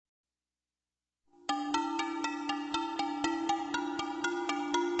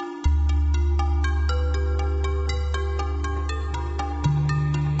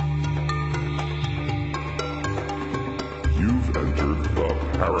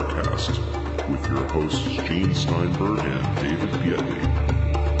Paracast, with your hosts Gene Steinberg and David Biedny.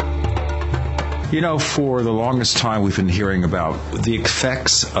 You know, for the longest time we've been hearing about the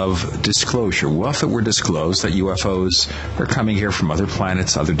effects of disclosure. Well, if it were disclosed that UFOs are coming here from other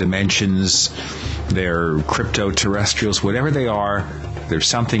planets, other dimensions, they're crypto-terrestrials, whatever they are, there's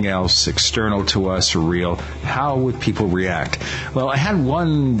something else external to us or real, how would people react? Well, I had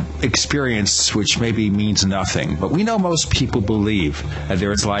one experience which maybe means nothing, but we know most people believe that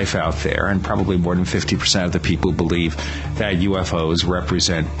there is life out there, and probably more than 50% of the people believe that UFOs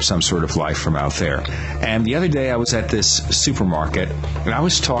represent some sort of life from out there. And the other day I was at this supermarket, and I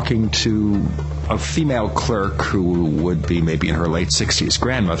was talking to a female clerk who would be maybe in her late 60s,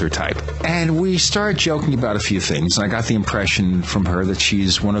 grandmother type. And we started joking about a few things, and I got the impression from her that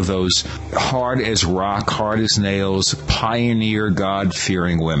she's one of those hard as rock, hard as nails, pioneer,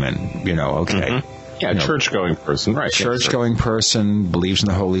 God-fearing women. You know, okay. Mm-hmm. Yeah, church-going person, right. Church-going person, believes in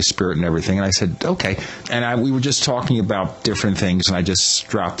the Holy Spirit and everything. And I said, okay. And we were just talking about different things, and I just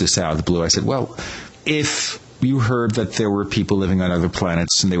dropped this out of the blue. I said, well, if you heard that there were people living on other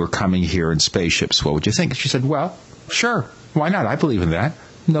planets and they were coming here in spaceships, what would you think? She said, well, sure. Why not? I believe in that.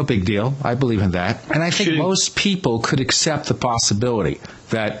 No big deal. I believe in that. And I think most people could accept the possibility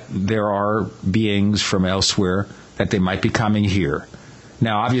that there are beings from elsewhere, that they might be coming here.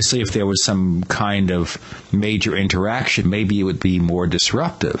 Now, obviously, if there was some kind of major interaction, maybe it would be more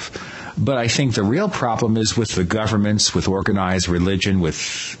disruptive. But I think the real problem is with the governments, with organized religion,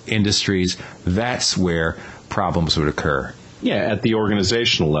 with industries. That's where problems would occur. Yeah, at the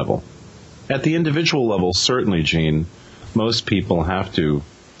organizational level. At the individual level, certainly, Gene, most people have to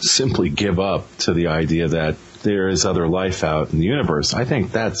simply give up to the idea that there is other life out in the universe. I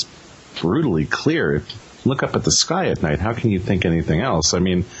think that's brutally clear. Look up at the sky at night. How can you think anything else? I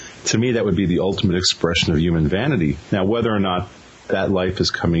mean, to me, that would be the ultimate expression of human vanity. Now, whether or not that life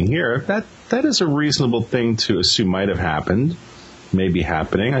is coming here, that is a reasonable thing to assume might have happened, may be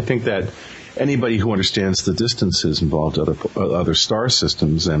happening. I think that anybody who understands the distances involved other star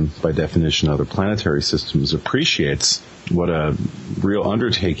systems and, by definition, other planetary systems appreciates what a real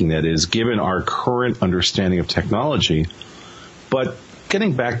undertaking that is, given our current understanding of technology. But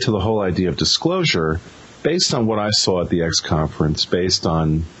getting back to the whole idea of disclosure, based on what I saw at the X conference, based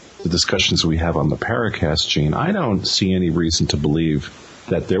on the discussions we have on the Paracast, Gene, I don't see any reason to believe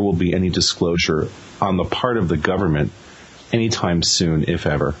that there will be any disclosure on the part of the government anytime soon, if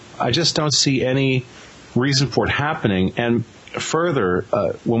ever. I just don't see any reason for it happening. And further,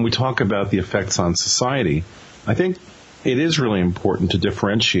 when we talk about the effects on society, I think it is really important to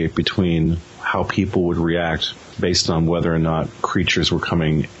differentiate between how people would react based on whether or not creatures were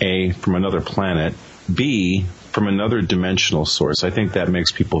coming, A, from another planet, B, from another dimensional source. I think that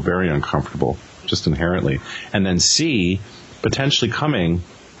makes people very uncomfortable, just inherently. And then C, potentially coming,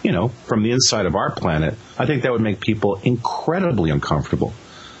 from the inside of our planet. I think that would make people incredibly uncomfortable.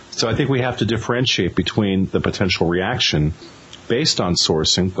 So I think we have to differentiate between the potential reaction based on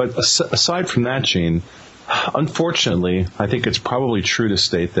sourcing. But aside from that, Gene, unfortunately, I think it's probably true to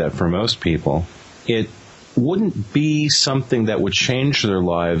state that for most people, it wouldn't be something that would change their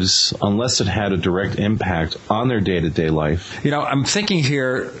lives unless it had a direct impact on their day-to-day life. I'm thinking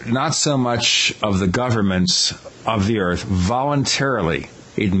here not so much of the governments of the Earth voluntarily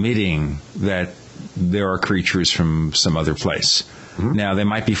admitting that there are creatures from some other place. Mm-hmm. Now, they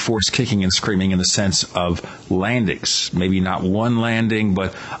might be forced kicking and screaming in the sense of landings. Maybe not one landing,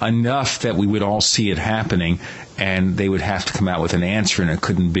 but enough that we would all see it happening, and they would have to come out with an answer, and it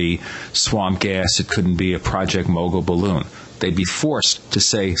couldn't be swamp gas, it couldn't be a Project Mogul balloon. They'd be forced to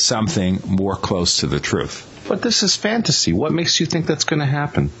say something more close to the truth. But this is fantasy. What makes you think that's going to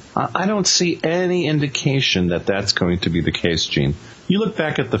happen? I don't see any indication that that's going to be the case, Gene. You look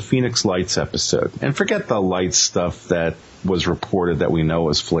back at the Phoenix Lights episode, and forget the light stuff that was reported that we know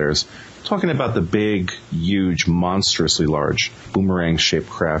as flares. Talking about the big, huge, monstrously large boomerang-shaped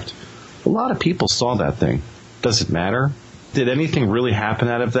craft. A lot of people saw that thing. Does it matter? Did anything really happen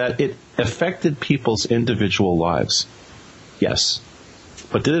out of that? It affected people's individual lives. Yes.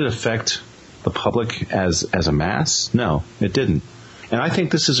 But did it affect the public as a mass? No, it didn't. And I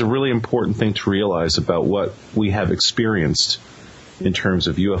think this is a really important thing to realize about what we have experienced in terms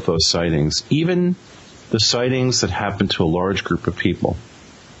of UFO sightings, even the sightings that happened to a large group of people.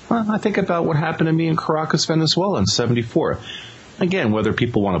 Well, I think about what happened to me in Caracas, Venezuela in '74. Again, whether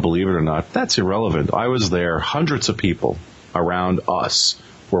people want to believe it or not, that's irrelevant. I was there. Hundreds of people around us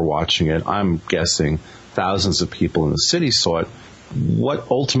were watching it. I'm guessing thousands of people in the city saw it. What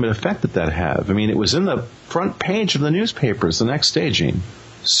ultimate effect did that have? I mean, it was in the front page of the newspapers the next day, Gene.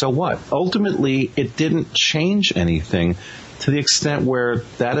 So what? Ultimately, it didn't change anything to the extent where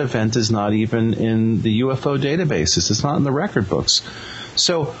that event is not even in the UFO databases. It's not in the record books.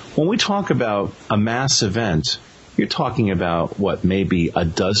 So when we talk about a mass event, you're talking about, maybe a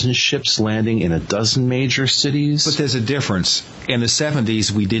dozen ships landing in a dozen major cities? But there's a difference. In the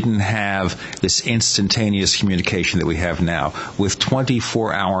 70s, we didn't have this instantaneous communication that we have now, with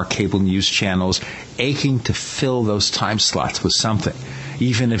 24-hour cable news channels aching to fill those time slots with something.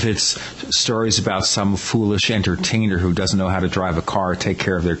 Even if it's stories about some foolish entertainer who doesn't know how to drive a car or take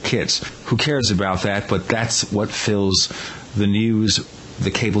care of their kids. Who cares about that? But that's what fills the news, the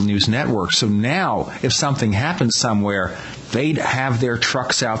cable news network. So now, if something happens somewhere, they'd have their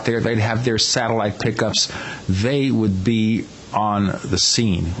trucks out there, they'd have their satellite pickups, they would be on the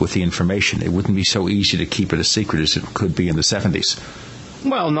scene with the information. It wouldn't be so easy to keep it a secret as it could be in the 70s.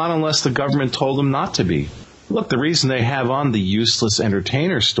 Well, not unless the government told them not to be. Look, the reason they have on the useless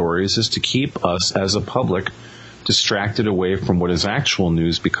entertainer stories is to keep us as a public distracted away from what is actual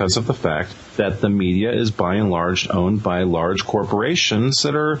news, because of the fact that the media is by and large owned by large corporations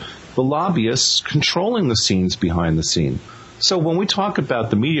that are the lobbyists controlling the scenes behind the scene. So when we talk about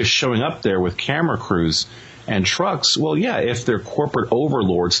the media showing up there with camera crews and trucks, well, yeah, if their corporate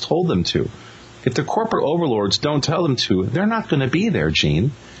overlords told them to. If the corporate overlords don't tell them to, they're not going to be there,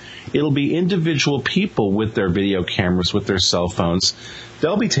 Gene. It'll be individual people with their video cameras, with their cell phones.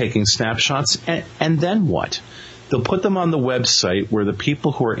 They'll be taking snapshots, and then what? They'll put them on the website where the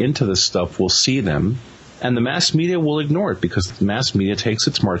people who are into this stuff will see them, and the mass media will ignore it because the mass media takes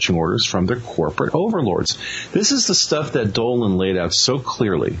its marching orders from their corporate overlords. This is the stuff that Dolan laid out so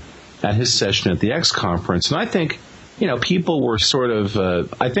clearly at his session at the X conference, and I think, people were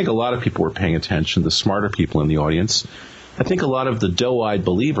I think a lot of people were paying attention, the smarter people in the audience. I think a lot of the doe-eyed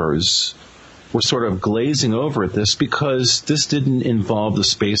believers were sort of glazing over at this because this didn't involve the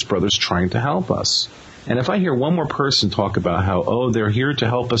Space Brothers trying to help us. And if I hear one more person talk about how, they're here to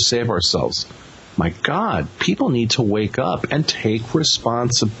help us save ourselves, my God, people need to wake up and take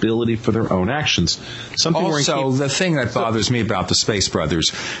responsibility for their own actions. Also, the thing that bothers me about the Space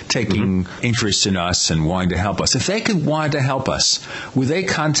Brothers taking interest in us and wanting to help us, if they wanted to help us, would they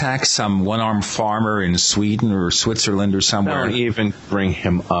contact some one-armed farmer in Sweden or Switzerland or somewhere? Don't even bring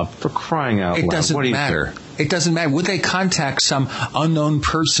him up, for crying out loud. It doesn't matter. It doesn't matter. Would they contact some unknown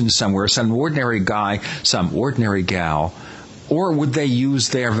person somewhere, some ordinary guy, some ordinary gal, or would they use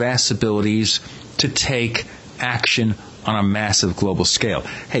their vast abilities to take action on a massive global scale?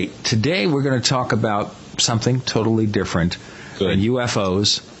 Hey, today we're going to talk about something totally different than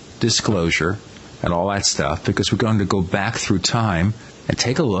UFOs, disclosure, and all that stuff, because we're going to go back through time and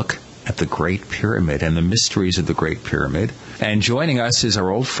take a look at the Great Pyramid and the mysteries of the Great Pyramid. And joining us is our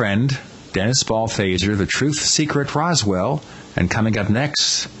old friend, Dennis Balthaser, the truth seeker at Roswell. And coming up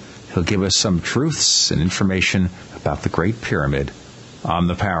next, he'll give us some truths and information about the Great Pyramid on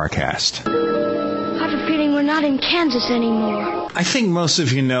the Paracast. I have a feeling we're not in Kansas anymore. I think most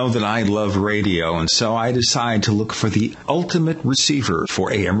of you know that I love radio, and so I decided to look for the ultimate receiver for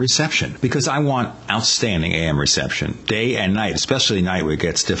AM reception, because I want outstanding AM reception, day and night, especially night where it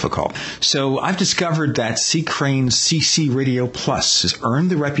gets difficult. So I've discovered that C. Crane's CC Radio Plus has earned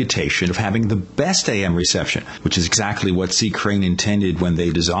the reputation of having the best AM reception, which is exactly what C. Crane intended when they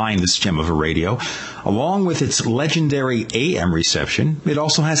designed this gem of a radio. Along with its legendary AM reception, it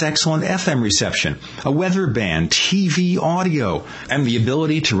also has excellent FM reception, a weather band, TV audio, and the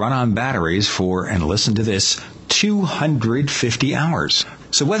ability to run on batteries for, and listen to this, 250 hours.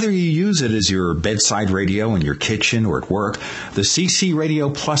 So whether you use it as your bedside radio in your kitchen or at work, the CC Radio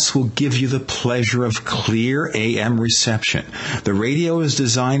Plus will give you the pleasure of clear AM reception. The radio is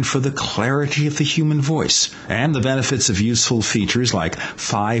designed for the clarity of the human voice and the benefits of useful features like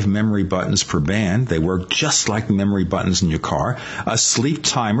 5 memory buttons per band. They work just like memory buttons in your car, a sleep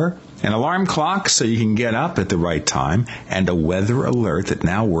timer, an alarm clock so you can get up at the right time, and a weather alert that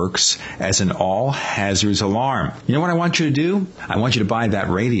now works as an all-hazards alarm. You know what I want you to do? I want you to buy that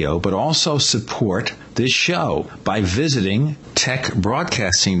radio, but also support this show by visiting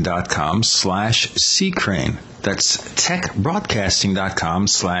techbroadcasting.com/ccrane. That's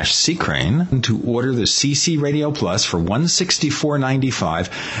techbroadcasting.com/ccrane to order the CC Radio Plus for $164.95,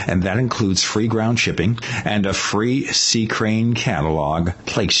 and that includes free ground shipping and a free C. Crane catalog.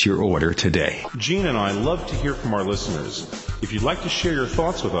 Place your order today. Gene and I love to hear from our listeners. If you'd like to share your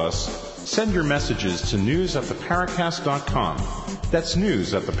thoughts with us, send your messages to news@theparacast.com. That's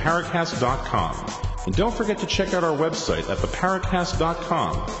news@theparacast.com. And don't forget to check out our website at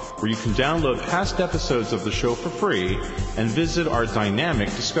theparacast.com, where you can download past episodes of the show for free and visit our dynamic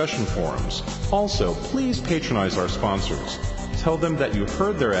discussion forums. Also, please patronize our sponsors. Tell them that you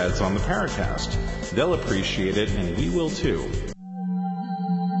heard their ads on the Paracast. They'll appreciate it, and we will too.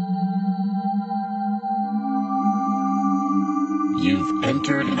 You've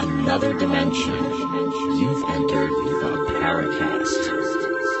entered another dimension. You've entered the Paracast.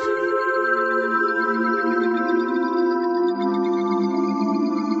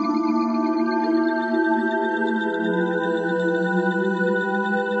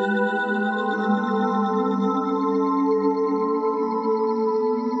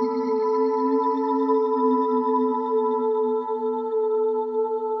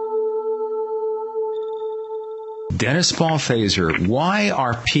 Dennis Balthaser, why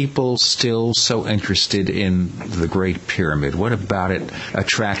are people still so interested in the Great Pyramid? What about it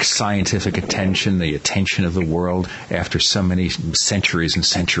attracts scientific attention, the attention of the world after so many centuries and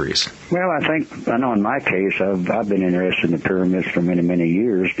centuries? Well, I know in my case, I've been interested in the pyramids for many, many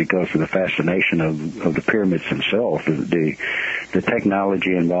years because of the fascination of the pyramids themselves, the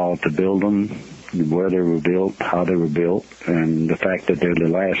technology involved to build them, where they were built, how they were built, and the fact that they're the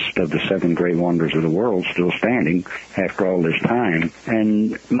last of the 7 great wonders of the world still standing after all this time.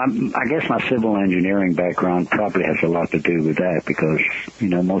 And I guess my civil engineering background probably has a lot to do with that because,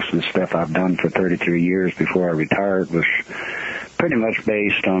 most of the stuff I've done for 33 years before I retired was pretty much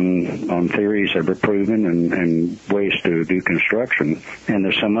based on theories that were proven and ways to do construction. And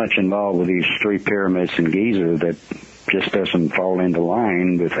there's so much involved with these 3 pyramids in Giza that just doesn't fall into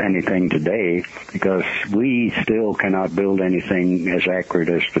line with anything today because we still cannot build anything as accurate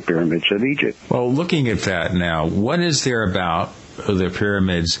as the pyramids of Egypt. Well, looking at that now, what is there about the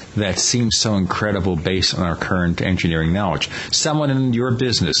pyramids that seems so incredible based on our current engineering knowledge? Someone in your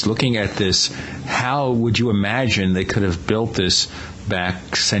business looking at this, how would you imagine they could have built this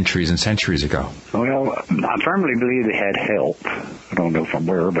back centuries and centuries ago? Well, I firmly believe they had help. I don't know from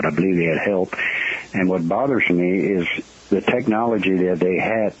where, but I believe they had help. And what bothers me is the technology that they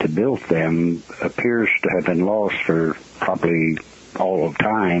had to build them appears to have been lost for probably all of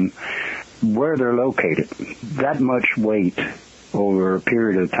time. Where they're located, that much weight over a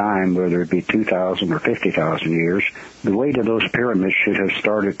period of time, whether it be 2,000 or 50,000 years, the weight of those pyramids should have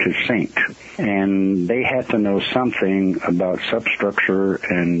started to sink. And they had to know something about substructure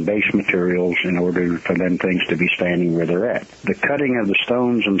and base materials in order for them things to be standing where they're at. The cutting of the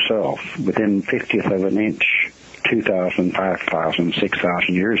stones themselves, within 50th of an inch, 2,000, 5,000,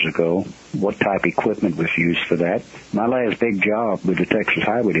 6,000 years ago, what type of equipment was used for that? My last big job with the Texas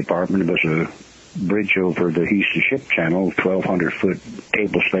Highway Department was a bridge over the Houston Ship Channel, 1,200-foot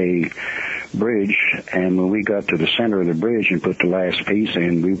cable stay bridge, and when we got to the center of the bridge and put the last piece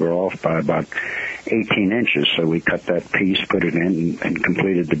in, we were off by about 18 inches, so we cut that piece, put it in, and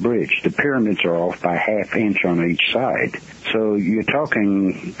completed the bridge. The pyramids are off by half inch on each side. So you're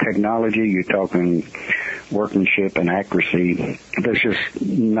talking technology, you're talking workmanship and accuracy that's just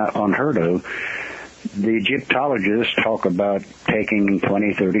not unheard of. The Egyptologists talk about taking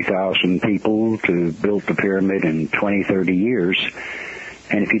 20, 30,000 people to build the pyramid in 20, 30 years.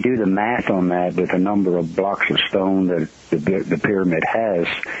 And if you do the math on that with the number of blocks of stone that the pyramid has,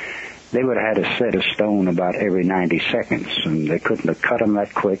 they would have had a set of stone about every 90 seconds. And they couldn't have cut them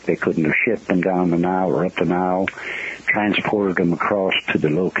that quick. They couldn't have shipped them down the Nile or up the Nile, transported them across to the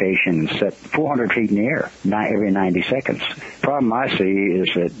location and set 400 feet in the air, not every 90 seconds. The problem I see is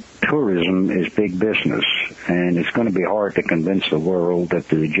that tourism is big business, and it's going to be hard to convince the world that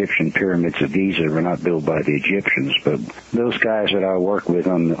the Egyptian pyramids of Giza were not built by the Egyptians. But those guys that I work with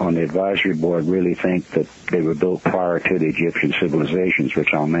on the advisory board really think that they were built prior to the Egyptian civilizations, which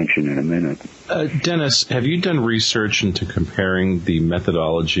I'll mention in a minute. Dennis, have you done research into comparing the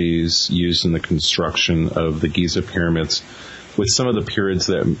methodologies used in the construction of the Giza pyramids with some of the periods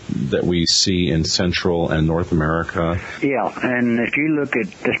that we see in Central and North America? Yeah, and if you look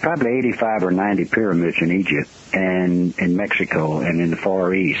at, there's probably 85 or 90 pyramids in Egypt and in Mexico and in the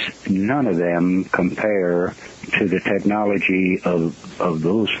Far East. None of them compare to the technology of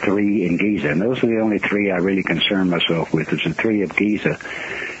those 3 in Giza. And those are the only 3 I really concern myself with, is the 3 of Giza.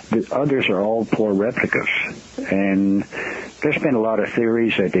 The others are all poor replicas. And there's been a lot of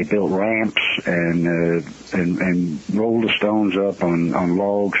theories that they built ramps and rolled the stones up on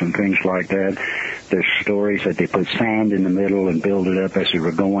logs and things like that. There's stories that they put sand in the middle and built it up as they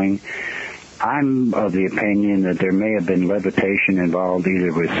were going. I'm of the opinion that there may have been levitation involved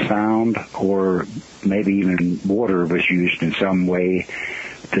either with sound or maybe even water was used in some way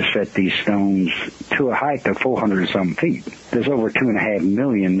to set these stones to a height of 400-some feet. There's over 2.5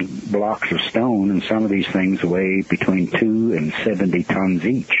 million blocks of stone, and some of these things weigh between 2 and 70 tons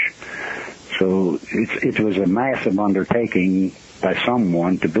each. So it was a massive undertaking by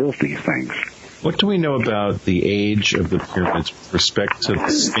someone to build these things. What do we know about the age of the pyramids with respect to the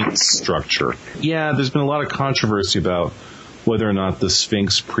Sphinx structure? Yeah, there's been a lot of controversy about whether or not the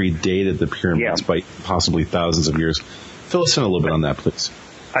Sphinx predated the pyramids by possibly thousands of years. Fill us in a little bit on that, please.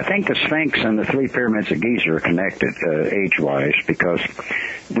 I think the Sphinx and the three pyramids of Giza are connected age-wise, because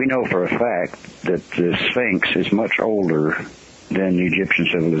we know for a fact that the Sphinx is much older than the Egyptian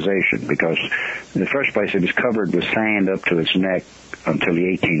civilization, because in the first place it was covered with sand up to its neck until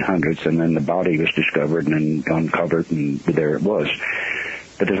the 1800s, and then the body was discovered and uncovered, and there it was.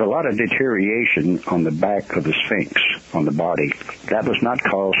 But there's a lot of deterioration on the back of the Sphinx, on the body. That was not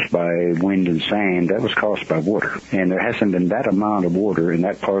caused by wind and sand. That was caused by water. And there hasn't been that amount of water in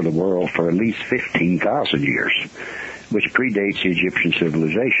that part of the world for at least 15,000 years, which predates the Egyptian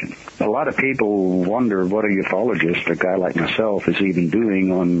civilization. A lot of people wonder what a ufologist, a guy like myself, is even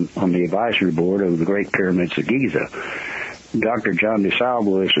doing on the advisory board of the Great Pyramids of Giza. Dr. John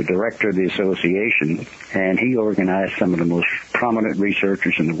DeSalvo is the director of the association, and he organized some of the most prominent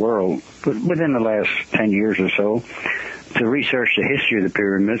researchers in the world within the last 10 years or so to research the history of the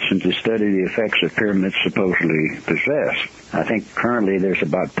pyramids and to study the effects that pyramids supposedly possess. I think currently there's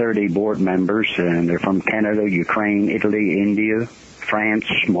about 30 board members, and they're from Canada, Ukraine, Italy, India, France,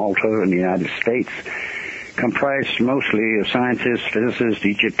 Malta, and the United States, comprised mostly of scientists, physicists,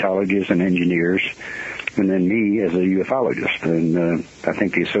 Egyptologists, and engineers, and then me as a ufologist. And I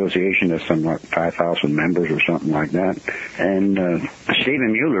think the association has some like 5,000 members or something like that. And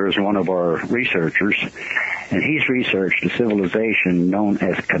Stephen Mueller is one of our researchers, and he's researched a civilization known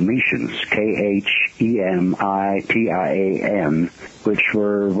as Kemetians, Khemitian, which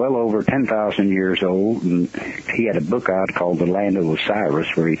were well over 10,000 years old. And he had a book out called The Land of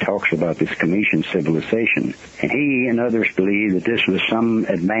Osiris, where he talks about this Kemetian civilization. And he and others believe that this was some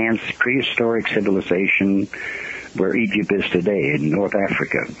advanced prehistoric civilization where Egypt is today, in North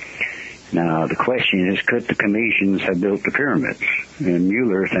Africa. Now, the question is, could the Kemetians have built the pyramids? And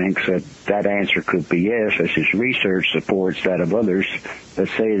Mueller thinks that answer could be yes, as his research supports that of others that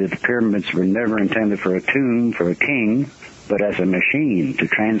say that the pyramids were never intended for a tomb for a king, but as a machine to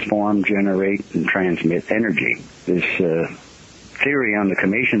transform, generate, and transmit energy. This theory on the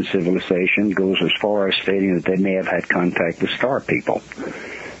Kemetian civilization goes as far as stating that they may have had contact with star people,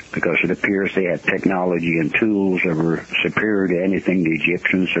 because it appears they had technology and tools that were superior to anything the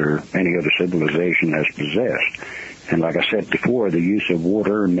Egyptians or any other civilization has possessed. And like I said before, the use of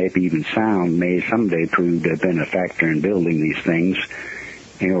water and maybe even sound may someday prove to have been a factor in building these things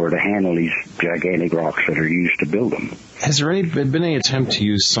in order to handle these gigantic rocks that are used to build them. Has there been any attempt to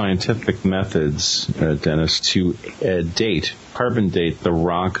use scientific methods, Dennis, to carbon date the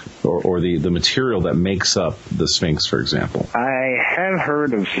rock or the material that makes up the Sphinx, for example? I have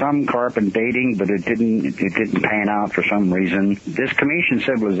heard of some carbon dating, but it didn't pan out for some reason. This Kemetian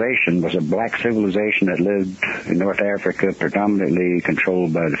civilization was a black civilization that lived in North Africa, predominantly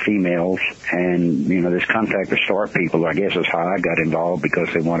controlled by the females. And, this contact with star people, I guess, is how I got involved,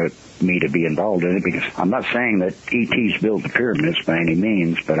 because they wanted me to be involved in it. Because I'm not saying that ETs built the pyramids by any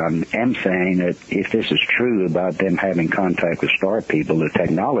means, but I am saying that if this is true about them having contact with star people, the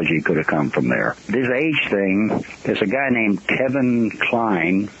technology could have come from there. This age thing, there's a guy named Kevin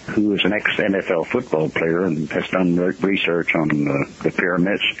Kline, who is an ex-NFL football player and has done research on the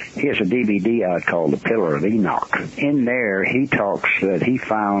pyramids. He has a DVD out called The Pillar of Enoch. In there, he talks that he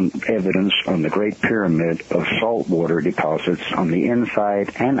found evidence on the Great Pyramid of saltwater deposits on the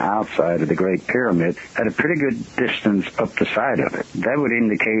inside and outside of the Great Pyramid at a pretty good distance up the side of it. That would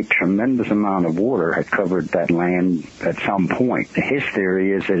indicate tremendous amount of water had covered that land at some point. His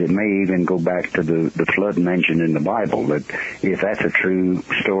theory is that it may even go back to the flood mentioned in the Bible, that if that's a true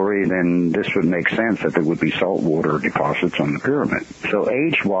story, then this would make sense that there would be saltwater deposits on the pyramid. So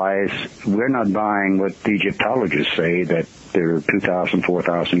age-wise, we're not buying what the Egyptologists say, that they're 2,000,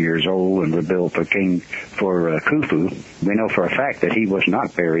 4,000 years old and were built for Khufu. We know for a fact that he was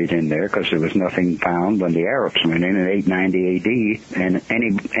not buried in there, because there was nothing found when the Arabs went in 890 A.D. And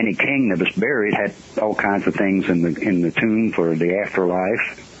any king that was buried had all kinds of things in the tomb for the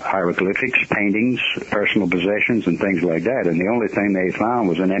afterlife, hieroglyphics, paintings, personal possessions, and things like that. And the only thing they found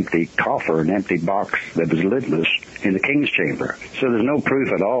was an empty coffer, an empty box that was lidless in the king's chamber. So there's no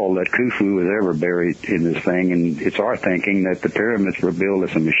proof at all that Khufu was ever buried in this thing, and it's our thinking that the pyramids were built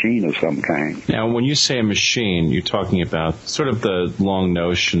as a machine of some kind. Now, when you say a machine, you're talking about sort of the long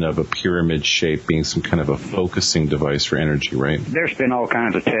notion of a pyramid shape being some kind of a focusing device for energy, right? There's been all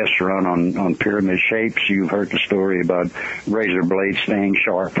kinds of tests run on pyramid shapes. You've heard the story about razor blades staying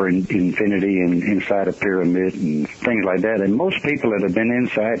sharp for infinity and inside a pyramid and things like that. And most people that have been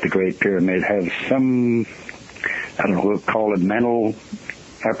inside the Great Pyramid have some, I don't know, we'll call it mental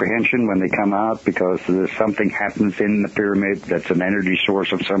apprehension when they come out because something happens in the pyramid that's an energy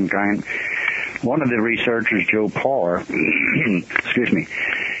source of some kind. One of the researchers, Joe Parr, excuse me,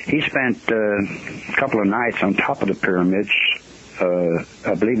 he spent a couple of nights on top of the pyramids,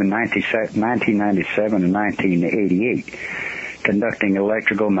 I believe in 1997 and 1988, conducting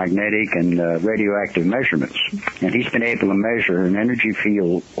electrical, magnetic, and radioactive measurements. And he's been able to measure an energy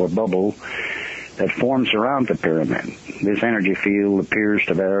field or bubble that forms around the pyramid. This energy field appears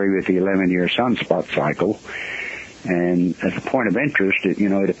to vary with the 11-year sunspot cycle. And as a point of interest, it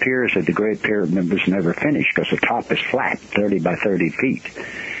appears that the Great Pyramid was never finished because the top is flat, 30 by 30 feet.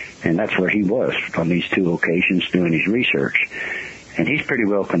 And that's where he was on these two locations doing his research. And he's pretty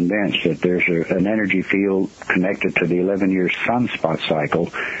well convinced that there's an energy field connected to the 11-year sunspot cycle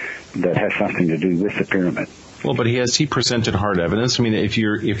that has something to do with the pyramid. Well, but he presented hard evidence. I mean, if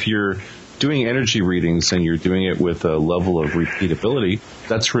you're doing energy readings and you're doing it with a level of repeatability,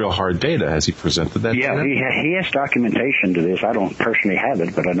 that's real hard data. Has he presented that? Yeah, he has documentation to this. I don't personally have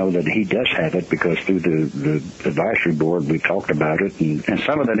it, but I know that he does have it because through the advisory board we talked about it, and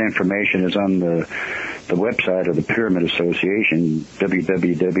some of that information is on the website of the Pyramid Association,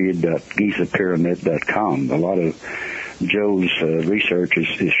 www.gizapyramid.com. A lot of Joe's research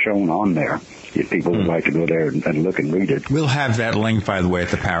is shown on there. If people would like to go there and look and read it. We'll have that link, by the way, at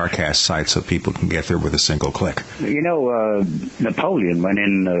the Paracast site so people can get there with a single click. Napoleon went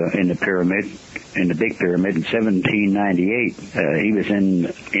in the pyramid, in the Big Pyramid, in 1798. He was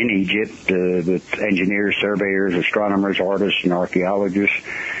in Egypt with engineers, surveyors, astronomers, artists, and archaeologists.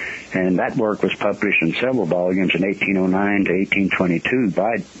 And that work was published in several volumes in 1809 to 1822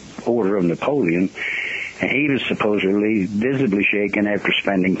 by order of Napoleon. And he was supposedly visibly shaken after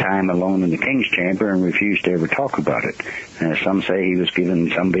spending time alone in the king's chamber and refused to ever talk about it. Some say he was given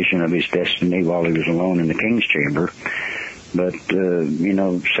some vision of his destiny while he was alone in the king's chamber. But,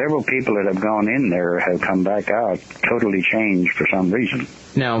 several people that have gone in there have come back out totally changed for some reason.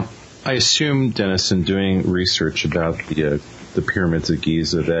 Now, I assume, Dennis, in doing research about the pyramids of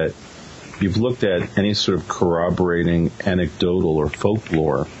Giza, that you've looked at any sort of corroborating anecdotal or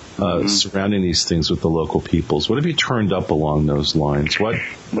folklore surrounding these things with the local peoples. What have you turned up along those lines? Well,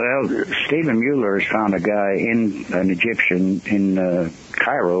 Stephen Mueller has found a guy, an Egyptian in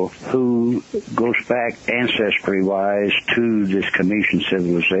Cairo, who goes back ancestry-wise to this Cometian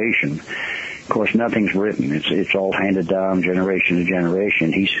civilization. Of course, nothing's written. It's all handed down generation to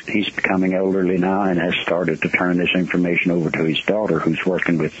generation. He's becoming elderly now and has started to turn this information over to his daughter, who's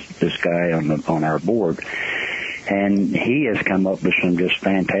working with this guy on our board. And he has come up with some just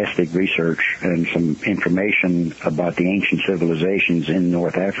fantastic research and some information about the ancient civilizations in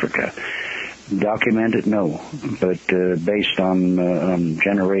North Africa. Documented, no, but based on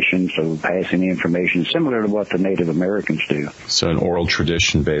generations of passing the information, similar to what the Native Americans do. So an oral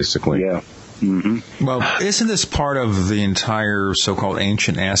tradition, basically. Yeah. Mm-hmm. Well, isn't this part of the entire so-called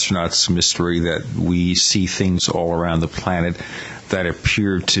ancient astronauts mystery that we see things all around the planet that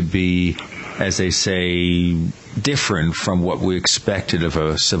appear to be, as they say, different from what we expected of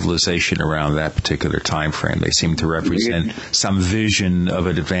a civilization around that particular time frame? They seem to represent some vision of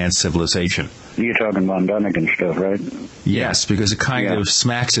an advanced civilization. You're talking Von Däniken stuff, right? Yes, because it kind of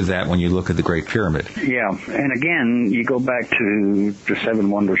smacks of that when you look at the Great Pyramid. Yeah, and again, you go back to the seven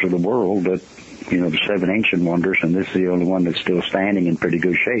wonders of the world, the seven ancient wonders, and this is the only one that's still standing in pretty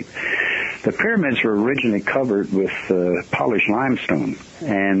good shape. The pyramids were originally covered with polished limestone,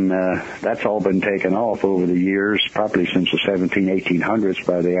 and that's all been taken off over the years, probably since the 1800s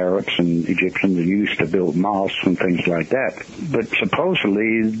by the Arabs and Egyptians who used to build mosques and things like that. But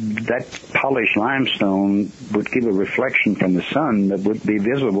supposedly that polished limestone would give a reflection from the sun that would be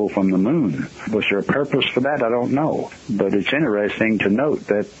visible from the moon. Was there a purpose for that? I don't know. But it's interesting to note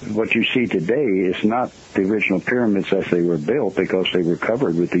that what you see today is not the original pyramids as they were built, because they were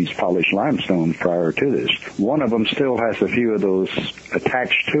covered with these polished limestone prior to this. One of them still has a few of those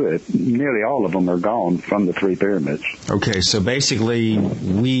attached to it. Nearly all of them are gone from the three pyramids. Okay, so basically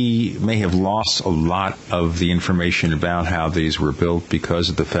we may have lost a lot of the information about how these were built because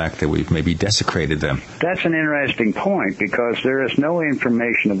of the fact that we've maybe desecrated them. That's an interesting point, because there is no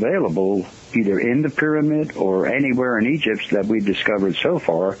information available either in the pyramid or anywhere in Egypt that we've discovered so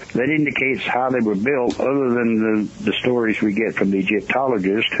far that indicates how they were built, other than the stories we get from the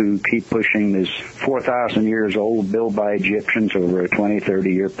Egyptologists who keep establishing is 4,000 years old, built by Egyptians over a 20,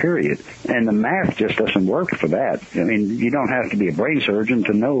 30-year period. And the math just doesn't work for that. I mean, you don't have to be a brain surgeon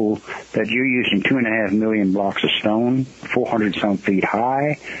to know that you're using 2.5 million blocks of stone, 400-some feet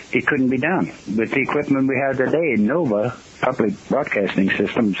high. It couldn't be done. With the equipment we have today, Nova public broadcasting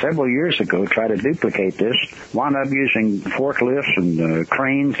system several years ago tried to duplicate this, wound up using forklifts and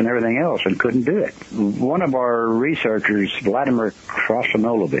cranes and everything else and couldn't do it. One of our researchers, Vladimir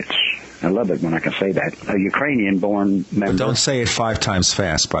Krasnolovich, I love it when I can say that, a Ukrainian-born member. But don't say it 5 times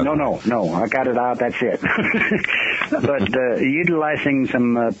fast, by the way. No, I got it out, that's it. But utilizing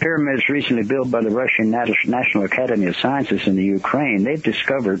some pyramids recently built by the Russian National Academy of Sciences in the Ukraine, they've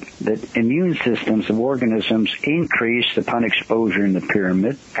discovered that immune systems of organisms increased upon exposure in the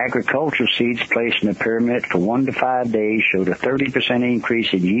pyramid. Agricultural seeds placed in the pyramid for 1 to 5 days showed a 30%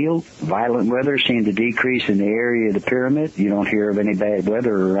 increase in yield. Violent weather seemed to decrease in the area of the pyramid. You don't hear of any bad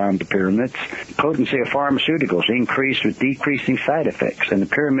weather around the pyramids. Potency of pharmaceuticals increased with decreasing side effects, and the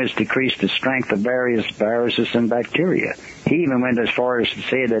pyramids decreased the strength of various viruses and bacteria. He even went as far as to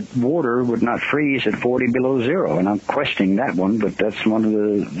say that water would not freeze at 40 below zero, and I'm questioning that one, but that's one of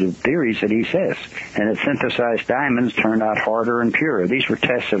the theories that he says. And that synthesized diamonds turned out harder and purer. These were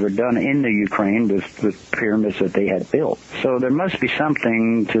tests that were done in the Ukraine with pyramids that they had built. So there must be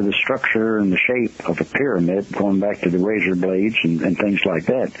something to the structure and the shape of a pyramid, going back to the razor blades and things like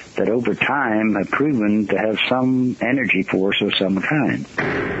that, that over time have proven to have some energy force of some kind.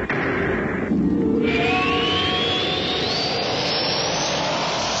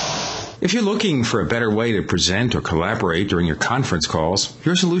 If you're looking for a better way to present or collaborate during your conference calls,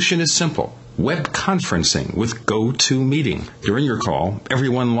 your solution is simple. Web conferencing with GoToMeeting. During your call,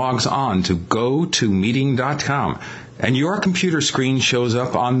 everyone logs on to GoToMeeting.com, and your computer screen shows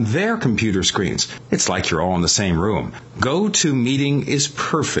up on their computer screens. It's like you're all in the same room. GoToMeeting is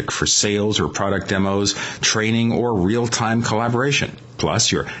perfect for sales or product demos, training, or real-time collaboration.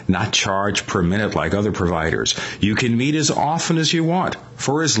 Plus, you're not charged per minute like other providers. You can meet as often as you want,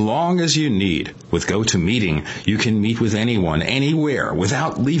 for as long as you need. With GoToMeeting, you can meet with anyone, anywhere,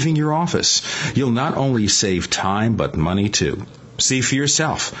 without leaving your office. You'll not only save time, but money too. See for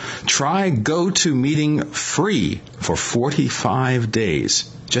yourself. Try GoToMeeting free for 45 days.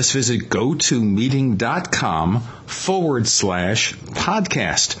 Just visit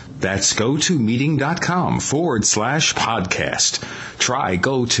GoToMeeting.com/podcast. That's GoToMeeting.com/podcast. Try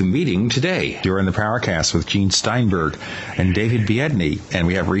GoToMeeting today. You're in the Powercast with Gene Steinberg and David Biedney, and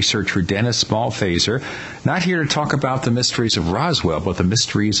we have researcher Dennis Balthaser, not here to talk about the mysteries of Roswell, but the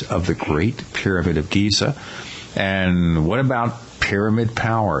mysteries of the Great Pyramid of Giza. And what about pyramid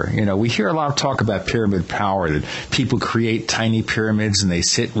power? You know, we hear a lot of talk about pyramid power, that people create tiny pyramids and they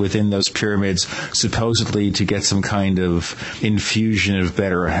sit within those pyramids supposedly to get some kind of infusion of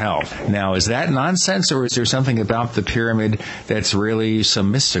better health. Now, is that nonsense, or is there something about the pyramid that's really some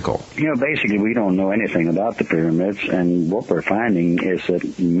mystical? You know, basically we don't know anything about the pyramids, and what we're finding is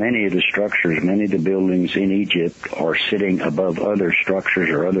that many of the structures, many of the buildings in Egypt are sitting above other structures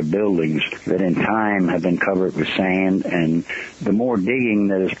or other buildings that in time have been covered with sand, and the more digging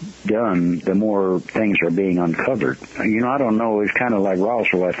that is done, the more things are being uncovered. You know, I don't know, it's kind of like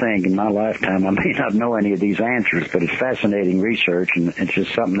Roswell, I think. In my lifetime, I may not know any of these answers, but it's fascinating research, and it's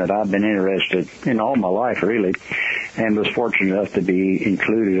just something that I've been interested in all my life, really, and was fortunate enough to be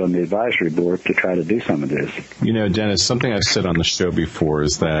included on the advisory board to try to do some of this. You know, Dennis, something I've said on the show before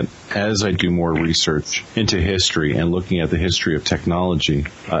is that as I do more research into history and looking at the history of technology,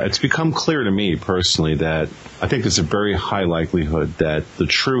 it's become clear to me personally that I think there's a very high likelihood that the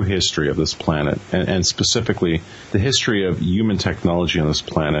true history of this planet, and specifically the history of human technology on this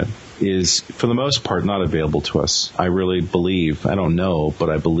planet, is for the most part not available to us. I really believe, I don't know,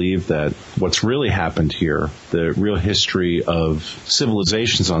 but I believe that what's really happened here, the real history of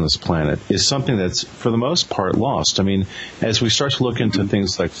civilizations on this planet, is something that's for the most part lost. I mean, as we start to look into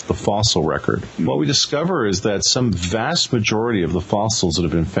things like the fossil record, what we discover is that some vast majority of the fossils that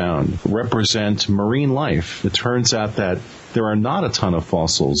have been found represent marine life. It turns out that there are not a ton of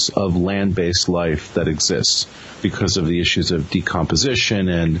fossils of land-based life that exists because of the issues of decomposition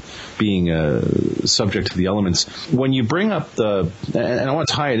and being subject to the elements. When you bring up and I want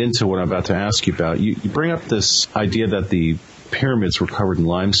to tie it into what I'm about to ask you about, you bring up this idea that the pyramids were covered in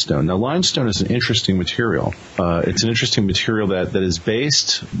limestone. Now, limestone is an interesting material. It's an interesting material that is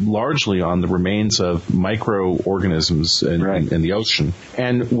based largely on the remains of microorganisms in the ocean.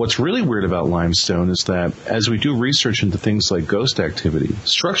 And what's really weird about limestone is that as we do research into things like ghost activity,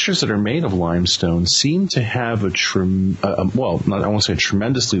 structures that are made of limestone seem to have I won't say a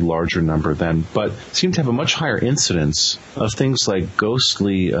tremendously larger number but seem to have a much higher incidence of things like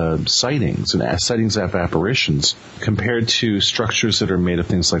ghostly sightings and sightings of apparitions compared to structures that are made of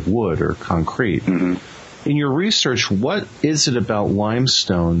things like wood or concrete. Mm-hmm. In your research, what is it about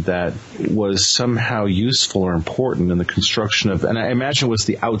limestone that was somehow useful or important in the construction of, and I imagine it was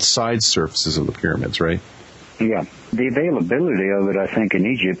the outside surfaces of the pyramids, right? Yeah. The availability of it, I think, in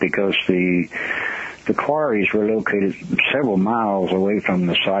Egypt, because the quarries were located several miles away from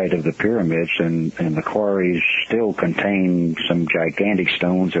the site of the pyramids, and the quarries still contain some gigantic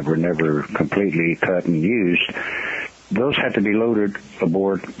stones that were never completely cut and used. Those had to be loaded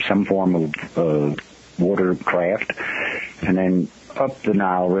aboard some form of watercraft, and then up the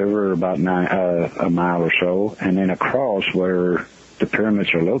Nile River about a mile or so, and then across where the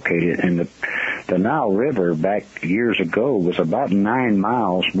pyramids are located. And the Nile River back years ago was about 9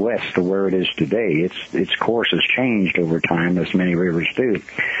 miles west of where it is today. Its course has changed over time, as many rivers do.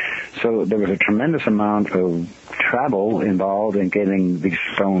 So there was a tremendous amount of travel involved in getting these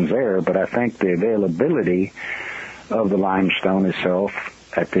stones there, but I think the availability of the limestone itself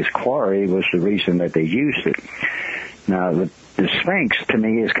at this quarry was the reason that they used it. Now, the Sphinx, to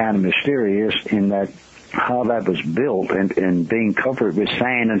me, is kind of mysterious in that how that was built and being covered with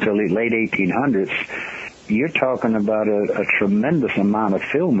sand until the late 1800s, you're talking about a tremendous amount of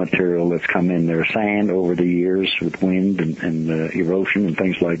fill material that's come in there, sand over the years with wind and erosion and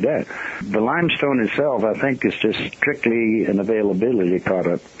things like that. The limestone itself, I think, is just strictly an availability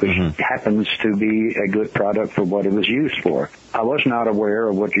product, which happens to be a good product for what it was used for. I was not aware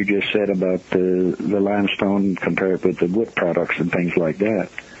of what you just said about the limestone compared with the wood products and things like that.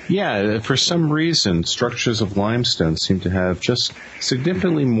 Yeah, for some reason, structures of limestone seem to have just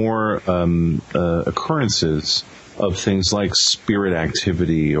significantly more occurrences of things like spirit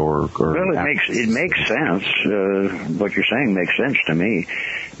activity or well, it makes sense. What you're saying makes sense to me.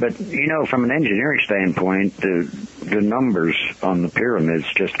 But, from an engineering standpoint, the numbers on the pyramids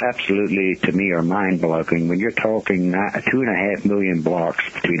just absolutely, to me, are mind-boggling. When you're talking 2.5 million blocks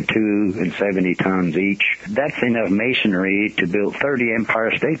between 2 and 70 tons each, that's enough masonry to build 30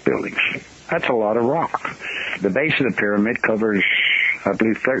 Empire State Buildings. That's a lot of rock. The base of the pyramid covers, I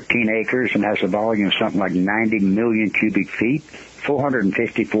believe, 13 acres and has a volume of something like 90 million cubic feet,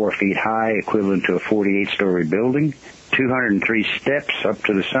 454 feet high, equivalent to a 48-story building. 203 steps up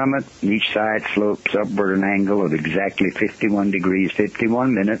to the summit. Each side slopes upward an angle of exactly 51 degrees,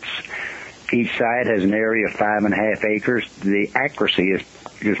 51 minutes. Each side has an area of 5.5 acres. The accuracy is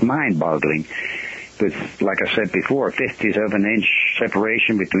just mind-boggling. With, like I said before, 50th of an inch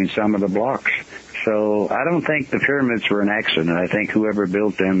separation between some of the blocks. So I don't think the pyramids were an accident. I think whoever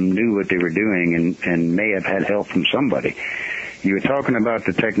built them knew what they were doing and may have had help from somebody. You were talking about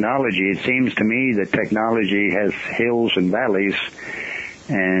the technology. It seems to me that technology has hills and valleys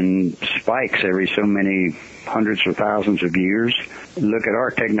and spikes every so many hundreds or thousands of years. Look at our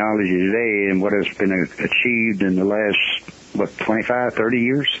technology today and what has been achieved in the last, 25, 30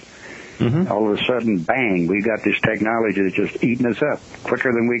 years? Mm-hmm. All of a sudden, bang, we've got this technology that's just eating us up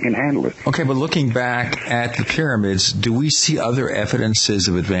quicker than we can handle it. Okay, but looking back at the pyramids, do we see other evidences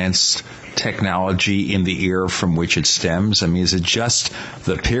of advanced technology in the era from which it stems? I mean, is it just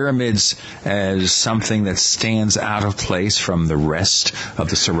the pyramids as something that stands out of place from the rest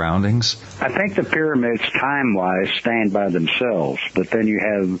of the surroundings? I think the pyramids, time-wise, stand by themselves, but then you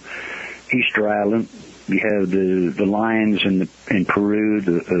have Easter Island. You have the lions in Peru,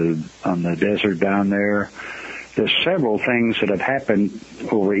 on the desert down there. There's several things that have happened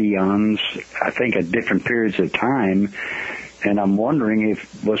over eons, I think at different periods of time, and I'm wondering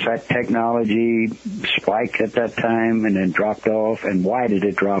was that technology spiked at that time and then dropped off, and why did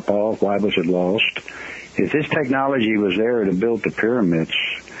it drop off? Why was it lost? If this technology was there to build the pyramids,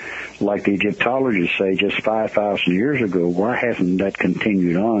 like the Egyptologists say, just 5,000 years ago, why hasn't that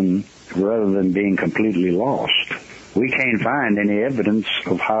continued on rather than being completely lost? We can't find any evidence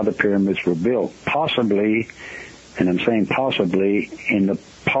of how the pyramids were built. Possibly, and I'm saying possibly, in the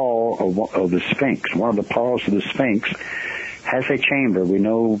paw of the Sphinx. One of the paws of the Sphinx has a chamber. We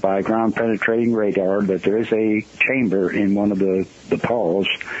know by ground-penetrating radar that there is a chamber in one of the paws,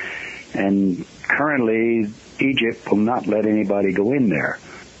 and currently Egypt will not let anybody go in there.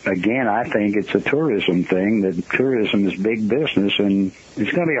 again, I think it's a tourism thing, that tourism is big business, and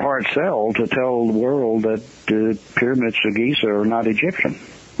it's going to be a hard sell to tell the world that the pyramids of Giza are not Egyptian.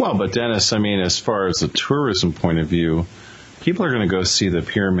 Well, but Dennis, I mean, as far as the tourism point of view, people are going to go see the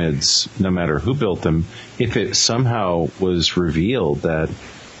pyramids no matter who built them. If it somehow was revealed that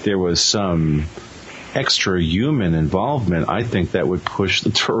there was some extra human involvement, I think that would push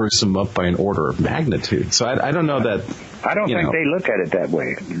the tourism up by an order of magnitude. So I don't know that. I don't think they look at it that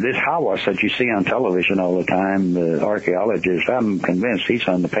way. This Hawass that you see on television all the time, the archaeologist, I'm convinced he's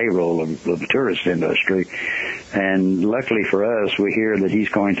on the payroll of the tourist industry. And luckily for us, we hear that he's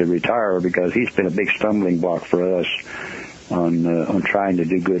going to retire because he's been a big stumbling block for us on trying to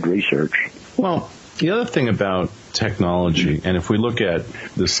do good research. Well, the other thing about technology, and if we look at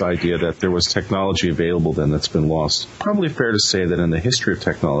this idea that there was technology available then that's been lost, probably fair to say that in the history of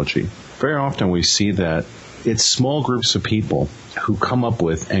technology, very often we see that it's small groups of people who come up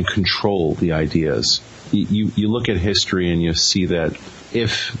with and control the ideas. You look at history and you see that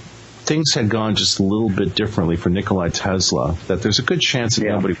if things had gone just a little bit differently for Nikola Tesla, that there's a good chance that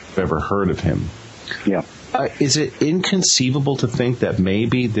nobody would have ever heard of him. Yeah. Is it inconceivable to think that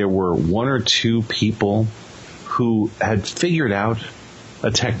maybe there were one or two people who had figured out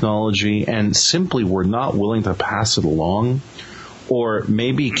a technology and simply were not willing to pass it along, or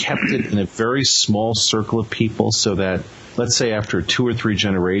maybe kept it in a very small circle of people so that, let's say after 2 or 3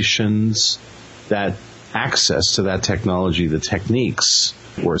 generations, that access to that technology, the techniques,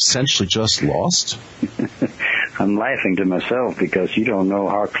 were essentially just lost? I'm laughing to myself because you don't know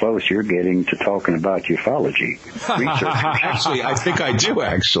how close you're getting to talking about ufology. Actually, I think I do,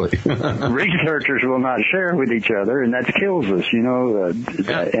 actually. Researchers will not share with each other, and that kills us,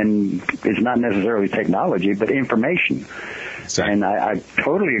 and it's not necessarily technology, but information. Exactly. And I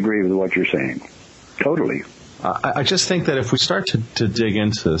totally agree with what you're saying. Totally. I just think that if we start to dig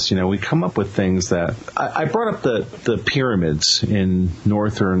into this, we come up with things that I brought up the pyramids in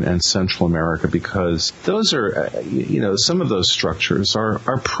Northern and Central America because those are, some of those structures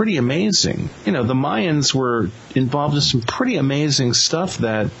are pretty amazing. The Mayans were involved in some pretty amazing stuff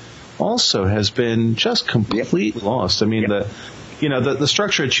that also has been just completely lost. I mean, the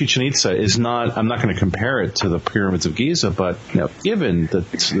structure at Chichen Itza is not, I'm not going to compare it to the pyramids of Giza, but given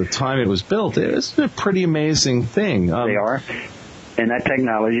the time it was built, it's a pretty amazing thing. They are. And that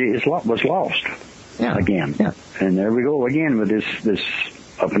technology was lost again. Yeah. And there we go again with this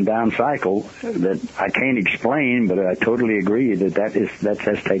up and down cycle that I can't explain, but I totally agree that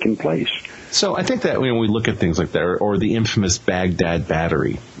has taken place. So I think that when we look at things like that, or the infamous Baghdad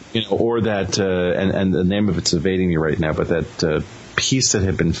battery, or that, and the name of it's evading me right now, but that piece that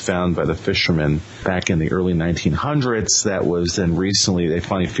had been found by the fishermen back in the early 1900s that was then recently, they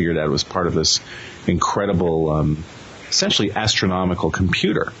finally figured out it was part of this incredible, essentially astronomical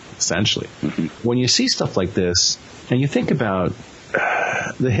computer, essentially. Mm-hmm. When you see stuff like this, and you think about,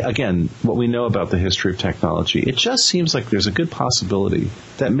 again, what we know about the history of technology, it just seems like there's a good possibility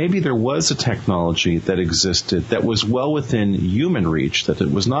that maybe there was a technology that existed that was well within human reach, that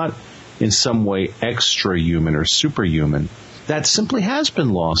it was not in some way extra human or superhuman, that simply has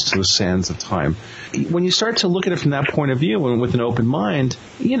been lost to the sands of time. When you start to look at it from that point of view and with an open mind,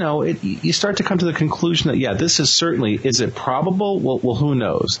 you start to come to the conclusion that, this is certainly, is it probable? Well, who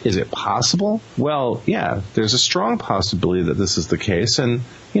knows? Is it possible? Well, there's a strong possibility that this is the case. And,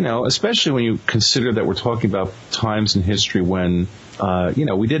 especially when you consider that we're talking about times in history when,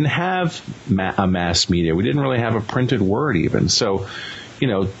 we didn't have a mass media. We didn't really have a printed word even. So,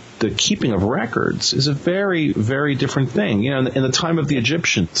 the keeping of records is a very, very different thing. In the time of the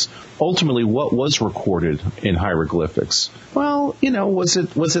Egyptians, ultimately what was recorded in hieroglyphics? Well, was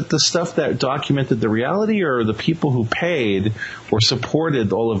it the stuff that documented the reality, or the people who paid or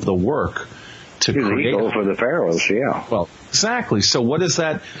supported all of the work to create? For the pharaohs, yeah. Well, exactly. So what is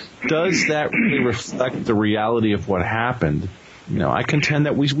that? Does that really reflect the reality of what happened? I contend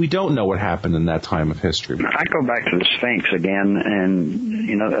that we don't know what happened in that time of history. I go back to the Sphinx again, and,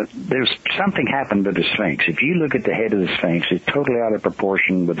 there's something happened to the Sphinx. If you look at the head of the Sphinx, it's totally out of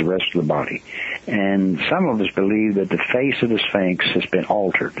proportion with the rest of the body. And some of us believe that the face of the Sphinx has been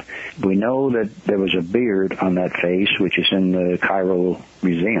altered. We know that there was a beard on that face, which is in the Cairo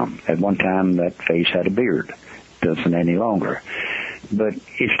Museum. At one time, that face had a beard. Doesn't any longer. But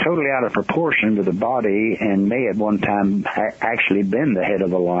it's totally out of proportion to the body, and may at one time actually been the head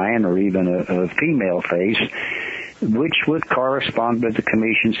of a lion or even a female face, which would correspond with the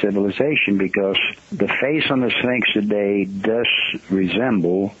Commission civilization, because the face on the Sphinx today does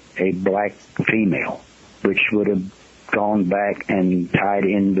resemble a black female, which would have gone back and tied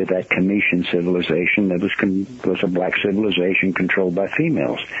in with that Commission civilization that was a black civilization controlled by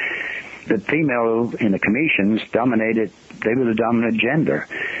females. The female in the Commissions dominated, they were the dominant gender.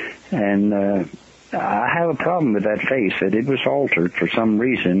 And I have a problem with that face, that it was altered for some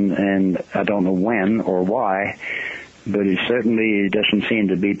reason, and I don't know when or why, but it certainly doesn't seem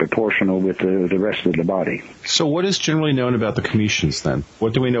to be proportional with the rest of the body. So what is generally known about the Commissions then?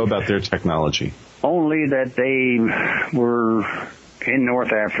 What do we know about their technology? Only that they were in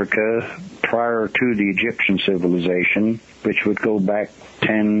North Africa prior to the Egyptian civilization, which would go back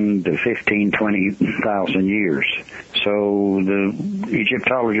 10 to 15, 20,000 years. So the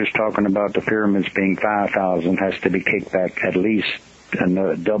Egyptologist talking about the pyramids being 5,000 has to be kicked back at least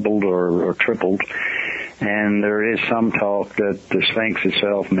doubled or tripled. And there is some talk that the Sphinx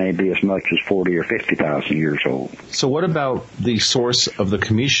itself may be as much as 40 or 50,000 years old. So what about the source of the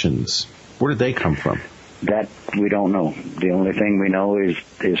Commissions? Where did they come from? That we don't know. The only thing we know is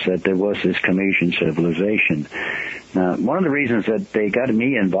that there was this Commission civilization. Now, one of the reasons that they got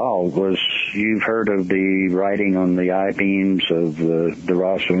me involved was, you've heard of the writing on the I-beams of the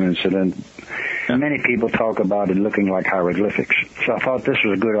Roswell incident. And many people talk about it looking like hieroglyphics. So I thought this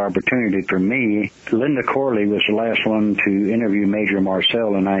was a good opportunity for me. Linda Corley was the last one to interview Major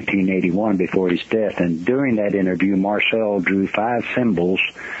Marcel in 1981 before his death. And during that interview, Marcel drew 5 symbols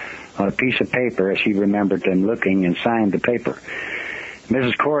on a piece of paper as he remembered them looking, and signed the paper.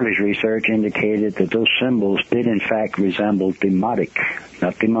 Mrs. Corley's research indicated that those symbols did in fact resemble demotic,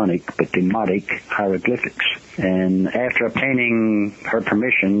 not demonic, but demotic hieroglyphics. And after obtaining her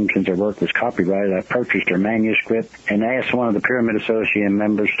permission, since her work was copyrighted, I purchased her manuscript and asked one of the Pyramid Association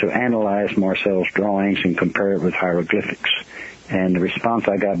members to analyze Marcel's drawings and compare it with hieroglyphics. And the response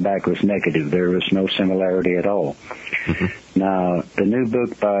I got back was negative. There was no similarity at all. Mm-hmm. Now, the new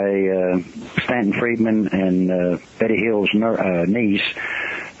book by Stanton Friedman and Betty Hill's niece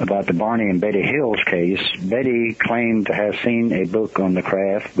about the Barney and Betty Hill's case, Betty claimed to have seen a book on the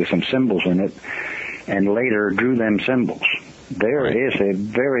craft with some symbols in it, and later drew them symbols. There is a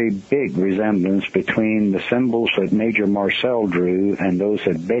very big resemblance between the symbols that Major Marcel drew and those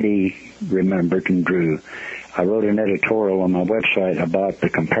that Betty remembered and drew. I wrote an editorial on my website about the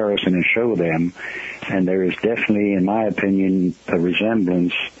comparison and show them, and there is definitely, in my opinion, a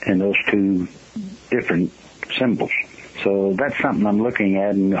resemblance in those two different symbols. So that's something I'm looking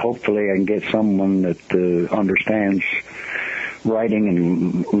at, and hopefully I can get someone that understands writing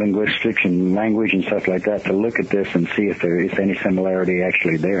and linguistics and language and stuff like that to look at this and see if there is any similarity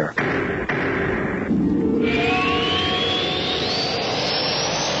actually there.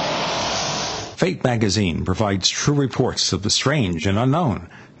 Fate magazine provides true reports of the strange and unknown.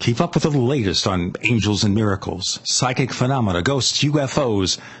 Keep up with the latest on angels and miracles, psychic phenomena, ghosts,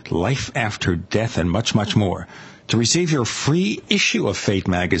 UFOs, life after death, and much, much more. To receive your free issue of Fate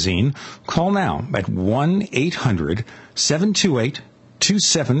magazine, call now at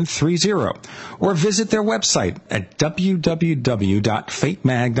 1-800-728-2730 or visit their website at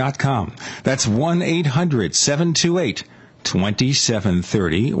www.fatemag.com. That's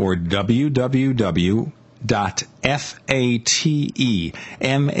 1-800-728-2730 or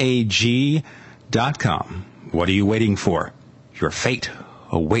www.fatemag.com. What are you waiting for? Your fate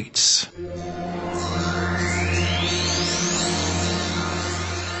awaits.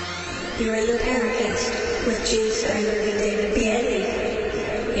 You're in the Paracast with Gene Steinberg and David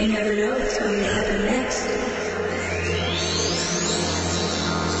Biedney. You never know what's going to happen next.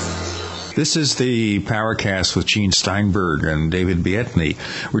 This is the Paracast with Gene Steinberg and David Biedney.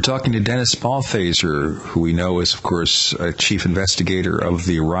 We're talking to Dennis Balthaser, who we know is, of course, a chief investigator of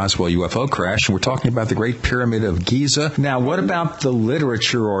the Roswell UFO crash, and we're talking about the Great Pyramid of Giza. Now, what about the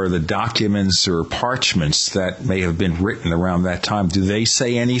literature or the documents or parchments that may have been written around that time? Do they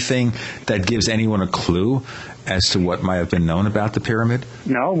say anything that gives anyone a clue as to what might have been known about the pyramid?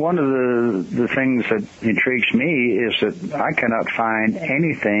 No, one of the things that intrigues me is that I cannot find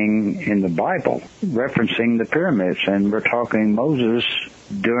anything in the Bible referencing the pyramids. And we're talking Moses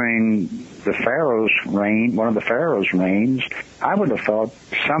during the Pharaoh's reign, one of the Pharaoh's reigns. I would have thought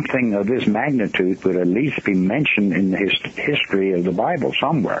something of this magnitude would at least be mentioned in the history of the Bible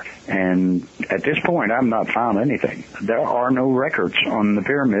somewhere. And at this point, I've not found anything. There are no records on the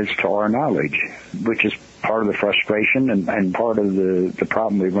pyramids to our knowledge, which is part of the frustration and part of the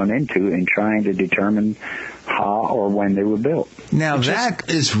problem we run into in trying to determine how or when they were built. Now, that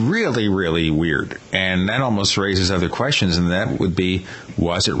is really, really weird, and that almost raises other questions, and that would be,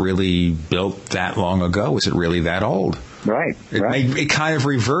 was it really built that long ago? Was it really that old? Right. It kind of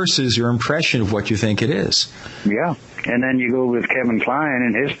reverses your impression of what you think it is. Yeah. And then you go with Kevin Kline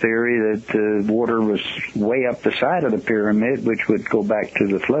and his theory that the water was way up the side of the pyramid, which would go back to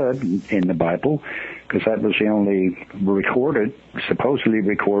the flood in the Bible, because that was the only supposedly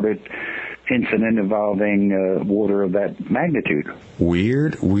recorded incident involving water of that magnitude.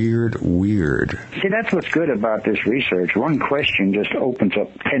 Weird. See, that's what's good about this research. One question just opens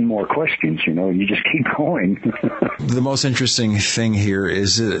up 10 more questions, you just keep going. The most interesting thing here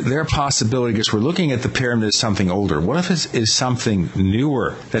is there a possibility, because we're looking at the pyramid as something older. What if it is something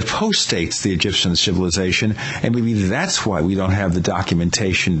newer that postdates the Egyptian civilization, and maybe that's why we don't have the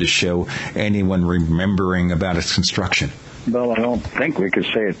documentation to show anyone remembering about its construction? Well, I don't think we could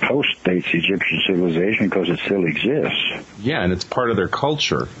say it postdates Egyptian civilization because it still exists. Yeah, and it's part of their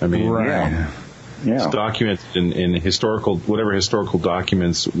culture. I mean, right. Yeah. It's documented in whatever historical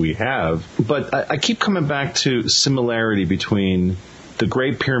documents we have. But I keep coming back to similarity between the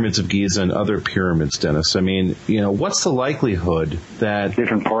Great Pyramids of Giza and other pyramids, Dennis. I mean, what's the likelihood that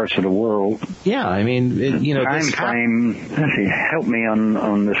different parts of the world? Yeah, I mean, time frame. Help me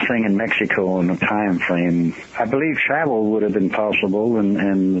on this thing in Mexico and the time frame. I believe travel would have been possible,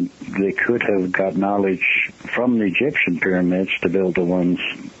 and they could have got knowledge from the Egyptian pyramids to build the ones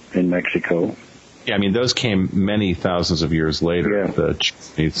in Mexico. Yeah, I mean, those came many thousands of years later.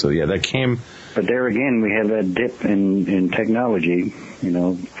 Yeah. So that came. But there again, we have that dip in technology,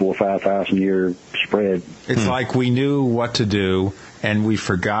 4,000 or 5,000 year spread. It's like we knew what to do, and we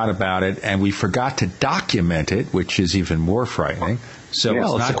forgot about it, and we forgot to document it, which is even more frightening. So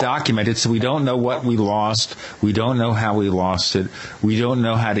it's not documented, so we don't know what we lost. We don't know how we lost it. We don't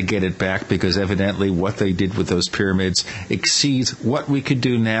know how to get it back, because evidently what they did with those pyramids exceeds what we could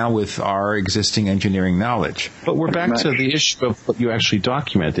do now with our existing engineering knowledge. But we're back to the issue of what you actually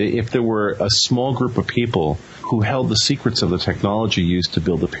document. If there were a small group of people who held the secrets of the technology used to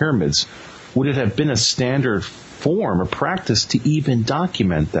build the pyramids, would it have been a standard form or practice to even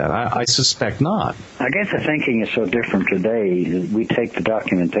document that? I suspect not. I guess the thinking is so different today. We take the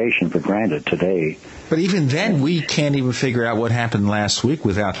documentation for granted today. But even then, we can't even figure out what happened last week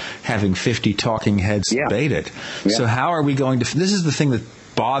without having 50 talking heads debate it. Yeah. So how are we going to... This is the thing that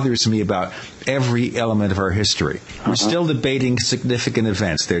bothers me about every element of our history. We're still debating significant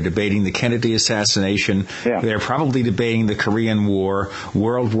events. They're debating the Kennedy assassination. Yeah. They're probably debating the Korean War.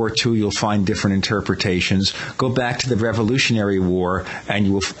 World War II, you'll find different interpretations. Go back to the Revolutionary War, and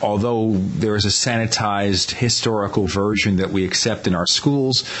you will, although there is a sanitized historical version that we accept in our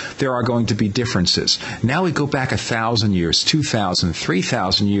schools, there are going to be differences. Now we go back 1,000 years, 2,000,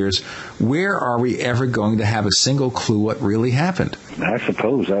 3,000 years. Where are we ever going to have a single clue what really happened? I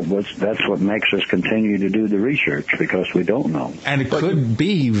suppose that's what makes us continue to do the research, because we don't know. And it could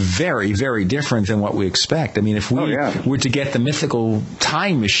be very, very different than what we expect. I mean, if we were to get the mythical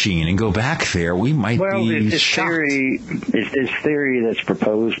time machine and go back there, we might be shocked. It's this theory that's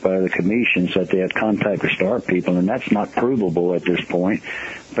proposed by the Commissions that they had contact with star people, and that's not provable at this point.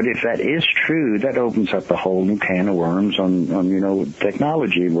 But if that is true, that opens up a whole new can of worms on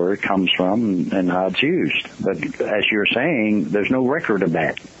technology, where it comes from and how it's used. But as you're saying, there's no record of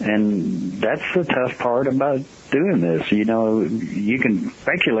that. And that's the tough part about doing this. You can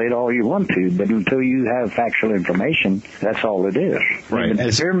speculate all you want to, but until you have factual information, that's all it is. Right.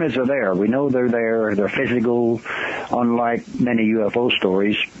 The pyramids are there. We know they're there. They're physical. Unlike many UFO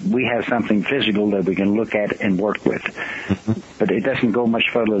stories, we have something physical that we can look at and work with. But it doesn't go much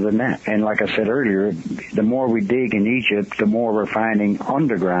further than that. And like I said earlier, the more we dig in Egypt, the more we're finding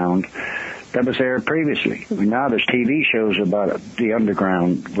underground that was there previously. Now there's TV shows about the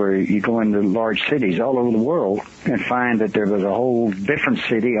underground, where you go into large cities all over the world and find that there was a whole different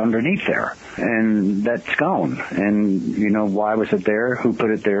city underneath there. And that's gone. And, why was it there? Who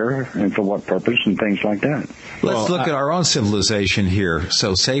put it there? And for what purpose? And things like that. Let's look at our own civilization here.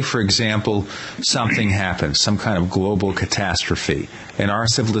 So say, for example, something happens, some kind of global catastrophe, and our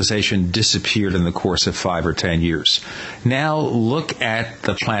civilization disappeared in the course of 5 or 10 years. Now look at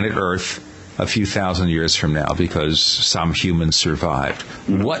the planet Earth a few thousand years from now, because some humans survived.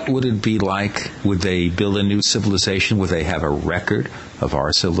 What would it be like? Would they build a new civilization? Would they have a record of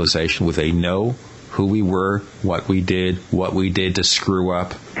our civilization? Would they know who we were, what we did to screw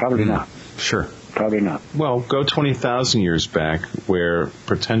up? Probably not. Sure. Probably not. Well, go 20,000 years back, where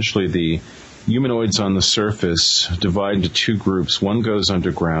potentially the humanoids on the surface divide into two groups. One goes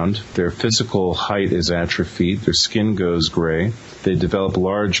underground. Their physical height is atrophied. Their skin goes gray. They develop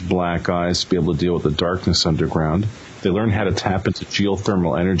large black eyes to be able to deal with the darkness underground. They learn how to tap into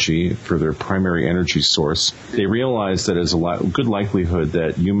geothermal energy for their primary energy source. They realize that there's a good likelihood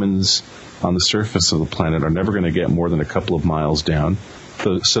that humans on the surface of the planet are never going to get more than a couple of miles down.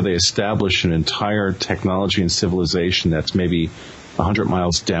 So they establish an entire technology and civilization that's maybe 100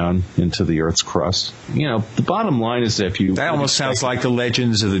 miles down into the Earth's crust. The bottom line is that that almost sounds like the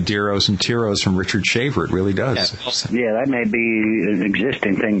legends of the Deros and Tiros from Richard Shaver. It really does. Yeah, that may be an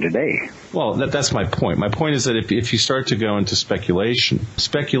existing thing today. Well, that's my point. My point is that if you start to go into speculation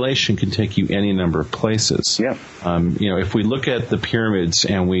can take you any number of places. Yeah. If we look at the pyramids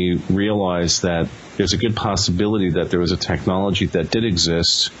and we realize that there's a good possibility that there was a technology that did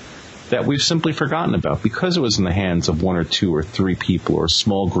exist that we've simply forgotten about because it was in the hands of one or two or three people or a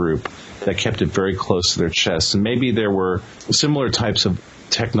small group that kept it very close to their chests. And maybe there were similar types of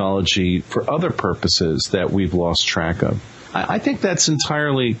technology for other purposes that we've lost track of. I think that's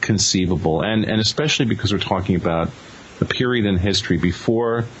entirely conceivable, and especially because we're talking about a period in history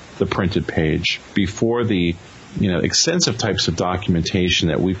before the printed page, before the extensive types of documentation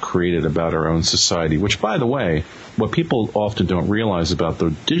that we've created about our own society, which, by the way, what people often don't realize about the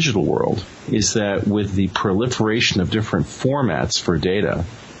digital world is that with the proliferation of different formats for data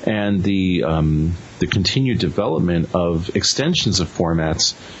and the continued development of extensions of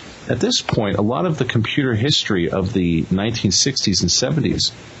formats, at this point, a lot of the computer history of the 1960s and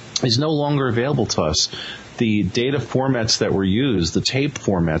 70s is no longer available to us. The data formats that were used, the tape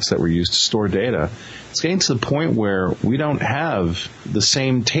formats that were used to store data, it's getting to the point where we don't have the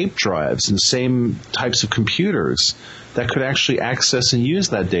same tape drives and the same types of computers that could actually access and use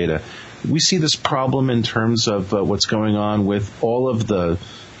that data. We see this problem in terms of what's going on with all of the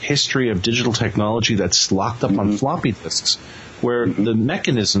history of digital technology that's locked up on floppy disks, where the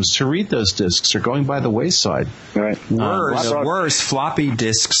mechanisms to read those disks are going by the wayside. Right. Worse, floppy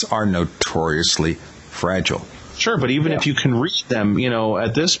disks are notoriously fragile. Sure, but even if you can read them,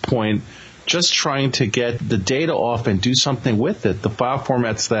 at this point, just trying to get the data off and do something with it, the file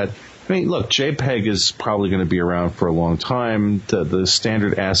formats look, JPEG is probably going to be around for a long time. The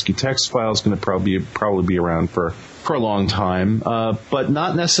standard ASCII text file is going to probably be around for a long time, but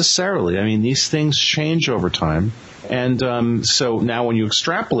not necessarily. These things change over time. And so now when you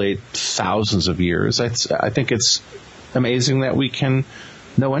extrapolate thousands of years, I think it's amazing that we can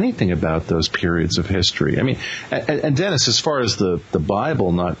know anything about those periods of history. And Dennis, as far as the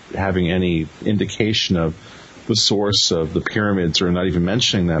Bible not having any indication of the source of the pyramids or not even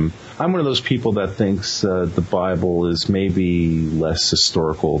mentioning them, I'm one of those people that thinks the Bible is maybe less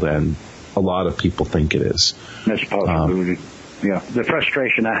historical than a lot of people think it is. That's a possibility. Yeah, the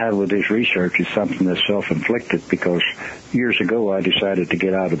frustration I have with this research is something that's self-inflicted because years ago I decided to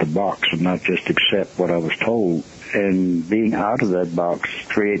get out of the box and not just accept what I was told. And being out of that box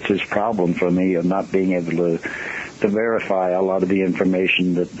creates this problem for me of not being able to verify a lot of the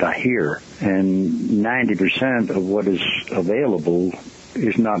information that I hear. And 90% of what is available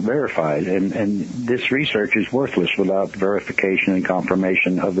is not verified, and this research is worthless without verification and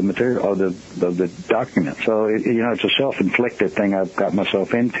confirmation of the material, of the document. So it's a self-inflicted thing I've got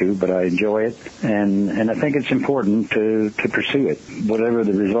myself into, but I enjoy it, and I think it's important to pursue it. Whatever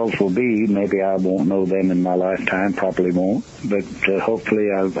the results will be, maybe I won't know them in my lifetime, probably won't, but hopefully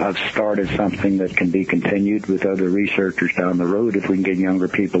I've started something that can be continued with other researchers down the road if we can get younger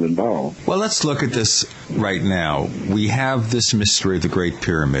people involved. Well, let's look at this right now. We have this mystery of the Great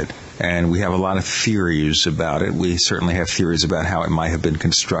Pyramid, and we have a lot of theories about it. We certainly have theories about how it might have been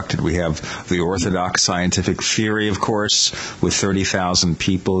constructed. We have the orthodox scientific theory, of course, with 30,000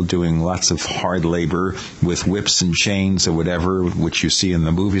 people doing lots of hard labor with whips and chains or whatever, which you see in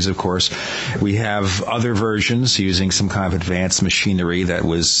the movies, of course. We have other versions using some kind of advanced machinery that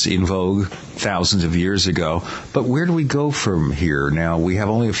was in vogue thousands of years ago. But where do we go from here? Now, we have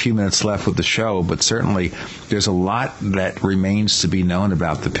only a few minutes left with the show, but certainly there's a lot that remains to be known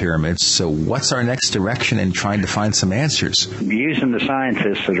about the pyramids. So what's our next direction in trying to find some answers? Using the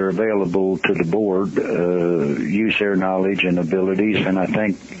scientists that are available to the board, use their knowledge and abilities, and I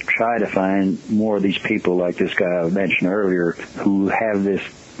think try to find more of these people like this guy I mentioned earlier who have this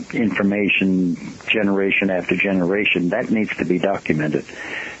information generation after generation. That needs to be documented.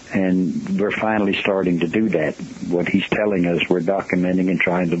 And we're finally starting to do that. What he's telling us, we're documenting and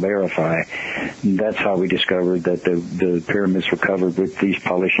trying to verify. And that's how we discovered that the pyramids were covered with these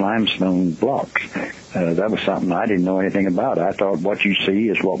polished limestone blocks. That was something I didn't know anything about. I thought what you see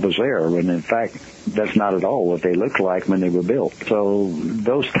is what was there, when in fact, that's not at all what they looked like when they were built. So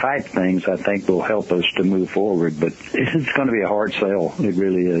those type things, I think, will help us to move forward. But it's going to be a hard sell. It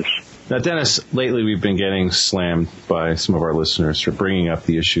really is. Now, Dennis, lately we've been getting slammed by some of our listeners for bringing up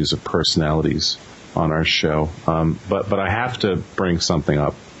the issues of personalities on our show. But I have to bring something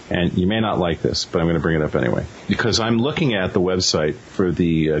up. And you may not like this, but I'm going to bring it up anyway. Because I'm looking at the website for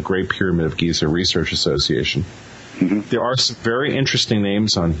the Great Pyramid of Giza Research Association. Mm-hmm. There are some very interesting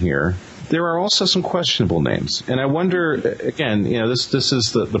names on here. There are also some questionable names. And I wonder, again, this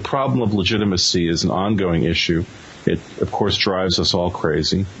is the problem of legitimacy is an ongoing issue. It, of course, drives us all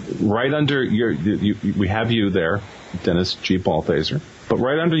crazy. Right under we have you there, Dennis G. Balthaser. But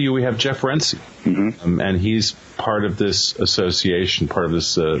right under you, we have Jeff Renzi. Mm-hmm. And he's part of this association, He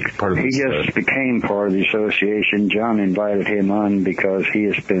just became part of the association. John invited him on because he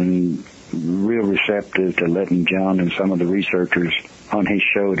has been real receptive to letting John and some of the researchers on his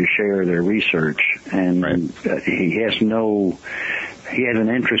show to share their research. And right. He has an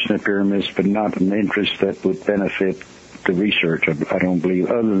interest in the pyramids, but not an interest that would benefit the research, I don't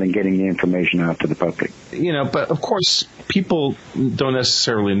believe, other than getting the information out to the public. But of course, people don't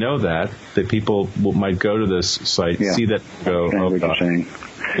necessarily know that people might go to this site, see that, go, what you're saying.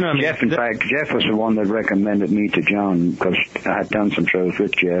 Jeff, in fact, Jeff was the one that recommended me to John, because I had done some shows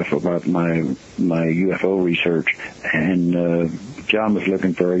with Jeff about my UFO research, and John was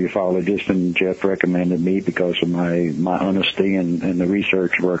looking for a ufologist, and Jeff recommended me because of my honesty and the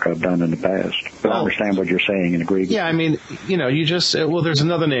research work I've done in the past. But I understand what you're saying and agree with you. Yeah, I mean, you just, there's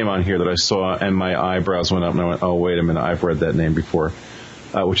another name on here that I saw, and my eyebrows went up, and I went, oh, wait a minute, I've read that name before,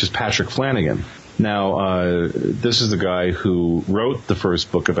 which is Patrick Flanagan. Now, this is the guy who wrote the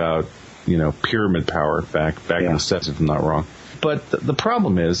first book about, pyramid power back in the 70s, if I'm not wrong. But the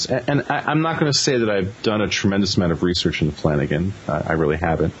problem is, and I'm not going to say that I've done a tremendous amount of research into Flanagan. I really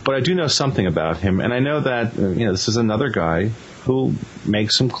haven't. But I do know something about him, and I know that, this is another guy who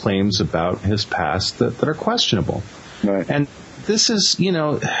makes some claims about his past that are questionable. Right. And this is,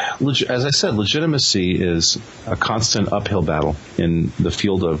 as I said, legitimacy is a constant uphill battle in the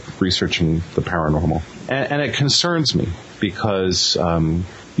field of researching the paranormal. And it concerns me because,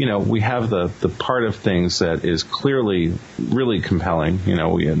 we have the part of things that is clearly really compelling.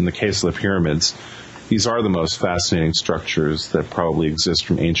 In the case of the pyramids, these are the most fascinating structures that probably exist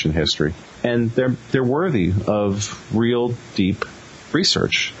from ancient history. And they're worthy of real deep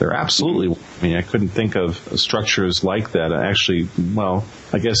research. They're absolutely, I couldn't think of structures like that. Actually,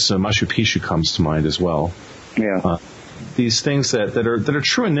 I guess Machu Picchu comes to mind as well. Yeah. These things that are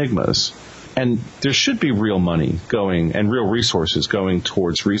true enigmas. And there should be real money going and real resources going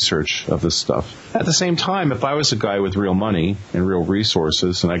towards research of this stuff. At the same time, if I was a guy with real money and real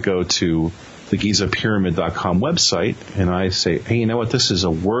resources and I go to the GizaPyramid.com website and I say, hey, you know what, this is a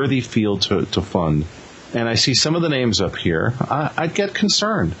worthy field to fund, and I see some of the names up here, I'd get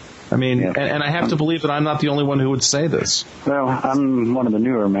concerned. And I have to believe that I'm not the only one who would say this. Well, I'm one of the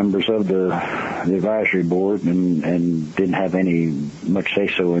newer members of the advisory board and didn't have any much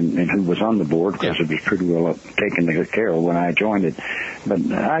say-so in who was on the board because it was pretty well taken care of when I joined it.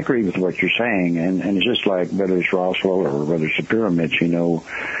 But I agree with what you're saying, and it's just like whether it's Roswell or whether it's the pyramids,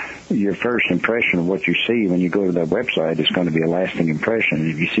 your first impression of what you see when you go to that website is going to be a lasting impression.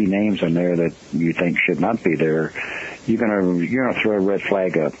 If you see names on there that you think should not be there, you're gonna throw a red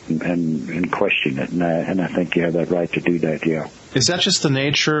flag up and question it, and I think you have that right to do that. Yeah. Is that just the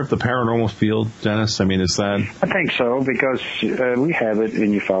nature of the paranormal field, Dennis? Is that? I think so, because we have it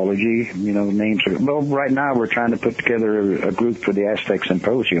in ufology. Names. Right now we're trying to put together a group for the Aztec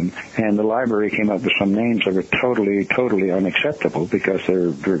Symposium, and the library came up with some names that were totally, totally unacceptable because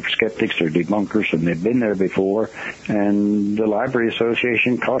they're skeptics, they're debunkers, and they've been there before. And the Library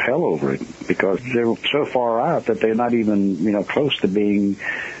Association caught hell over it because they're so far out that they're not even, close to being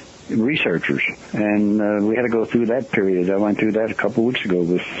researchers, and we had to go through that period. I went through that a couple of weeks ago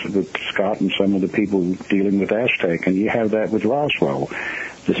with Scott and some of the people dealing with Aztec, and you have that with Roswell.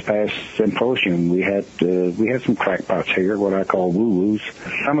 This past symposium, we had some crackpots here, what I call woo-woos.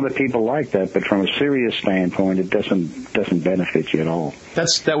 Some of the people like that, but from a serious standpoint, it doesn't benefit you at all.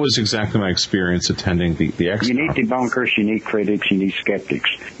 That was exactly my experience attending the expo. You need debunkers, you need critics, you need skeptics,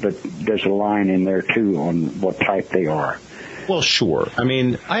 but there's a line in there too on what type they are. Well, sure.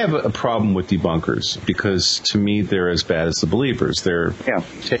 I have a problem with debunkers because to me they're as bad as the believers. They're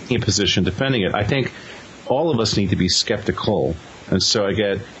taking a position defending it. I think all of us need to be skeptical. And so I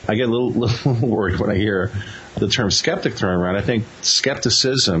get a little worried when I hear the term skeptic thrown around. I think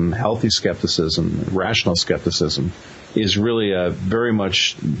skepticism, healthy skepticism, rational skepticism, is really very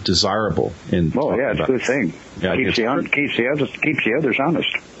much desirable. It's a good thing. Yeah, keeps the others honest.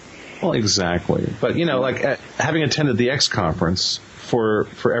 Well, exactly. But, having attended the X conference, for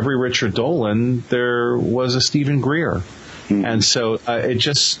every Richard Dolan, there was a Stephen Greer. Mm-hmm. And so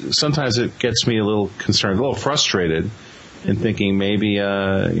sometimes it gets me a little concerned, a little frustrated in thinking maybe,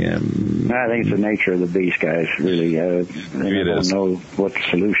 I think it's the nature of the beast, guys, really. I don't know what the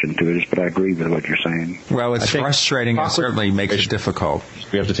solution to it is, but I agree with what you're saying. Well, it's frustrating and certainly makes it difficult.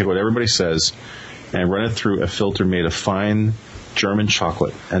 We have to take what everybody says and run it through a filter made of fine German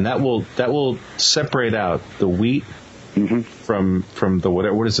chocolate, and that will separate out the wheat from the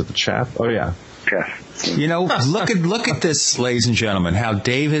whatever. What is it? The chaff? Oh yeah, chaff. Look at this, ladies and gentlemen. How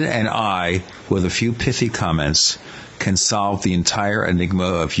David and I, with a few pithy comments, can solve the entire enigma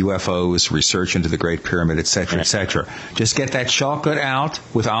of UFOs, research into the Great Pyramid, etc., etc. Just get that chocolate out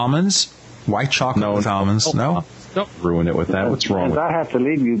with almonds, white chocolate with almonds. No. Don't ruin it with that. What's wrong with I have to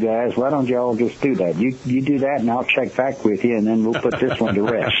leave you guys, why don't y'all just do that? You do that, and I'll check back with you, and then we'll put this one to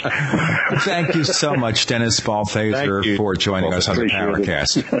rest. Thank you so much, Dennis Balthaser, for joining us on the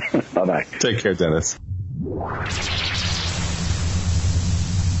Powercast. Bye-bye. Take care, Dennis.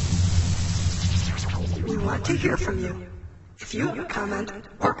 We want to hear from you. If you have a comment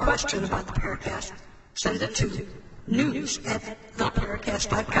or question about the Powercast, send it to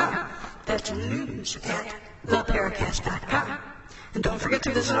news@theparacast.com. That's news@theparacast.com. And don't forget to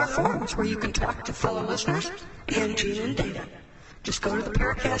visit our forums where you can talk to fellow listeners and Gene and Data. Just go to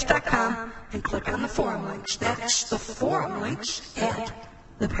theparacast.com and click on the forum links. That's the forum links at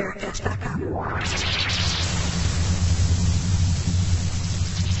theparacast.com.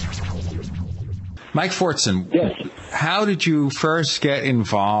 Mike Fortson, yes. How did you first get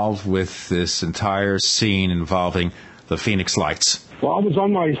involved with this entire scene involving the Phoenix Lights? Well, I was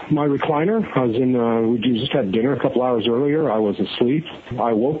on my recliner. I was we just had dinner a couple hours earlier. I was asleep.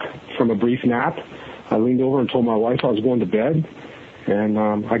 I woke from a brief nap. I leaned over and told my wife I was going to bed. And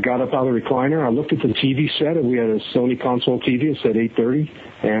I got up out of the recliner. I looked at the TV set, and we had a Sony console TV. It said 8:30.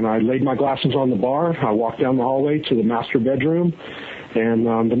 And I laid my glasses on the bar. I walked down the hallway to the master bedroom. And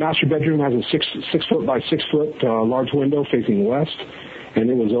the master bedroom has a 6 foot by 6 foot large window facing west. And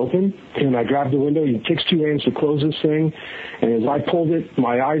it was open, and I grabbed the window. It takes 2 hands to close this thing, and as I pulled it,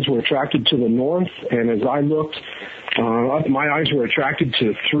 my eyes were attracted to the north, and as I looked up, my eyes were attracted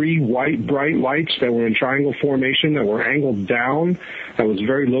to 3 white, bright lights that were in triangle formation that were angled down, that was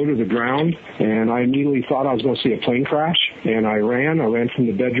very low to the ground, and I immediately thought I was going to see a plane crash, and I ran from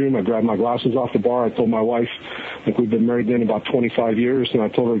the bedroom. I grabbed my glasses off the bar. I told my wife, like we've been married then about 25 years, and I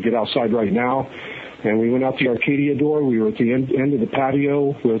told her to get outside right now. And we went out the Arcadia door. We were at the end of the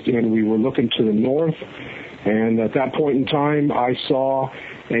patio, and we were looking to the north. And at that point in time, I saw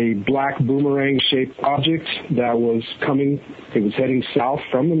a black boomerang-shaped object that was coming. It was heading south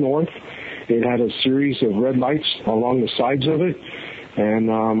from the north. It had a series of red lights along the sides of it. And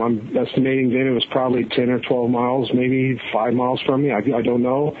I'm estimating then it was probably 10 or 12 miles, maybe 5 miles from me. I don't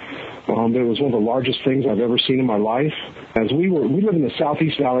know. It was one of the largest things I've ever seen in my life. As we live in the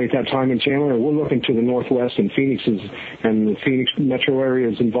Southeast Valley at that time in Chandler, and we're looking to the northwest, and the Phoenix metro area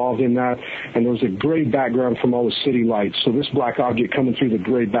is involved in that, and there was a gray background from all the city lights. So this black object coming through the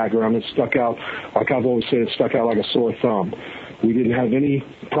gray background, it stuck out, like I've always said, it stuck out like a sore thumb. We didn't have any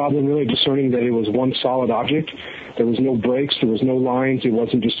problem really discerning that it was one solid object. There was no breaks. There was no lines. It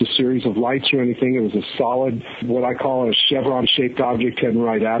wasn't just a series of lights or anything. It was a solid, what I call a chevron-shaped object heading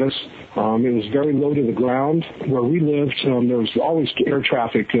right at us. It was very low to the ground. Where we lived, there was always air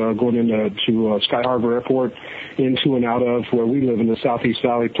traffic going into Sky Harbor Airport, into and out of where we live in the Southeast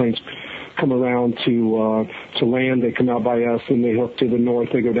Valley. Planes come around to land. They come out by us, and they hook to the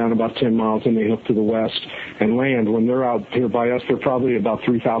north. They go down about 10 miles, and they hook to the west and land. When they're out here by us, they're probably about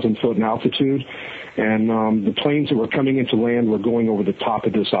 3,000 foot in altitude. And the planes that were coming into land were going over the top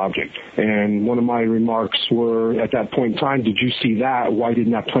of this object. And one of my remarks were, at that point in time, did you see that? Why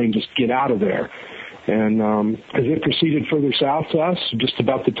didn't that plane just get out of there? And as it proceeded further south to us, just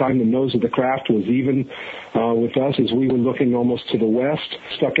about the time the nose of the craft was even with us, as we were looking almost to the west,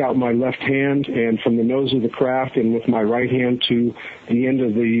 stuck out my left hand, and from the nose of the craft and with my right hand to the end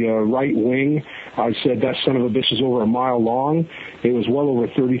of the right wing, I said, that son of a bitch is over a mile long. It was well over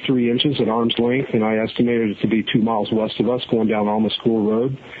 33 inches at arm's length, and I estimated it to be 2 miles west of us going down Alma School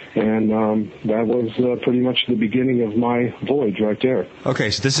Road. And that was pretty much the beginning of my voyage right there. Okay,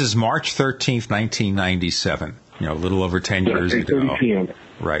 so this is March 13th, 1997. A little over 10 years ago. 8:30 p.m.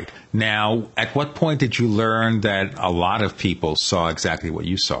 Right. Now, at what point did you learn that a lot of people saw exactly what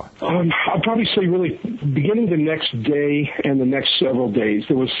you saw? I'd probably say really beginning the next day and the next several days.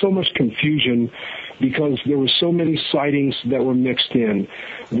 There was so much confusion because there were so many sightings that were mixed in.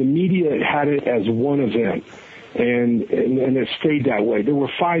 The media had it as one event. And it stayed that way. There were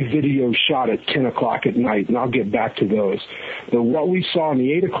 5 videos shot at 10 o'clock at night, and I'll get back to those. But what we saw in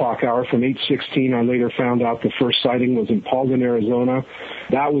the 8 o'clock hour from 8:16, I later found out the first sighting was in Paulden, Arizona.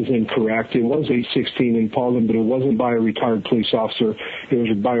 That was incorrect. It was 8:16 in Paulden, but it wasn't by a retired police officer. It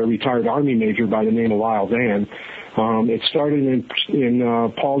was by a retired Army major by the name of Lyle Van. It started in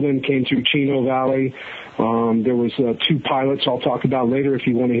Paulden, came through Chino Valley. There was 2 pilots I'll talk about later if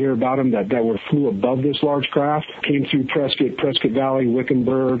you want to hear about them that flew above this large craft. Came through Prescott Valley,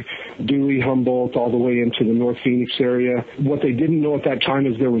 Wickenburg, Dewey, Humboldt, all the way into the North Phoenix area. What they didn't know at that time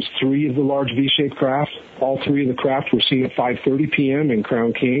is there was 3 of the large V-shaped craft. All 3 of the craft were seen at 5:30 p.m. in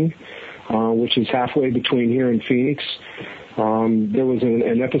Crown King, which is halfway between here and Phoenix. There was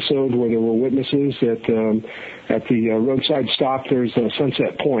an episode where there were witnesses at the roadside stop. There's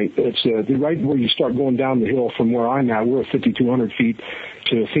Sunset Point. It's right where you start going down the hill from where I'm at. We're at 5,200 feet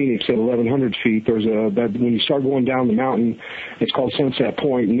to Phoenix at 1,100 feet. When you start going down the mountain, it's called Sunset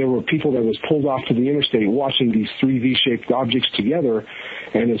Point, and there were people that was pulled off to the interstate watching these 3 V-shaped objects together.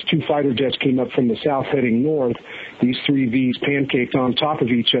 And as 2 fighter jets came up from the south heading north, these 3 Vs pancaked on top of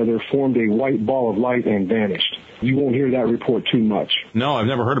each other, formed a white ball of light, and vanished. You won't hear that report too much. No, I've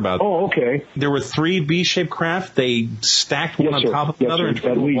never heard about it. Oh, okay. There were 3 V-shaped craft. They stacked one on top of another and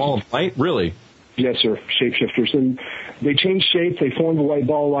formed a ball of light? Really? Yes, sir. Shapeshifters. And they changed shape, they formed a white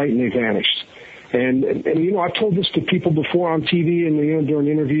ball of light, and they vanished. And I've told this to people before on TV and, during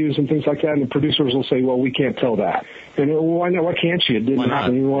interviews and things like that, and the producers will say, well, we can't tell that. And why not? Why can't you? It didn't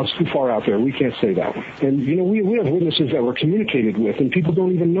happen. Well, it's too far out there. We can't say that. And, we have witnesses that were communicated with, and people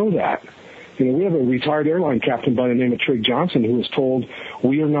don't even know that. We have a retired airline captain by the name of Trig Johnson who was told,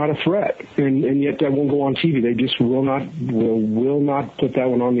 we are not a threat. And yet that won't go on TV. They just will not put that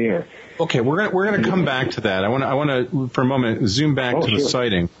one on the air. Okay, we're going to come back to that. I want to for a moment zoom back to the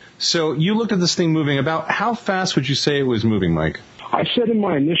sighting. So you looked at this thing moving. About how fast would you say it was moving, Mike? I said in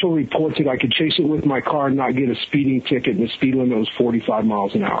my initial report that I could chase it with my car and not get a speeding ticket, and the speed limit was 45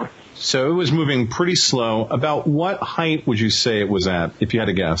 miles an hour. So it was moving pretty slow. About what height would you say it was at, if you had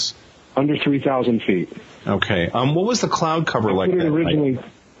to guess? Under 3,000 feet. Okay. What was the cloud cover like that?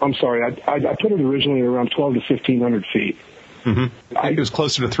 I'm sorry. I put it originally around 12 to 1,500 feet. Mm-hmm. I think it was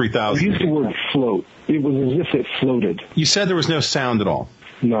closer to 3,000. I used the word float. It was as if it floated. You said there was no sound at all?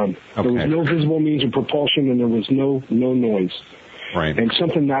 None. Okay. There was no visible means of propulsion, and there was no noise. Right. And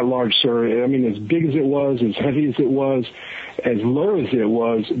something that large, sir, as big as it was, as heavy as it was, as low as it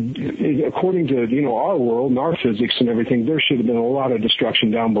was, according to, our world and our physics and everything, there should have been a lot of destruction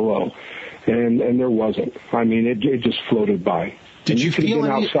down below. And there wasn't. It just floated by. Did you feel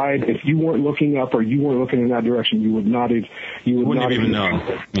outside? If you weren't looking up or you weren't looking in that direction, you would not have. You wouldn't have even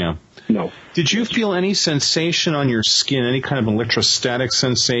known. Yeah. No. Did you feel any sensation on your skin? Any kind of electrostatic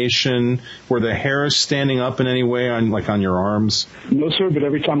sensation? Were the hairs standing up in any way on your arms? No, sir. But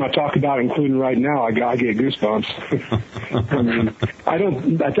every time I talk about it, including right now, I get goosebumps. I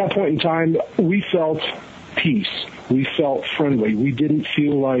don't. At that point in time, we felt peace. We felt friendly. We didn't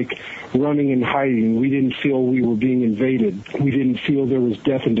feel like running and hiding. We didn't feel we were being invaded. We didn't feel there was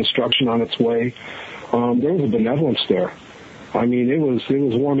death and destruction on its way. There was a benevolence there. It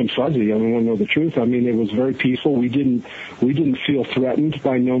was warm and fuzzy. I want to know the truth. It was very peaceful. We didn't feel threatened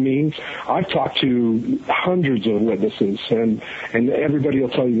by no means. I've talked to hundreds of witnesses, and everybody will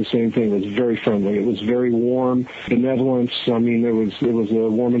tell you the same thing. It was very friendly. It was very warm, benevolence. It was a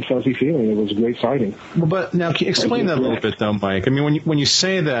warm and fuzzy feeling. It was a great sighting. Well, but now can you explain that a little bit, though, Mike? When you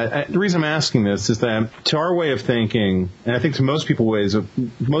say that, the reason I'm asking this is that to our way of thinking, and I think to most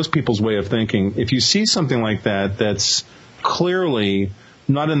people's way of thinking, if you see something like that, that's clearly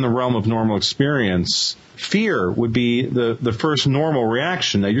not in the realm of normal experience, fear would be the first normal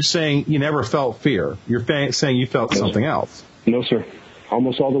reaction. Now, you're saying you never felt fear. You're saying you felt something else. No, sir.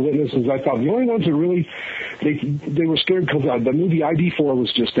 Almost all the witnesses I thought. The only ones that really, they were scared because the movie ID4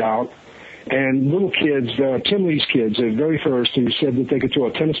 was just out. And little kids, Tim Lee's kids, the very first, who said that they could throw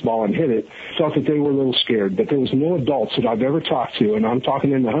a tennis ball and hit it, thought that they were a little scared. But there was no adults that I've ever talked to, and I'm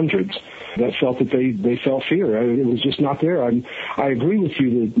talking in the hundreds, that felt that they felt fear. It was just not there. I agree with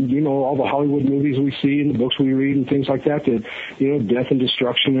you that, all the Hollywood movies we see and the books we read and things like that, death and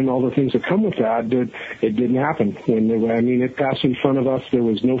destruction and all the things that come with that it didn't happen. It passed in front of us. There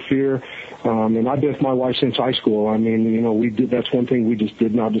was no fear. And I've been with my wife since high school. That's one thing we just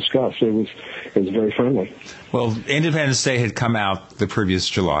did not discuss. It was very friendly. Well, Independence Day had come out the previous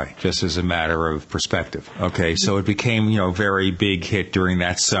July, just as a matter of perspective. Okay, so it became, very big hit during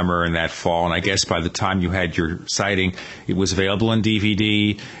that summer and that fall. And I guess by the time you had your sighting, it was available on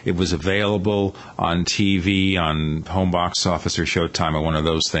DVD. It was available on TV, on home box office or Showtime or one of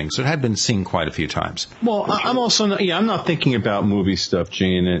those things. So it had been seen quite a few times. Well, I'm also, I'm not thinking about movie stuff,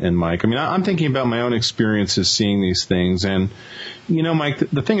 Gene and Mike. I mean, I'm thinking about my own experiences seeing these things. And, Mike,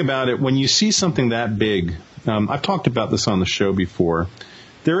 the thing about it, when you see something that big, I've talked about this on the show before.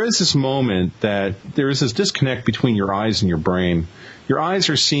 There is this moment that there is this disconnect between your eyes and your brain. Your eyes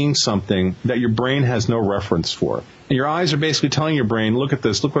are seeing something that your brain has no reference for. And your eyes are basically telling your brain, look at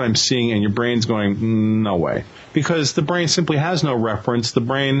this, look what I'm seeing, and your brain's going, no way. Because the brain simply has no reference. The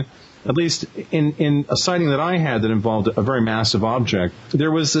brain, at least in a sighting that I had that involved a very massive object,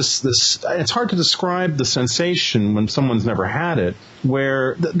 there was this it's hard to describe the sensation when someone's never had it,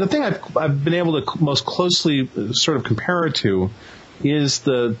 where the thing I've been able to most closely sort of compare it to is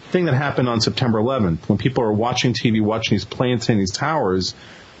the thing that happened on September 11th, when people are watching TV, watching these planes hitting these towers,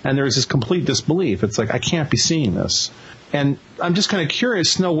 and there's this complete disbelief. It's like, I can't be seeing this. And I'm just kind of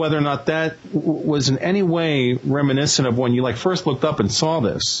curious to know whether or not that was in any way reminiscent of when you first looked up and saw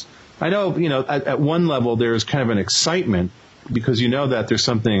this. I know, at one level there's kind of an excitement because that there's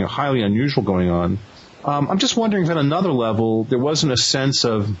something highly unusual going on. I'm just wondering if at another level there wasn't a sense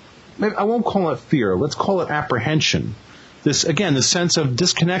of, maybe I won't call it fear, let's call it apprehension. This, again, the sense of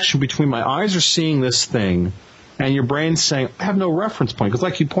disconnection between my eyes are seeing this thing and your brain's saying, I have no reference point. Because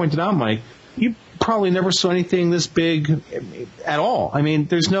like you pointed out, Mike, you probably never saw anything this big at all. I mean,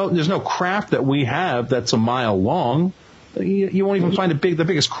 there's no craft that we have that's a mile long. You won't even find the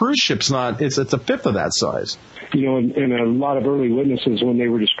biggest cruise ship's it's a fifth of that size. And a lot of early witnesses, when they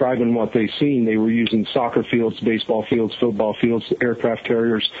were describing what they seen, they were using soccer fields, baseball fields, football fields, aircraft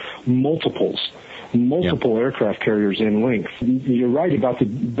carriers, multiple aircraft carriers in length. You're right about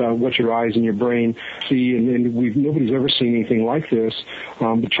what your eyes and your brain see, and nobody's ever seen anything like this.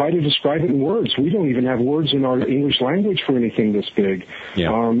 But try to describe it in words. We don't even have words in our English language for anything this big.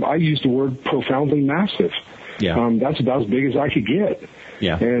 Yeah. I used the word profoundly massive. Yeah. That's about as big as I could get.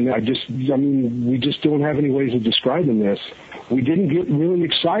 Yeah. And we just don't have any ways of describing this. We didn't get really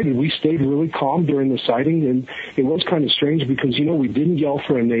excited. We stayed really calm during the sighting, and it was kind of strange because, we didn't yell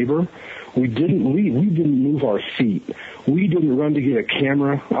for a neighbor. We didn't leave. We didn't move our feet. We didn't run to get a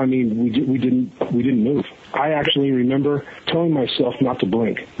camera. I mean, we didn't move. I actually remember telling myself not to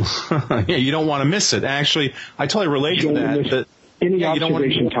blink. Yeah, you don't want to miss it. Actually, I totally relate to that. Any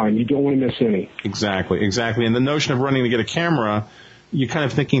observation time, you don't want to miss any. Exactly. And the notion of running to get a camera, you're kind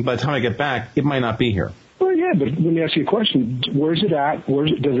of thinking by the time I get back, it might not be here. Well, yeah, but let me ask you a question. Where's it at?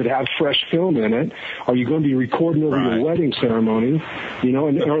 Does it have fresh film in it? Are you going to be recording over your wedding ceremony?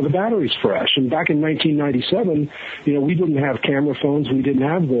 And are the batteries fresh? And back in 1997, we didn't have camera phones. We didn't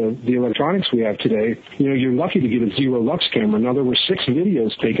have the electronics we have today. You're lucky to get a zero lux camera. Now, there were 6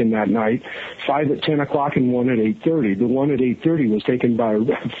 videos taken that night, 5 at 10 o'clock and 1 at 8:30. The one at 8:30 was taken by a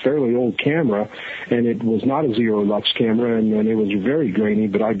fairly old camera, and it was not a zero lux camera, and it was very grainy,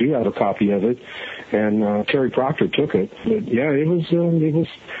 but I do have a copy of it. And Terry Proctor took it. But yeah, it was.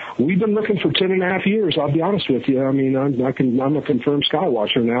 We've been looking for 10.5 years. I'll be honest with you. I mean, I'm a confirmed sky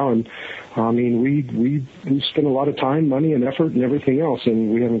watcher now, and I mean, we spent a lot of time, money, and effort, and everything else,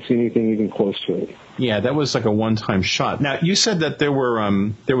 and we haven't seen anything even close to it. Yeah, that was like a one-time shot. Now, you said that there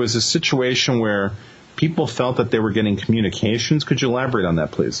was a situation where people felt that they were getting communications. Could you elaborate on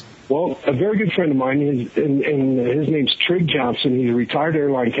that, please? Well, a very good friend of mine, and his name's Trig Johnson. He's a retired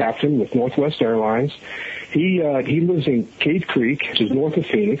airline captain with Northwest Airlines. He lives in Cave Creek, which is north of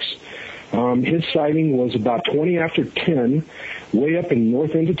Phoenix. His sighting was about 20 after 10, way up in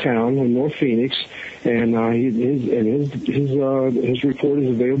north end of town in North Phoenix, and his report is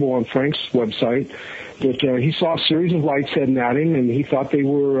available on Frank's website. But he saw a series of lights heading at him, and he thought they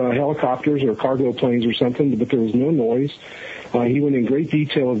were helicopters or cargo planes or something, but there was no noise. He went in great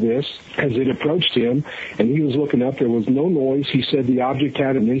detail of this as it approached him, and he was looking up. There was no noise. He said the object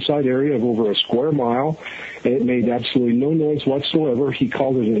had an inside area of over a square mile. It made absolutely no noise whatsoever. He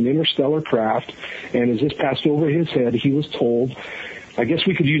called it an interstellar craft, and as this passed over his head, he was told, I guess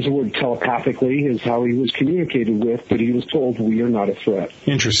we could use the word telepathically, is how he was communicated with, but he was told, we are not a threat.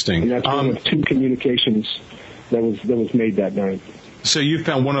 Interesting. And that's one of 2 communications that was made that night. So you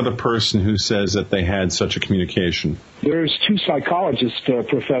found one other person who says that they had such a communication. There's two psychology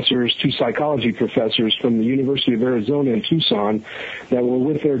professors from the University of Arizona in Tucson that were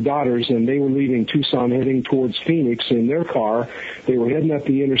with their daughters, and they were leaving Tucson heading towards Phoenix in their car. They were heading up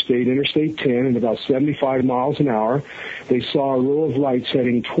the Interstate 10 at about 75 miles an hour. They saw a row of lights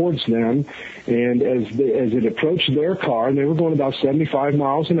heading towards them, and as it approached their car, and they were going about 75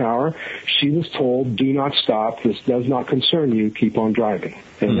 miles an hour, she was told, "Do not stop. This does not concern you. Keep on driving."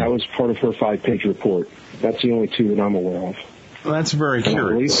 And that was part of her 5-page report. That's the only two that I'm aware of. Well, that's very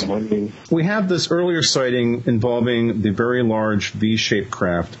curious. We have this earlier sighting involving the very large V-shaped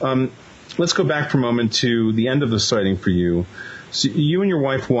craft. Let's go back for a moment to the end of the sighting for you. So you and your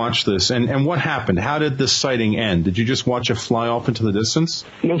wife watched this, and what happened? How did this sighting end? Did you just watch it fly off into the distance?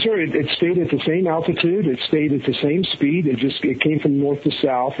 No, sir. It stayed at the same altitude. It stayed at the same speed. It came from north to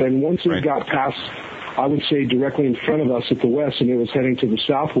south, and once it got past, I would say, directly in front of us at the west, and it was heading to the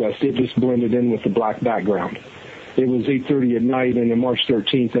southwest, it just blended in with the black background. It was 8:30 at night, and on March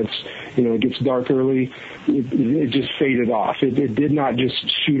 13th, it gets dark early. It just faded off. It did not just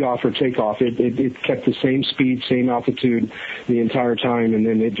shoot off or take off. It kept the same speed, same altitude the entire time, and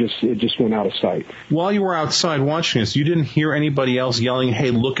then it just went out of sight. While you were outside watching this, you didn't hear anybody else yelling,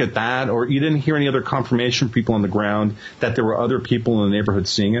 "Hey, look at that," or you didn't hear any other confirmation from people on the ground that there were other people in the neighborhood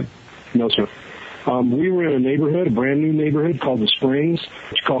seeing it? No, sir. We were in a neighborhood, a brand new neighborhood called the Springs,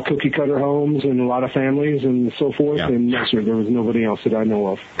 which is called cookie cutter homes and a lot of families and so forth. Yeah. And no, sir, there was nobody else that I know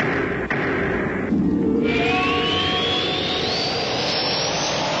of.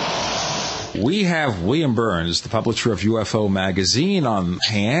 We have William Burns, the publisher of UFO Magazine, on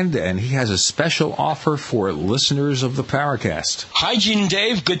hand, and he has a special offer for listeners of the Paracast. Hi, Gene and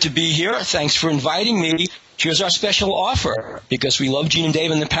Dave. Good to be here. Thanks for inviting me. Here's our special offer. Because we love Gene and Dave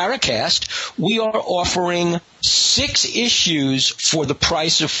and the Paracast, we are offering 6 issues for the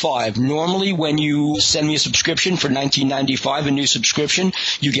price of 5. Normally, when you send me a subscription for $19.95, a new subscription,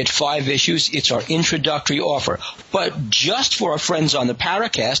 you get 5 issues. It's our introductory offer. But just for our friends on the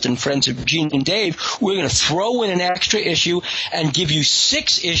Paracast and friends of Gene and Dave, we're going to throw in an extra issue and give you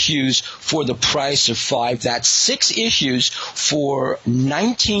 6 issues for the price of 5. That's 6 issues for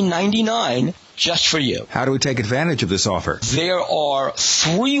 $19.99. Just for you. How do we take advantage of this offer? There are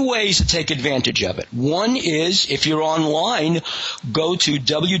 3 ways to take advantage of it. One is, if you're online, go to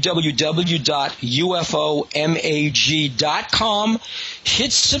www.ufomag.com,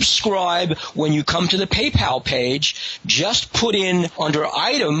 hit subscribe. When you come to the PayPal page, just put in under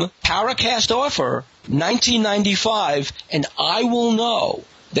item Paracast offer $19.95, and I will know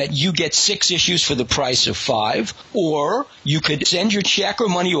that you get 6 issues for the price of 5, or you could send your check or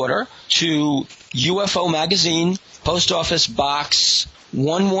money order to UFO Magazine, Post Office Box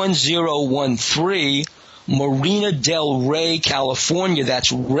 11013, Marina del Rey, California.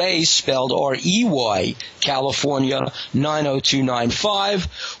 That's Ray spelled R-E-Y, California 90295.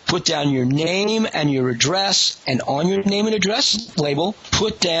 Put down your name and your address, and on your name and address label,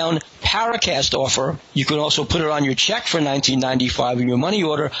 put down Paracast offer. You can also put it on your check for $19.95 in your money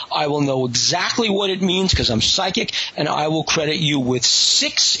order. I will know exactly what it means because I'm psychic, and I will credit you with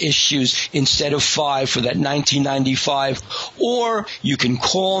 6 issues instead of 5 for that $19.95. Or you can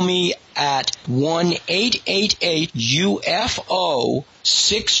call me at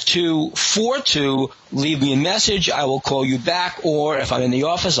 1-888-UFO-6242. Leave me a message. I will call you back, or if I'm in the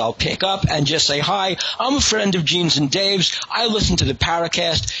office, I'll pick up and just say, "Hi, I'm a friend of Gene's and Dave's. I listen to the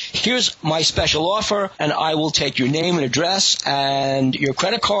Paracast. Here's my special offer," and I will take your name and address and your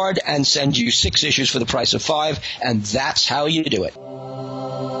credit card and send you 6 issues for the price of 5, and that's how you do it.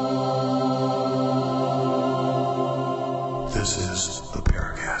 This is the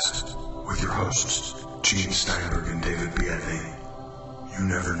Paracast with your hosts, Gene Steinberg and David Biedney. You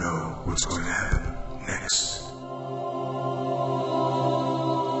never know what's going to happen next.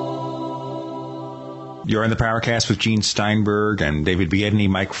 You're in the Paracast with Gene Steinberg and David Biedney.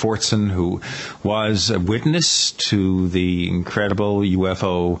 Mike Fortson, who was a witness to the incredible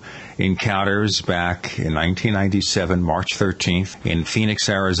UFO encounters back in 1997, March 13th, in Phoenix,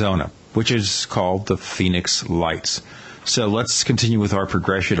 Arizona, which is called the Phoenix Lights. So let's continue with our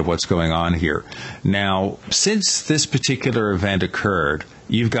progression of what's going on here. Now, since this particular event occurred,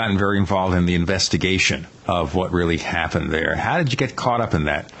 you've gotten very involved in the investigation of what really happened there. How did you get caught up in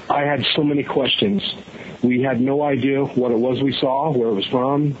that? I had so many questions. We had no idea what it was we saw, where it was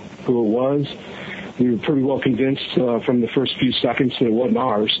from, who it was. We were pretty well convinced from the first few seconds that it wasn't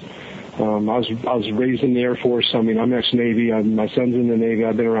ours. I was raised in the Air Force. I mean, I'm ex-Navy. My son's in the Navy.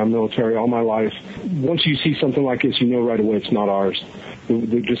 I've been around military all my life. Once you see something like this, you know right away it's not ours.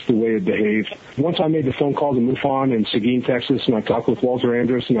 Just the way it behaved. Once I made the phone call to MUFON in Seguin, Texas, and I talked with Walter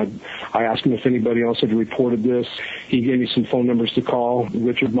Andrus, and I asked him if anybody else had reported this. He gave me some phone numbers to call.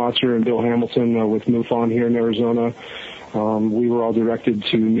 Richard Motzer and Bill Hamilton with MUFON here in Arizona. We were all directed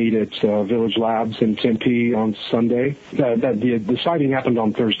to meet at Village Labs in Tempe on Sunday. The sighting happened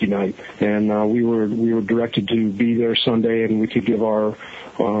on Thursday night, and we were directed to be there Sunday, and we could give our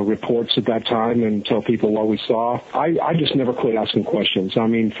reports at that time and tell people what we saw. I just never quit asking questions. I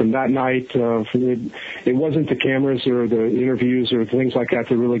mean, from that night, it wasn't the cameras or the interviews or things like that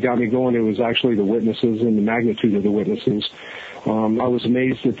really got me going. It was actually the witnesses and the magnitude of the witnesses. I was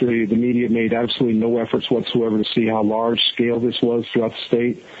amazed that the media made absolutely no efforts whatsoever to see how large scale this was throughout the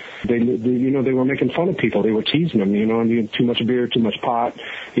state. They were making fun of people. They were teasing them, too much beer, too much pot,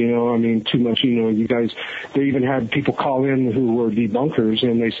 too much, you guys. They even had people call in who were debunkers,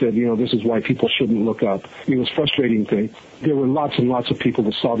 and they said, this is why people shouldn't look up. It was a frustrating thing. There were lots and lots of people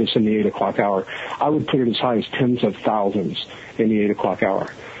that saw this in the 8 o'clock hour. I would put it as high as tens of thousands in the 8 o'clock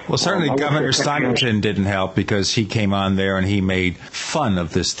hour. Well, certainly Governor Simonton didn't help because he came on there and he made fun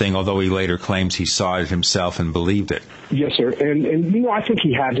of this thing, although he later claims he saw it himself and believed it. Yes, sir. And I think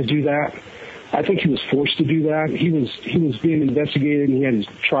he had to do that. I think he was forced to do that. He was being investigated, and he had his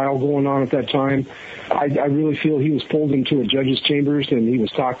trial going on at that time. I really feel he was pulled into a judge's chambers, and he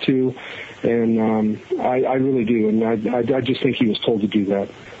was talked to, and I really do. And I just think he was told to do that.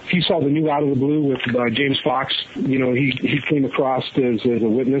 If you saw the new Out of the Blue with James Fox, he came across as a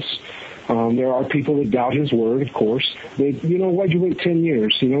witness. There are people that doubt his word, of course. Why'd you wait 10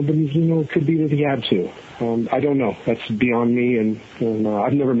 years? But it could be that he had to. I don't know. That's beyond me, and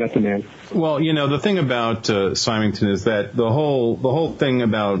I've never met the man. Well, the thing about Symington is that the whole thing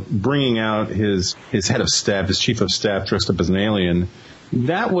about bringing out his head of staff, his chief of staff dressed up as an alien,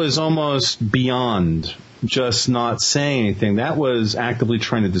 that was almost beyond just not saying anything. That was actively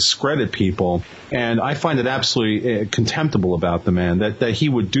trying to discredit people. And I find it absolutely contemptible about the man that he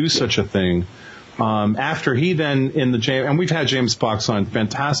would do such a thing. After he then and we've had James Fox on,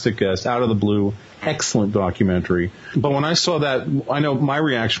 fantastic guest, Out of the Blue, excellent documentary. But when I saw that, I know my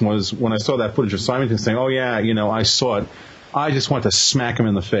reaction was when I saw that footage of Symington saying, oh yeah, I saw it, I just wanted to smack him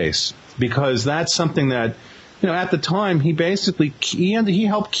in the face, because that's something that, at the time, he basically he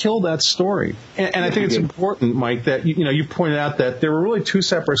helped kill that story. And I think it's important, Mike, that you pointed out that there were really two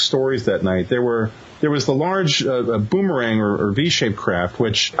separate stories that night. There was the large boomerang or V-shaped craft,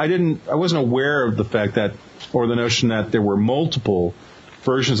 which I wasn't aware of the fact that, or the notion that there were multiple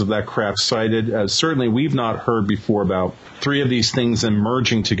versions of that craft cited. Certainly, we've not heard before about 3 of these things and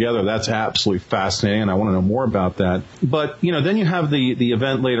merging together. That's absolutely fascinating, and I want to know more about that. But then you have the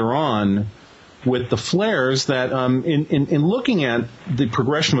event later on with the flares that in looking at the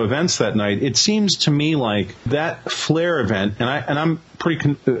progression of events that night, it seems to me like that flare event, and I'm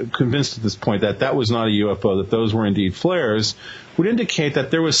pretty convinced at this point that was not a UFO, that those were indeed flares, would indicate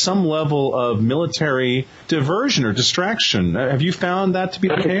that there was some level of military diversion or distraction. Have you found that to be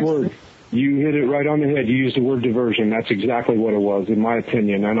the case? You hit it right on the head. You used the word diversion. That's exactly what it was, in my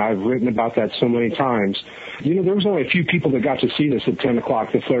opinion, and I've written about that so many times. There was only a few people that got to see this at 10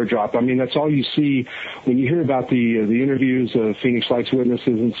 o'clock, the flare drop. I mean, that's all you see when you hear about the interviews of Phoenix Lights witnesses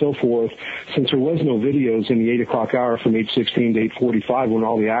and so forth. Since there was no videos in the 8 o'clock hour from 8:16 to 8:45 when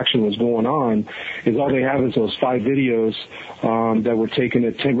all the action was going on, is all they have is those 5 videos that were taken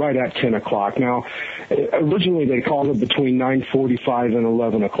right at 10 o'clock. Now, originally they called it between 9:45 and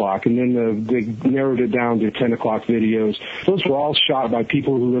 11 o'clock, and then they narrowed it down to 10 o'clock videos. Those were all shot by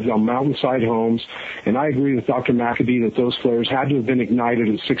people who lived on mountainside homes, and I agree with Dr. McAbee that those flares had to have been ignited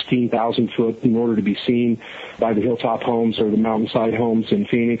at 16,000 foot in order to be seen by the hilltop homes or the mountainside homes in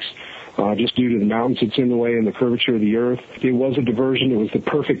Phoenix. Just due to the mountains that's in the way and the curvature of the earth. It was a diversion. It was the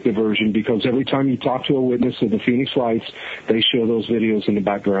perfect diversion, because every time you talk to a witness of the Phoenix Lights, they show those videos in the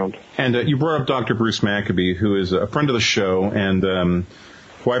background. And you brought up Dr. Bruce McAbee, who is a friend of the show, and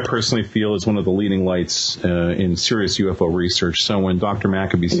who I personally feel is one of the leading lights in serious UFO research. So when Dr.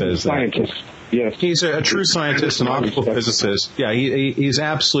 McAbee says scientist. Yes. He's a true scientist, an optical physicist. Yeah, he's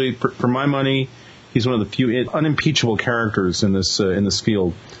absolutely, for my money, he's one of the few unimpeachable characters in this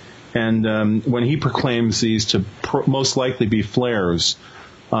field. And when he proclaims these to most likely be flares,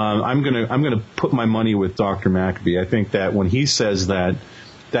 I'm gonna put my money with Dr. McAbee. I think that when he says that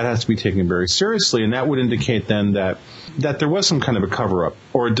has to be taken very seriously, and that would indicate then that there was some kind of a cover-up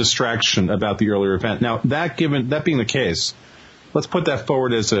or a distraction about the earlier event. Now, that being the case, let's put that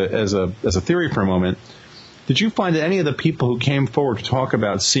forward as a theory for a moment. Did you find that any of the people who came forward to talk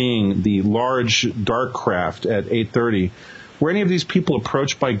about seeing the large dark craft at 8:30, were any of these people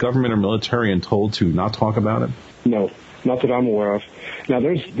approached by government or military and told to not talk about it? No, not that I'm aware of. Now,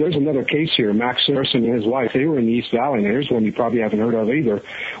 there's another case here. Max Saracen and his wife, they were in the East Valley, and here's one you probably haven't heard of either,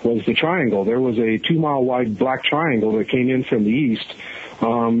 was the Triangle. There was a 2-mile-wide black triangle that came in from the east.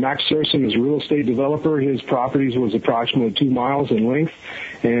 Max Saracen is a real estate developer. His properties was approximately 2 miles in length,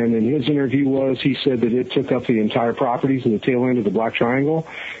 and in his interview he said that it took up the entire properties in the tail end of the Black Triangle,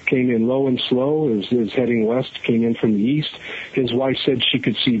 came in low and slow, is heading west, came in from the east. His wife said she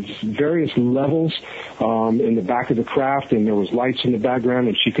could see various levels in the back of the craft, and there was lights in the background,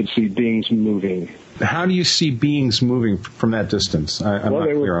 and she could see beings moving. How do you see beings moving from that distance? I'm not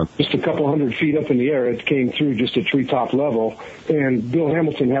clear on. Just a couple hundred feet up in the air. It came through just a treetop level. And Bill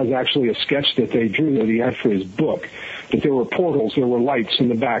Hamilton has actually a sketch that they drew that he had for his book. That there were portals, there were lights in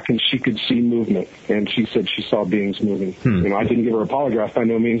the back, and she could see movement. And she said she saw beings moving. I didn't give her a polygraph by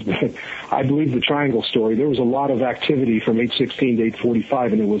no means, but I believe the triangle story. There was a lot of activity from 8:16 to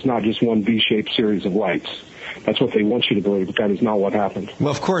 8:45, and it was not just one V-shaped series of lights. That's what they want you to believe, but that is not what happened.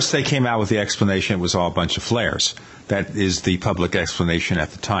 Well, of course, they came out with the explanation it was all a bunch of flares. That is the public explanation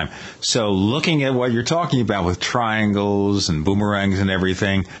at the time. So looking at what you're talking about with triangles and boomerangs and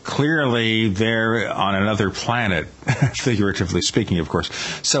everything, clearly they're on another planet, figuratively speaking, of course.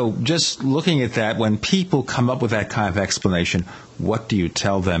 So just looking at that, when people come up with that kind of explanation, what do you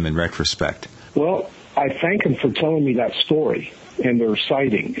tell them in retrospect? Well, I thank them for telling me that story and their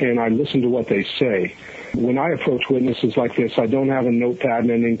sighting, and I listen to what they say. When I approach witnesses like this, I don't have a notepad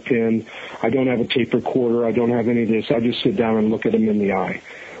and an ink pen. I don't have a tape recorder. I don't have any of this. I just sit down and look at them in the eye.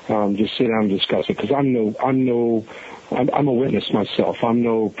 Just sit down and discuss it, because I'm a witness myself. I'm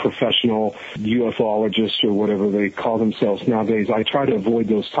no professional ufologist or whatever they call themselves nowadays. I try to avoid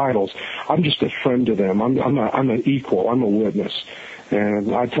those titles. I'm just a friend to them. I'm an equal. I'm a witness.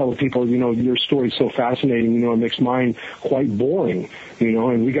 And I tell people, your story's so fascinating, it makes mine quite boring,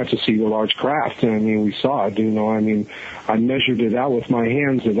 and we got to see the large craft. We saw it, I measured it out with my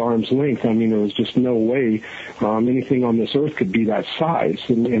hands at arm's length. There was just no way anything on this earth could be that size.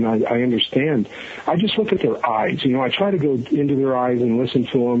 And I understand. I just look at their eyes. I try to go into their eyes and listen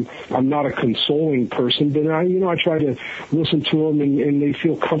to them. I'm not a consoling person, but I try to listen to them and they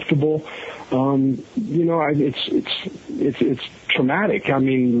feel comfortable. It's traumatic. A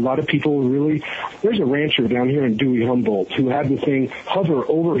lot of people really. There's a rancher down here in Dewey Humboldt who had the thing hover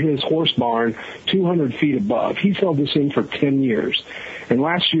over his horse barn 200 feet above. He's held this in for 10 years. And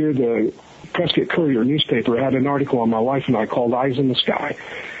last year, the Prescott Courier newspaper had an article on my wife and I called Eyes in the Sky.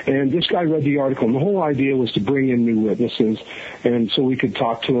 And this guy read the article, and the whole idea was to bring in new witnesses, and so we could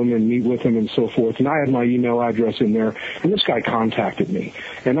talk to them and meet with them and so forth. And I had my email address in there, and this guy contacted me.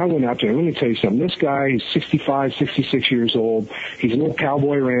 And I went out there, and let me tell you something. This guy is 65, 66 years old. He's an old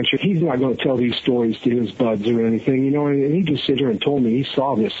cowboy rancher. He's not going to tell these stories to his buds or anything, and he just sat here and told me he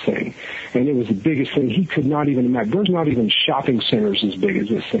saw this thing. And it was the biggest thing he could not even imagine. There's not even shopping centers as big as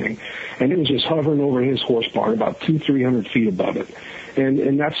this thing. And it was just hovering over his horse barn about 200-300 feet above it.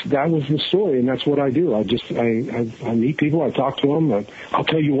 And that was the story, and that's what I do. I meet people, I talk to them. I'll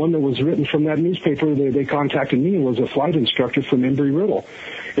tell you one that was written from that newspaper. They contacted me and was a flight instructor from Embry-Riddle.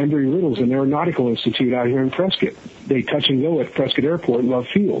 Embry-Riddle's an aeronautical institute out here in Prescott. They touch and go at Prescott Airport, Love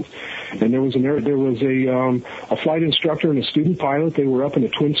Field. And there was a flight instructor and a student pilot. They were up in a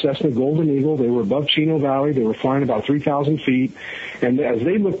twin Cessna Golden Eagle. They were above Chino Valley. They were flying about 3,000 feet. And as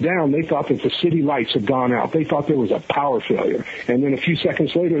they looked down, they thought that the city lights had gone out. They thought there was a power failure. And then a few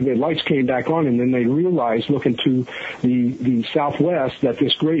seconds later, the lights came back on, and then they realized, looking to the southwest, that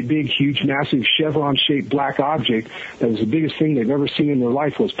this great, big, huge, massive chevron-shaped black object that was the biggest thing they've ever seen in their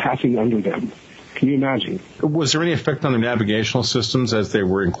life was passing under them. Can you imagine? Was there any effect on their navigational systems as they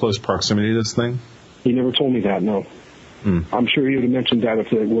were in close proximity to this thing? He never told me that, no. I'm sure he would have mentioned that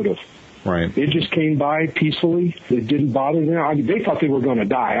if they would have. Right. It just came by peacefully. It didn't bother them. They thought they were going to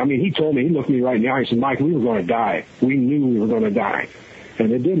die. He told me, he looked me right in the eye and said, Mike, we were going to die. We knew we were going to die.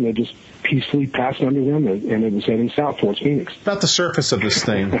 And it didn't. It just peacefully passed under them, and it was heading south towards Phoenix. About the surface of this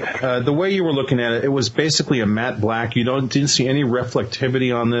thing, the way you were looking at it, it was basically a matte black. You didn't see any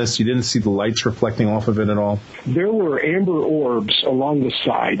reflectivity on this. You didn't see the lights reflecting off of it at all. There were amber orbs along the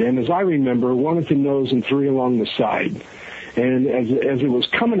side, and as I remember, one at the nose and three along the side. And as it was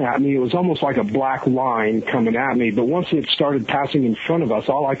coming at me, it was almost like a black line coming at me. But once it started passing in front of us,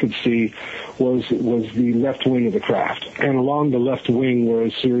 all I could see was the left wing of the craft. And along the left wing were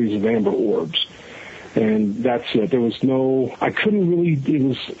a series of amber orbs. And that's it. There was no, I couldn't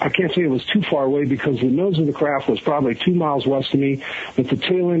really, I can't say it was too far away because the nose of the craft was probably 2 miles west of me, but the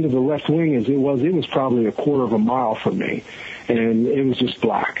tail end of the left wing, as it was probably a quarter of a mile from me. And it was just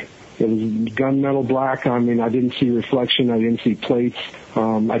black. It was gunmetal black. I mean, I didn't see reflection. I didn't see plates.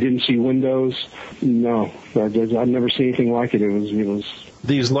 I didn't see windows. No, I've never seen anything like it. It was.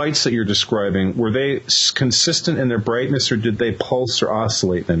 These lights that you're describing, were they consistent in their brightness, or did they pulse or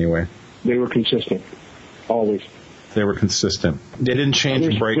oscillate in any way? They were consistent, always. They were consistent. They didn't change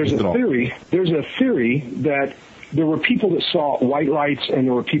in brightness at all. There's a theory that there were people that saw white lights and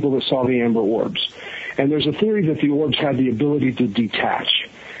there were people that saw the amber orbs. And there's a theory that the orbs had the ability to detach.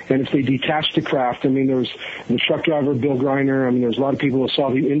 And if they detached the craft, I mean, there was the truck driver, Bill Greiner, I mean, there's a lot of people that saw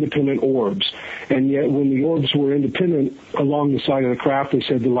the independent orbs. And yet when the orbs were independent along the side of the craft, they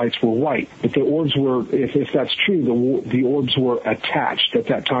said the lights were white. But the orbs were, if that's true, the orbs were attached at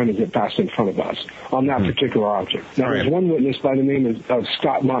that time as it passed in front of us on that particular object. Now, there's one witness by the name of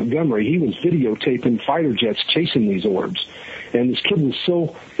Scott Montgomery. He was videotaping fighter jets chasing these orbs. And this kid was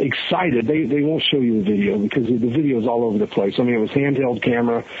so excited. They won't show you the video because the video is all over the place. I mean, it was handheld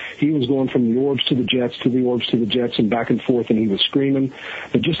camera. He was going from the orbs to the jets to the orbs to the jets and back and forth, and he was screaming.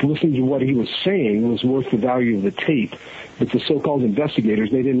 But just listening to what he was saying was worth the value of the tape. But the so-called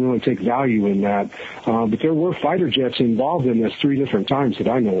investigators, they didn't really take value in that. But there were fighter jets involved in this 3 different times that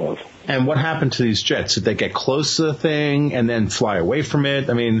I know of. And what happened to these jets? Did they get close to the thing and then fly away from it?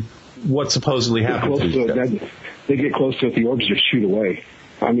 I mean, what supposedly happened to these jets? They get close to it, the orbs just shoot away.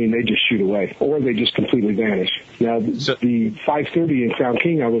 I mean, they just shoot away. Or they just completely vanish. Now, the 530 in Crown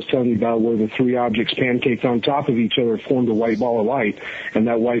King I was telling you about, where the 3 objects pancaked on top of each other formed a white ball of light, and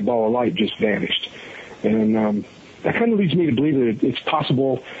that white ball of light just vanished. And that kind of leads me to believe that it's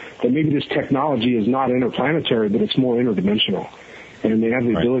possible that maybe this technology is not interplanetary, but it's more interdimensional. And they have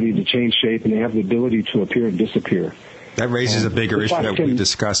the ability to change shape, and they have the ability to appear and disappear. That raises a bigger issue that we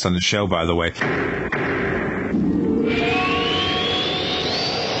discussed on the show, by the way.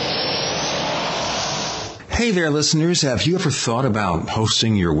 Hey there, listeners. Have you ever thought about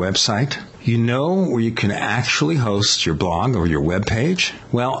hosting your website? You know where you can actually host your blog or your web page?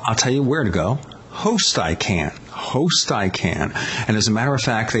 Well, I'll tell you where to go. Host I Can. And as a matter of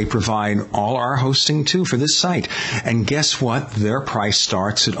fact, they provide all our hosting too for this site. And guess what? Their price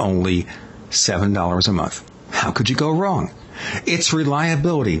starts at only $7 a month. How could you go wrong? Its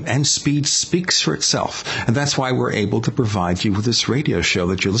reliability and speed speaks for itself, and that's why we're able to provide you with this radio show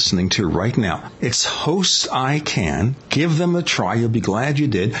that you're listening to right now. It's Host I Can. Give them a try. You'll be glad you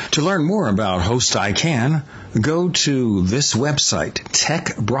did. To learn more about Host I Can, go to this website,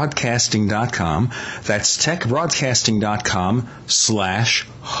 techbroadcasting.com. That's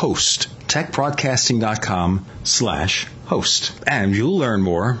techbroadcasting.com/host. techbroadcasting.com/host. And you'll learn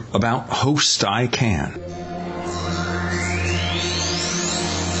more about Host I Can.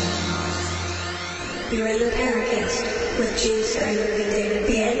 You're in the Paracast with Gene Steinberg and David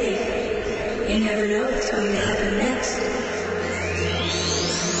Biedney. You never know what's going to happen next.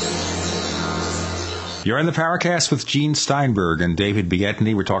 You're in the Paracast with Gene Steinberg and David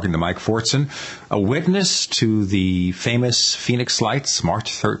Biedney. We're talking to Mike Fortson, a witness to the famous Phoenix Lights,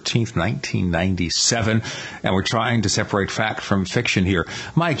 March 13th, 1997. And we're trying to separate fact from fiction here.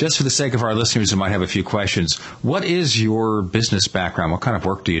 Mike, just for the sake of our listeners who might have a few questions, what is your business background? What kind of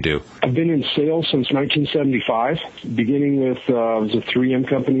work do you do? I've been in sales since 1975, beginning with it was a 3M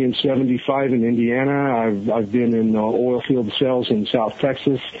company in 75 in Indiana. I've been in oil field sales in South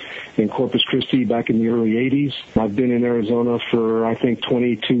Texas, in Corpus Christi back in the early 80s. I've been in Arizona for, I think,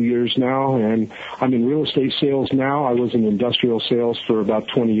 22 years now, and I'm in real estate sales now. I was in industrial sales for about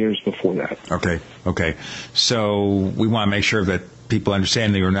 20 years before that. Okay. So we want to make sure that people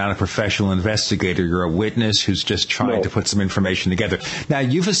understand that you're not a professional investigator. You're a witness who's just trying to put some information together. Now,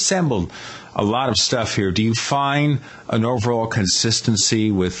 you've assembled a lot of stuff here. Do you find an overall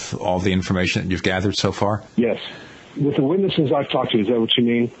consistency with all the information that you've gathered so far? Yes. With the witnesses I've talked to, is that what you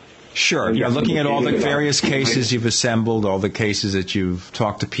mean? Sure. You're looking at all the various cases you've assembled, all the cases that you've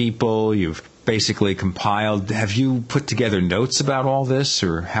talked to people, you've basically compiled. Have you put together notes about all this,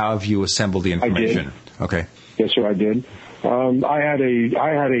 or how have you assembled the information? I did. Okay. Yes, sir, I did. I had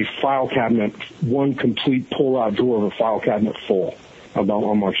a file cabinet, one complete pull-out drawer of a file cabinet full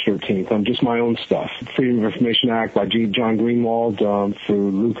on March 13th. Just my own stuff. Freedom of Information Act by John Greenwald,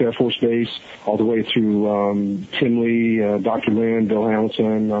 through Luke Air Force Base, all the way through Tim Lee, Dr. Lynn, Bill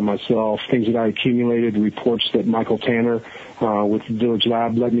Hamilton, myself, things that I accumulated, reports that Michael Tanner with the Village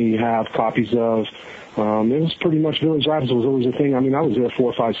Lab let me have copies of, It was pretty much Village Labs was always a thing. I mean, I was there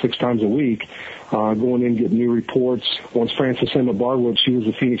 4, 5, 6 times a week, going in, getting new reports. Once Frances Emma Barwood, she was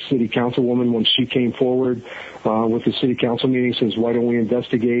the Phoenix City Councilwoman, when she came forward with the city council meeting, says, why don't we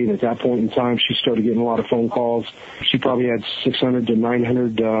investigate? At that point in time, she started getting a lot of phone calls. She probably had 600 to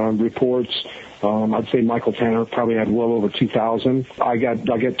 900 reports. I'd say Michael Tanner probably had well over 2,000. I got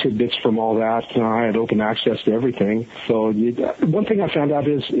tidbits from all that. I had open access to everything. So one thing I found out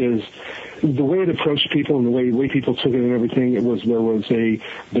is the way it approached people and the way people took it and everything. There was a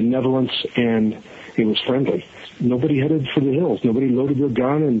benevolence, and it was friendly. Nobody headed for the hills. Nobody loaded their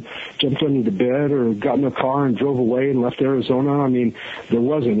gun and jumped under the bed or got in a car and drove away and left Arizona. I mean, there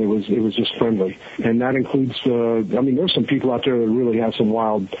wasn't. It was just friendly. And that includes, there's some people out there that really have some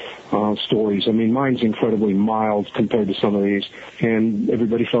wild stories. I mean, mine's incredibly mild compared to some of these. And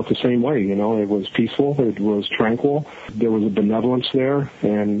everybody felt the same way, you know. It was peaceful. It was tranquil. There was a benevolence there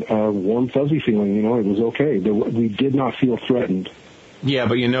and a warm, fuzzy feeling, you know. It was okay. We did not feel threatened. Yeah,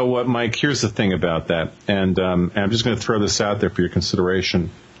 but you know what, Mike? Here's the thing about that, and I'm just going to throw this out there for your consideration.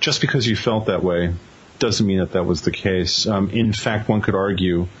 Just because you felt that way doesn't mean that was the case. In fact, one could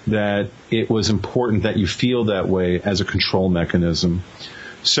argue that it was important that you feel that way as a control mechanism.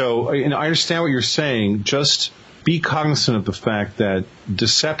 So, I understand what you're saying. Just be cognizant of the fact that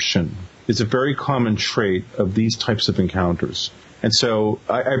deception is a very common trait of these types of encounters. And so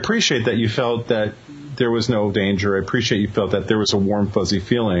I appreciate that you felt that there was no danger. I appreciate you felt that there was a warm, fuzzy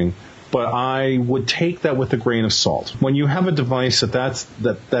feeling. But I would take that with a grain of salt. When you have a device that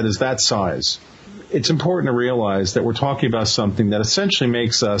is that size, it's important to realize that we're talking about something that essentially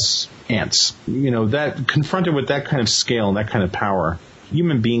makes us ants. You know, that confronted with that kind of scale and that kind of power,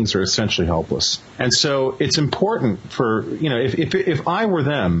 human beings are essentially helpless. And so it's important for, if I were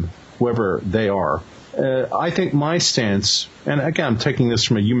them, whoever they are, I think my stance, and again, I'm taking this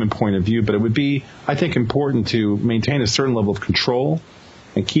from a human point of view, but it would be, I think, important to maintain a certain level of control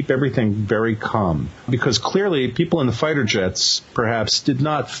and keep everything very calm. Because clearly, people in the fighter jets perhaps did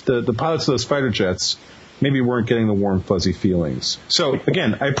not, the pilots of those fighter jets maybe weren't getting the warm, fuzzy feelings. So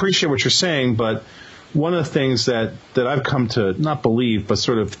again, I appreciate what you're saying, but one of the things that I've come to not believe, but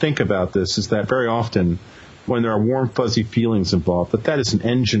sort of think about this, is that very often when there are warm, fuzzy feelings involved, that is an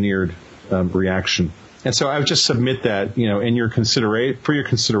engineered reaction. And so I would just submit that, in your for your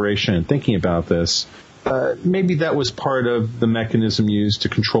consideration and thinking about this, maybe that was part of the mechanism used to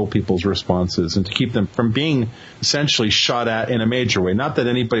control people's responses and to keep them from being essentially shot at in a major way. Not that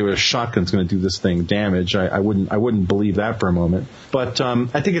anybody with a shotgun is going to do this thing damage. I wouldn't believe that for a moment. But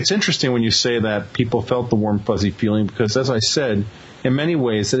I think it's interesting when you say that people felt the warm, fuzzy feeling, because as I said, in many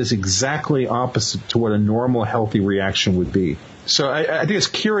ways, that is exactly opposite to what a normal, healthy reaction would be. So I think it's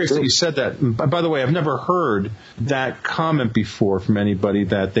curious that you said that. By the way, I've never heard that comment before from anybody,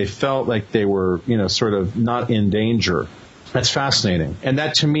 that they felt like they were, sort of not in danger. That's fascinating. And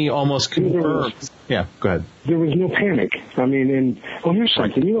that, to me, almost confirms. Yeah, go ahead. There was no panic. I mean, here's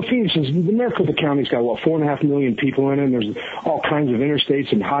something. Phoenix the Maricopa County's got, 4.5 million people in it, and there's all kinds of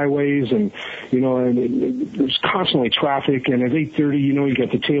interstates and highways, and, and there's constantly traffic, and at 8:30, you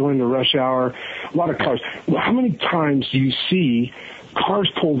got the tail end of rush hour, a lot of cars. How many times do you see cars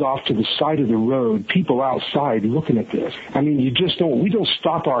pulled off to the side of the road, people outside looking at this? I mean, we don't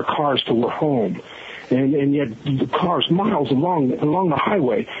stop our cars till we're home. And yet the cars miles along the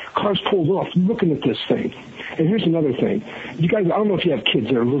highway, cars pulled off looking at this thing. And here's another thing. You guys, I don't know if you have kids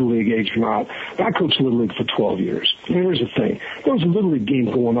that are Little League age or not, but I coached Little League for 12 years. And here's the thing. There was a Little League game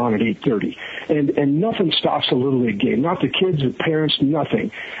going on at 8:30. And nothing stops a Little League game. Not the kids, the parents,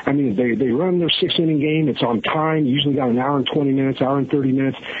 nothing. I mean, they run their 6-inning game. It's on time. Usually got an hour and 20 minutes, hour and 30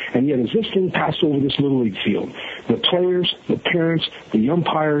 minutes. And yet as this thing passed over this Little League field, the players, the parents, the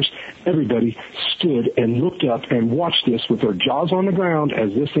umpires, everybody stood and looked up and watched this with their jaws on the ground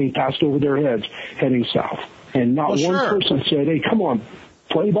as this thing passed over their heads heading south. And not one person said, hey, come on,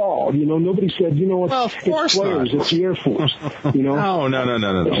 play ball. Nobody said, it's players, it's the Air Force. No.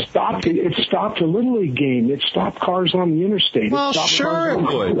 It stopped a Little League game. It stopped cars on the interstate. Well, sure it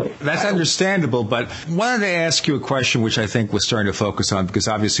would. That's understandable, but I wanted to ask you a question which I think was starting to focus on, because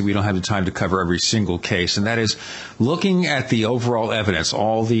obviously we don't have the time to cover every single case, and that is looking at the overall evidence,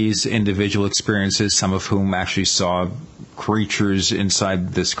 all these individual experiences, some of whom actually saw creatures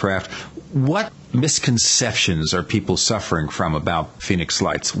inside this craft. What misconceptions are people suffering from about Phoenix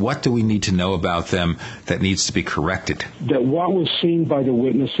Lights? What do we need to know about them that needs to be corrected? That what was seen by the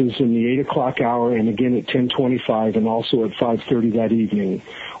witnesses in the 8 o'clock hour and again at 10:25 and also at 5:30 that evening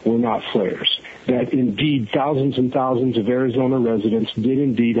were not flares. that indeed thousands and thousands of Arizona residents did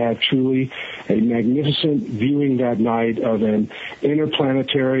indeed have truly a magnificent viewing that night of an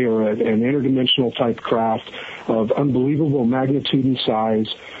interplanetary or an interdimensional type craft of unbelievable magnitude and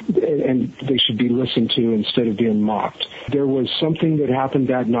size, and they should be listened to instead of being mocked. There was something that happened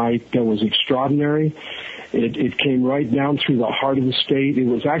that night that was extraordinary. It came right down through the heart of the state. It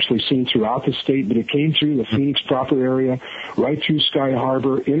was actually seen throughout the state, but it came through the Phoenix proper area, right through Sky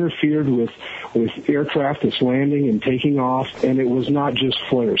Harbor, interfered with aircraft that's landing and taking off, and it was not just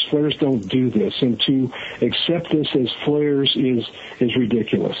flares. Flares don't do this, and to accept this as flares is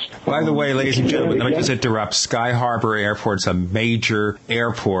ridiculous. By the way, ladies and gentlemen, let me just interrupt. Sky Harbor Airport's a major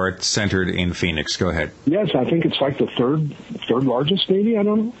airport centered in Phoenix. Go ahead. Yes, I think it's like the third largest, maybe. I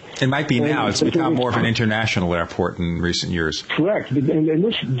don't know. It might be now. It's become more of an international airport in recent years. Correct. And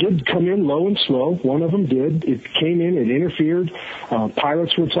this did come in low and slow. One of them did. It came in. It interfered.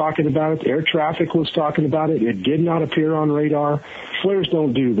 Pilots were talking about it. Air traffic was talking about it. It did not appear on radar. Flares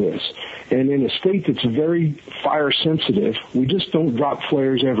don't do this. And in a state that's very fire sensitive, we just don't drop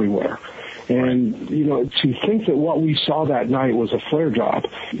flares everywhere. And, to think that what we saw that night was a flare drop,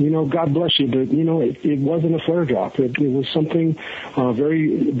 God bless you, but, it wasn't a flare drop. It was something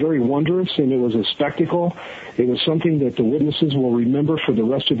very, very wondrous, and it was a spectacle. It was something that the witnesses will remember for the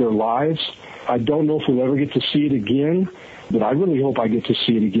rest of their lives. I don't know if we'll ever get to see it again, but I really hope I get to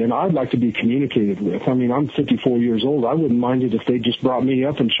see it again. I'd like to be communicated with. I mean, I'm 54 years old. I wouldn't mind it if they just brought me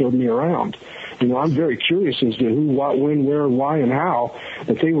up and showed me around. I'm very curious as to who, what, when, where, why, and how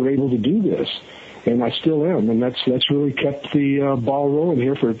that they were able to do this. And I still am. And that's really kept the ball rolling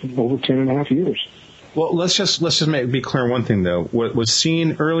here for over 10 and a half years. Well, let's just be clear on one thing, though. What was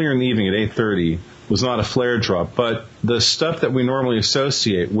seen earlier in the evening at 8:30 was not a flare drop, but the stuff that we normally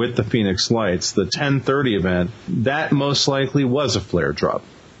associate with the Phoenix Lights, the 10:30 event, that most likely was a flare drop,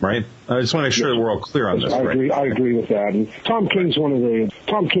 right? I just want to make sure that we're all clear on this. I agree with that. And Tom King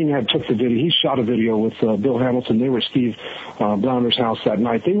took the video. He shot a video with Bill Hamilton. They were at Steve Blauner's house that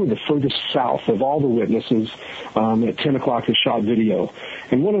night. They were the furthest south of all the witnesses at 10 o'clock they shot video.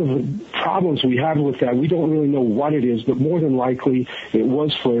 And one of the problems we have with that, we don't really know what it is, but more than likely it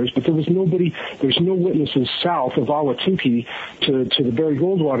was flares. But there's no witnesses south of Ahwatukee to the Barry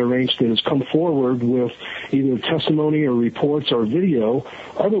Goldwater Range that has come forward with either testimony or reports or video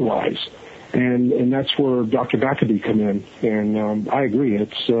otherwise. And that's where Dr. Backaby come in. And I agree.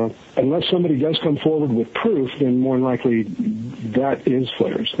 It's unless somebody does come forward with proof, then more than likely that is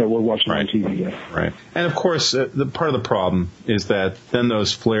flares that we're watching on TV. Yeah. Right. And of course, the part of the problem is that then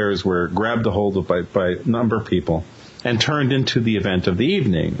those flares were grabbed a hold of by a number of people and turned into the event of the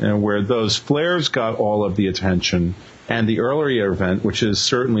evening, and where those flares got all of the attention. And the earlier event, which is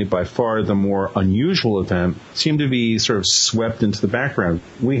certainly by far the more unusual event, seemed to be sort of swept into the background.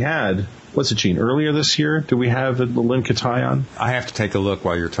 We had, what's it, Gene, earlier this year, did we have the Lynn Katai on? I have to take a look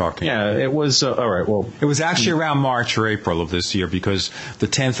while you're talking. Yeah, it was, all right, well. It was actually around March or April of this year, because the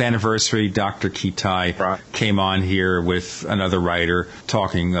 10th anniversary, Dr. Kitai came on here with another writer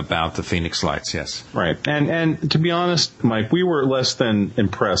talking about the Phoenix Lights, yes. Right. And to be honest, Mike, we were less than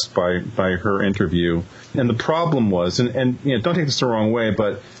impressed by her interview. And the problem was, and don't take this the wrong way,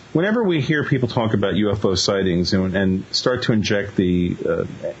 but whenever we hear people talk about UFO sightings and start to inject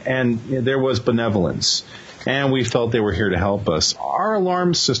and there was benevolence, and we felt they were here to help us, our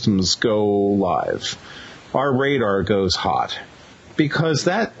alarm systems go live. Our radar goes hot. Because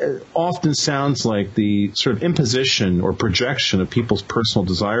that often sounds like the sort of imposition or projection of people's personal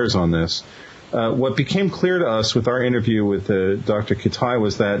desires on this. What became clear to us with our interview with Dr. Kitai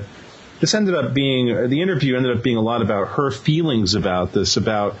was that the interview ended up being a lot about her feelings about this,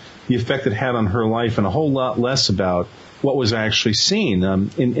 about the effect it had on her life, and a whole lot less about what was actually seen.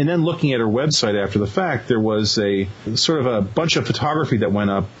 And then looking at her website after the fact, there was a sort of a bunch of photography that went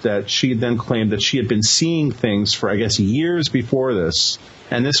up that she then claimed that she had been seeing things for, I guess, years before this.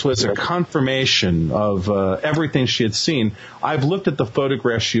 And this was a confirmation of everything she had seen. I've looked at the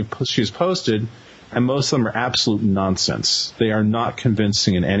photographs she's posted, and most of them are absolute nonsense. They are not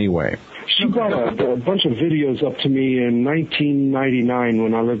convincing in any way. She brought a bunch of videos up to me in 1999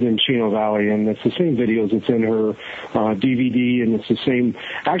 when I lived in Chino Valley, and it's the same videos that's in her DVD, and it's the same.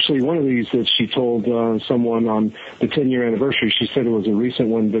 Actually, one of these that she told someone on the 10-year anniversary, she said it was a recent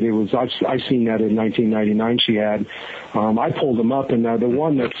one, but it was I've seen that in 1999 she had. I pulled them up, and the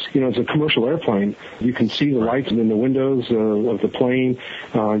one that's, it's a commercial airplane. You can see the lights in the windows of the plane.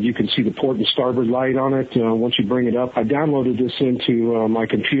 You can see the port and starboard light on it once you bring it up. I downloaded this into my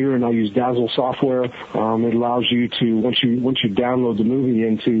computer, and I used use Dazzle software. It allows you to, once you download the movie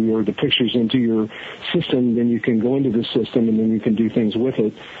or the pictures into your system, then you can go into the system and then you can do things with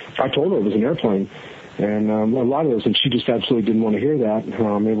it. I told her it was an airplane. And a lot of those, and she just absolutely didn't want to hear that.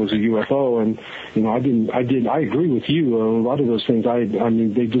 It was a UFO, and I agree with you. A lot of those things, I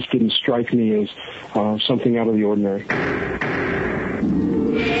mean, they just didn't strike me as something out of the ordinary.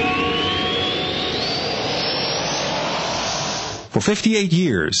 For 58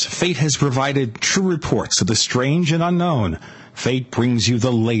 years, Fate has provided true reports of the strange and unknown. Fate brings you the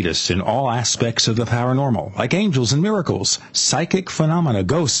latest in all aspects of the paranormal, like angels and miracles, psychic phenomena,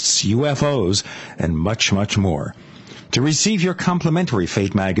 ghosts, UFOs, and much, much more. To receive your complimentary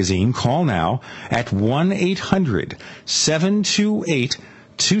Fate magazine, call now at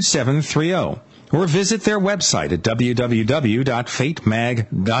 1-800-728-2730 or visit their website at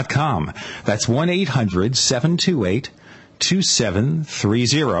www.fatemag.com. That's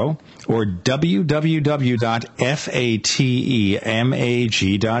 1-800-728-2730 or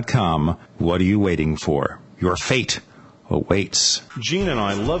www.fatemag.com. What are you waiting for? Your fate awaits. Gene and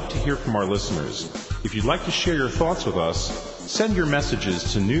I love to hear from our listeners. If you'd like to share your thoughts with us, send your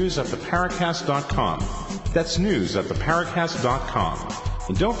messages to news@theparacast.com. That's news@theparacast.com.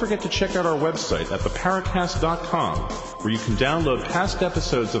 And don't forget to check out our website at theparacast.com, where you can download past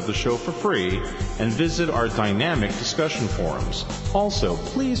episodes of the show for free and visit our dynamic discussion forums. Also,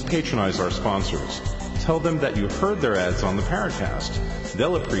 please patronize our sponsors. Tell them that you heard their ads on the Paracast.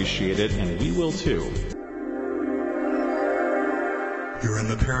 They'll appreciate it, and we will too. You're in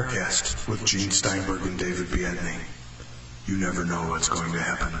the Paracast with Gene Steinberg and David Biedney. You never know what's going to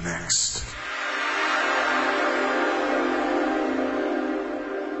happen next.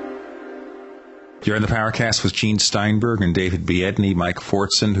 You're in the Paracast with Gene Steinberg and David Biedney, Mike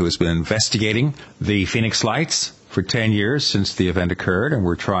Fortson, who has been investigating the Phoenix Lights for 10 years since the event occurred, and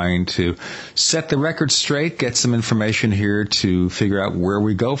we're trying to set the record straight, get some information here to figure out where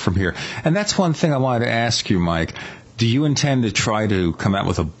we go from here. And that's one thing I wanted to ask you, Mike. Do you intend to try to come out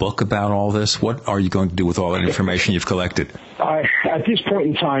with a book about all this? What are you going to do with all that information you've collected? At this point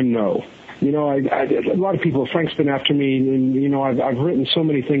in time, no. You know, a lot of people, Frank's been after me, and, you know, I've written so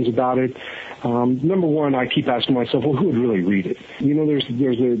many things about it. Number one, I keep asking myself, well, who would really read it? You know, there's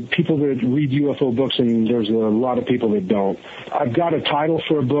people that read UFO books, and there's a lot of people that don't. I've got a title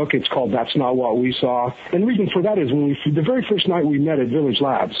for a book. It's called That's Not What We Saw. And the reason for that is the very first night we met at Village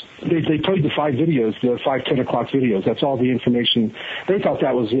Labs, they played the 5 videos, the 5 10 o'clock videos. That's all the information. They thought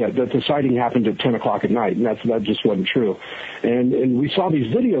that was it, that the sighting happened at 10 o'clock at night, and that just wasn't true. And we saw these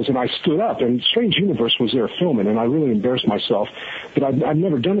videos, and I stood up, and Strange Universe was there filming, and I really embarrassed myself. But I'd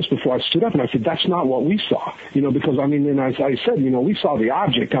never done this before. I stood up, and I said, that's not what we saw. You know, because, I mean, and I said, you know, we saw the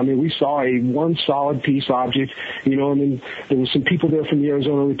object. I mean, we saw a one solid piece object, you know, and then there was some people there from the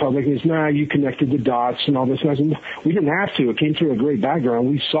Arizona Republic, and it's, you connected the dots and all this. And I said, we didn't have to. It came through a great background.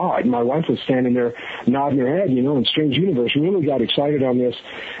 We saw it. And my wife was standing there nodding her head, you know, and Strange Universe really got excited on this.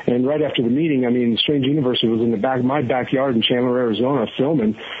 And right after the meeting, I mean, Strange Universe was in my backyard in Chandler, Arizona,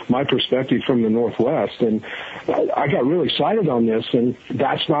 filming my perspective from the Northwest. And I got really excited on this, and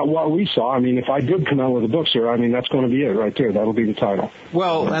that's not what we saw. I mean, if I did come out with a book, sir, I mean, that's going to be it right there. That'll be the title.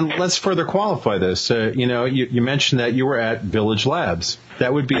 Well, and let's further qualify this. You know, you mentioned that you were at Village Labs.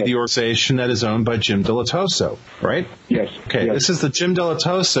 That would be the organization that is owned by Jim Dilettoso, right? Yes. Okay, yes. This is the Jim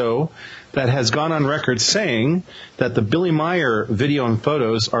Dilettoso that has gone on record saying that the Billy Meyer video and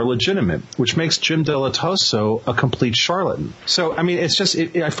photos are legitimate, which makes Jim Dilettoso a complete charlatan. So, I mean, it's just,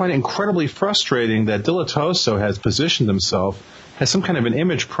 I find it incredibly frustrating that Dilettoso has positioned himself as some kind of an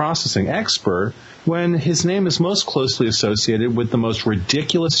image processing expert when his name is most closely associated with the most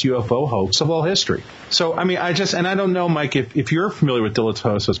ridiculous UFO hoax of all history. So, I mean, I don't know, Mike, if you're familiar with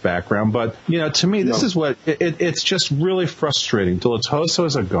Dilettoso's background, but, you know, to me, this is what, it's just really frustrating. Dilettoso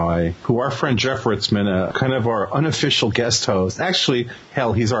is a guy who our friend Jeff Ritzman, kind of our unofficial guest host, actually,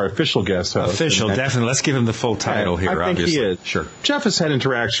 hell, he's our official guest host. Official, definitely. Let's give him the full title here, I think obviously. He is. Sure. Jeff has had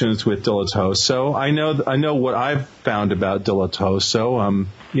interactions with Dilettoso. I know what I've found about Dilettoso.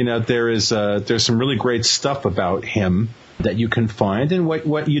 You know, there's some really great stuff about him that you can find, and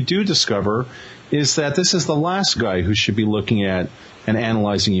what you do discover is that this is the last guy who should be looking at and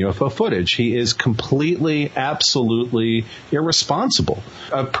analyzing UFO footage. He is completely, absolutely irresponsible.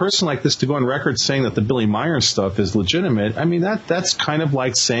 A person like this to go on record saying that the Billy Meyer stuff is legitimate, I mean, that's kind of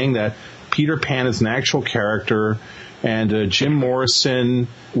like saying that Peter Pan is an actual character And Jim Morrison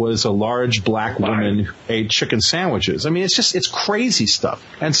was a large black woman who ate chicken sandwiches. I mean, it's crazy stuff.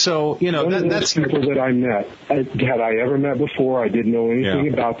 And so, that's people that I met. Had I ever met before, I didn't know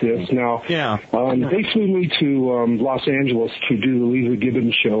anything about this. Now, they flew me to Los Angeles to do the Lisa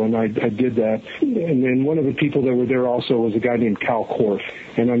Gibbons show, and I did that. And then one of the people that were there also was a guy named Cal Korff.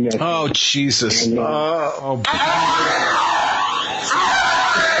 And I met him. Oh, Jesus. And,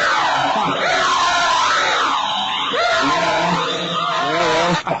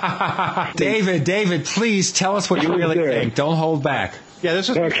 David, please tell us what you really think. Don't hold back. Yeah, this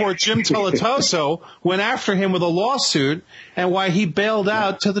is before Jim Teletoso went after him with a lawsuit and why he bailed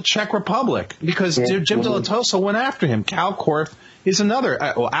out to the Czech Republic because Jim Teletoso went after him. Cal Korff is another.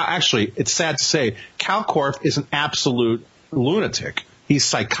 Well, actually, it's sad to say, Cal Korff is an absolute lunatic. He's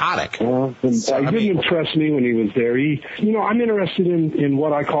psychotic. He didn't impress me when he was there. I'm interested in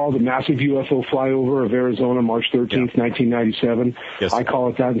what I call the massive UFO flyover of Arizona, March 13th, 1997. Yes. I call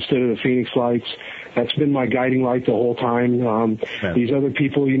it that instead of the Phoenix Lights. That's been my guiding light the whole time. These other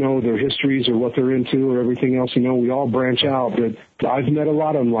people, their histories or what they're into or everything else, we all branch out. But I've met a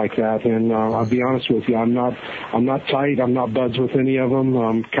lot of them like that, and I'll be honest with you, I'm not tight. I'm not buds with any of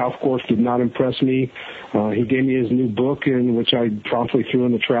them. Cal Korff did not impress me. He gave me his new book, in which I promptly threw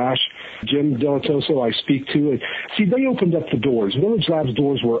in the trash. Jim Teletoso, I speak to. See, they opened up the doors. Village Labs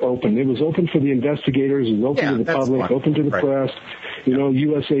doors were open. It was open for the investigators. It was open to the public, open to the press.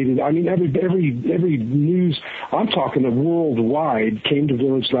 USA. I mean, every news. I'm talking worldwide came to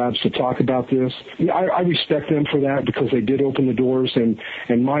Village Labs to talk about this. I respect them for that because they did open the doors, and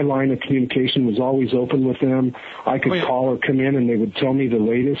my line of communication was always open with them. I could call or come in, and they would tell me the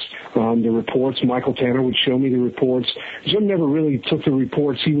latest, the reports. Michael Tanner would show me the reports. Jim never really took the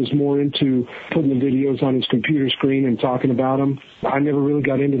reports. He was more into putting the videos on his computer screen and talking about them. I never really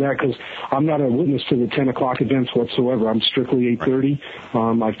got into that because I'm not a witness to the 10 o'clock events whatsoever. I'm strictly 8:30.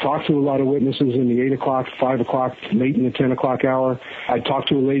 I've talked to a lot of witnesses in the 8 o'clock, 5 o'clock, late in the 10 o'clock hour. I talked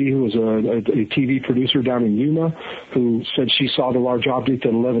to a lady who was a TV producer down in Yuma who said she saw the large object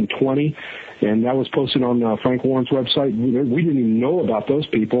at 11:20. And that was posted on Frank Warren's website. We didn't even know about those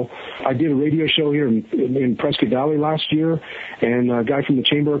people. I did a radio show here in Prescott Valley last year, and a guy from the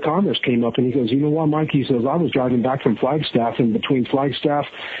Chamber of Commerce came up, and he goes, "You know what, Mike?" He says, "I was driving back from Flagstaff, and between Flagstaff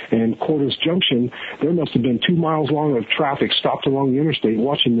and Cordes Junction, there must have been 2 miles long of traffic stopped along the interstate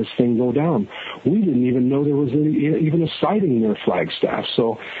watching this thing go down. We didn't even know there was even a sighting near Flagstaff."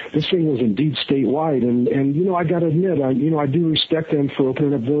 So this thing was indeed statewide, and I got to admit, I do respect them for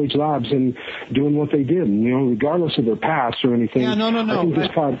opening up Village Labs and doing what they did, regardless of their past or anything. Yeah, no.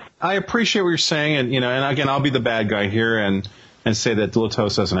 I appreciate what you're saying, and and again, I'll be the bad guy here and say that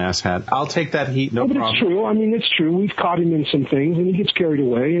Teletoso's an asshat. I'll take that heat, no problem. It's true. I mean, it's true. We've caught him in some things, and he gets carried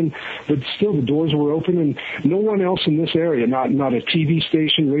away. But still, the doors were open, and no one else in this area, not a TV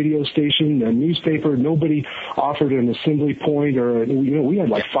station, radio station, a newspaper, nobody offered an assembly point or we had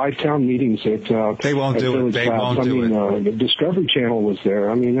like 5 town meetings at. They won't do it. They won't do it. The Discovery Channel was there.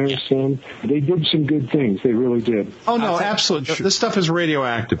 I mean, they did some good things. They really did. Oh no, absolutely. This stuff is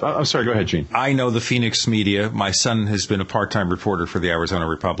radioactive. I'm sorry. Go ahead, Gene. I know the Phoenix media. My son has been a part-time reporter for the Arizona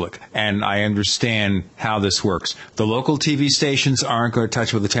Republic, and I understand how this works. The local TV stations aren't going to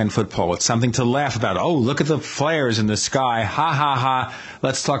touch with a 10-foot pole. It's something to laugh about. Oh, look at the flares in the sky. Ha, ha, ha.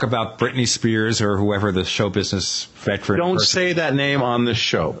 Let's talk about Britney Spears or whoever the show business veteran. Don't say that name on this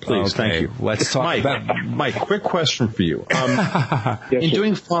show, please. Okay. Thank you. Let's talk Mike, quick question for you. In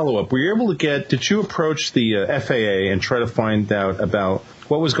doing follow-up, were you able to did you approach the FAA and try to find out about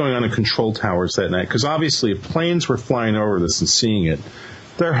what was going on in control towers that night? Because obviously if planes were flying over this and seeing it,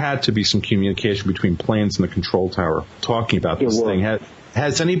 there had to be some communication between planes and the control tower talking about this thing.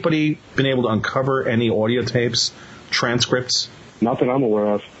 Has anybody been able to uncover any audio tapes, transcripts? Not that I'm aware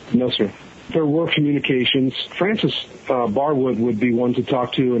of. No, sir. There were communications. Francis Barwood would be one to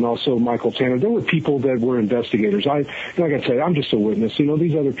talk to, and also Michael Tanner. There were people that were investigators. Like I said, I'm just a witness.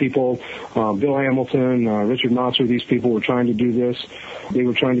 These other people, Bill Hamilton, Richard Notzer, these people were trying to do this. They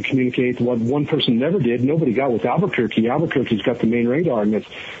were trying to communicate. What one person never did, nobody got with Albuquerque. Albuquerque's got the main radar in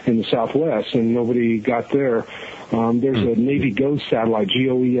the southwest, and nobody got there. There's a Navy GOES satellite,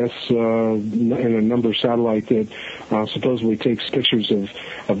 GOES, and a number satellite that supposedly takes pictures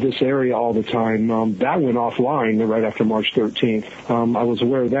of this area all the time. That went offline right after March 13th. I was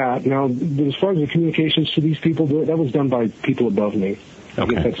aware of that. Now, as far as the communications to these people, that was done by people above me. I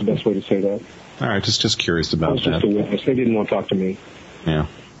guess that's the best way to say that. All right, just curious about that. I was just a witness. They didn't want to talk to me. Yeah.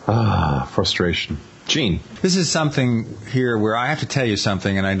 Frustration. Gene. This is something here where I have to tell you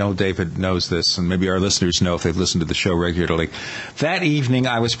something, and I know David knows this, and maybe our listeners know if they've listened to the show regularly. That evening,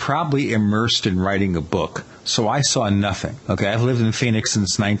 I was probably immersed in writing a book, so I saw nothing. Okay, I've lived in Phoenix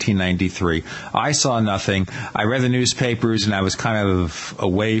since 1993. I saw nothing. I read the newspapers, and I was kind of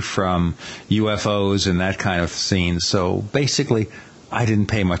away from UFOs and that kind of scene, so basically, I didn't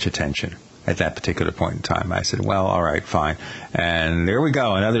pay much attention at that particular point in time. I said, well, all right, fine. And there we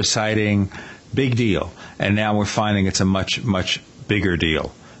go, another sighting. Big deal. And now we're finding it's a much, much bigger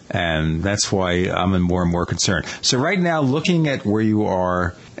deal. And that's why I'm more and more concerned. So right now, looking at where you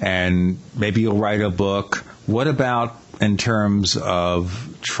are, and maybe you'll write a book, what about in terms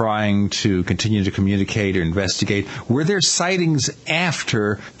of trying to continue to communicate or investigate? Were there sightings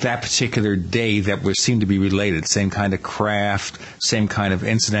after that particular day that seemed to be related? Same kind of craft, same kind of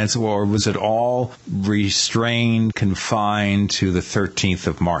incidents, or was it all restrained, confined to the 13th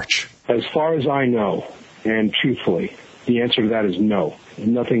of March? As far as I know, and truthfully, the answer to that is no.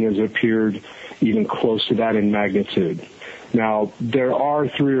 Nothing has appeared even close to that in magnitude. Now, there are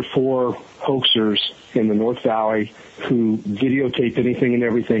 3 or 4 hoaxers in the North Valley who videotape anything and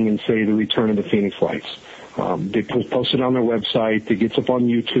everything and say the return of the Phoenix Lights. They post it on their website. It gets up on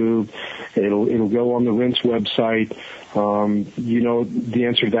YouTube. It'll go on the RINS website. The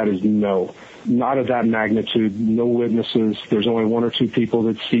answer to that is no. Not of that magnitude. No witnesses. There's only 1 or 2 people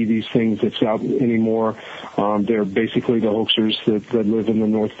that see these things that's out anymore. They're basically the hoaxers that live in the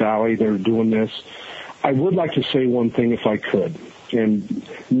North Valley. They're doing this. I would like to say one thing if I could. And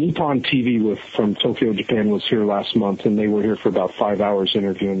Nippon TV from Tokyo, Japan was here last month, and they were here for about 5 hours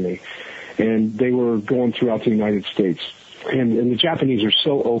interviewing me. And they were going throughout the United States. And the Japanese are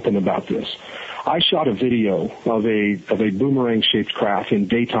so open about this. I shot a video of a boomerang-shaped craft in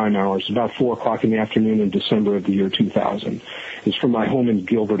daytime hours, about 4 o'clock in the afternoon in December of the year 2000. It's from my home in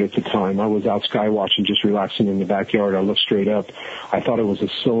Gilbert at the time. I was out sky watching, just relaxing in the backyard. I looked straight up. I thought it was a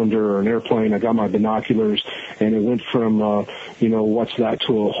cylinder or an airplane. I got my binoculars, and it went from, what's that,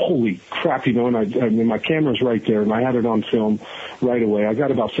 to a holy crap, and I mean, my camera's right there, and I had it on film right away. I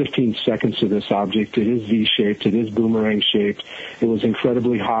got about 15 seconds of this object. It is V-shaped. It is boomerang-shaped. It was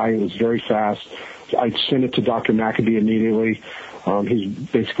incredibly high. It was very fast. I sent it to Dr. Maccabee immediately. He's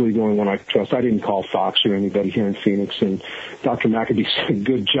basically the only one I trust. I didn't call Fox or anybody here in Phoenix, and Dr. Maccabee said,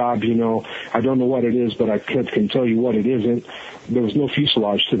 good job, I don't know what it is, but I can tell you what it isn't. There was no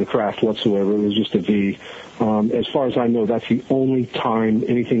fuselage to the craft whatsoever. It was just a V. As far as I know, that's the only time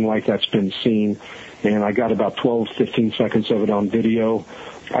anything like that's been seen, and I got about 12, 15 seconds of it on video.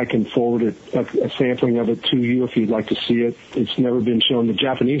 I can forward a sampling of it to you if you'd like to see it. It's never been shown. The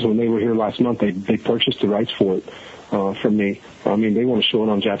Japanese, when they were here last month, they purchased the rights for it from me. I mean, they want to show it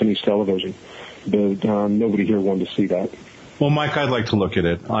on Japanese television, but nobody here wanted to see that. Well, Mike, I'd like to look at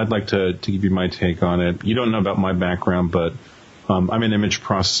it. I'd like to give you my take on it. You don't know about my background, but I'm an image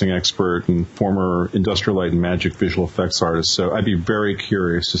processing expert and former industrial light and magic visual effects artist, so I'd be very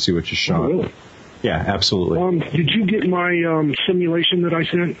curious to see what you shot. Oh, really? Yeah, absolutely. Did you get my simulation that I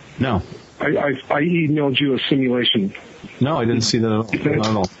sent? No. I emailed you a simulation. No, I didn't see that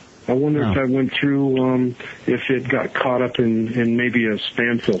at all. I wonder if I went through, if it got caught up in maybe a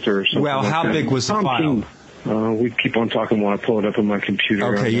spam filter or something. Well, like how that. big was the file? We keep on talking while I pull it up on my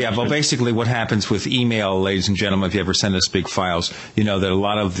computer. Okay, yeah. Well, basically what happens with email, ladies and gentlemen, if you ever send us big files, you know that a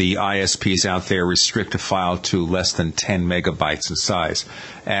lot of the ISPs out there restrict a file to less than 10 megabytes in size.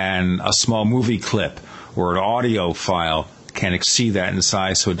 And a small movie clip or an audio file can exceed that in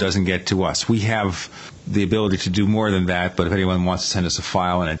size, so it doesn't get to us. We have the ability to do more than that, but if anyone wants to send us a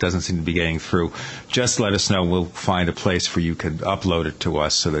file and it doesn't seem to be getting through, just let us know. We'll find a place where you can upload it to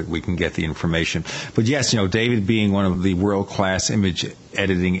us so that we can get the information. But yes, David being one of the world-class image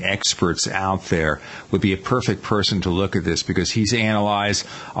editing experts out there would be a perfect person to look at this because he's analyzed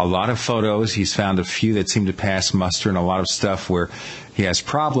a lot of photos. He's found a few that seem to pass muster and a lot of stuff where he has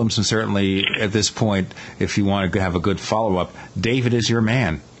problems. And certainly at this point, if you want to have a good follow-up, David is your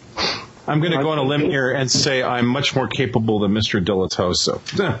man. I'm going to go on a limb here and say I'm much more capable than Mr. Dilatoso.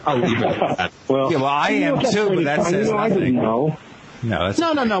 I'll leave it at that. Well, I am too, but that says nothing. I didn't know.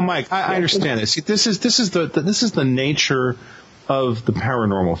 No, Mike. I understand this. This is the nature of the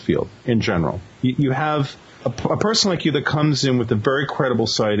paranormal field in general. You have a person like you that comes in with a very credible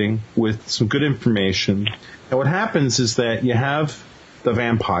sighting with some good information, and what happens is that you have the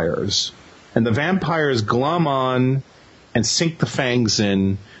vampires, and the vampires glom on and sink the fangs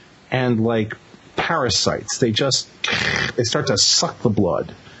in. And like parasites, they start to suck the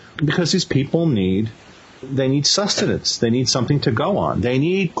blood because these people need sustenance. They need something to go on. They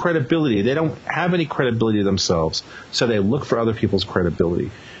need credibility. They don't have any credibility themselves, so they look for other people's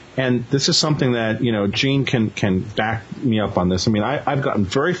credibility. And this is something that, Gene can back me up on this. I mean, I've gotten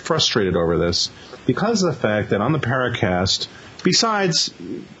very frustrated over this because of the fact that on the Paracast, besides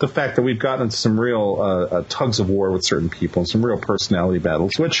the fact that we've gotten into some real tugs of war with certain people and some real personality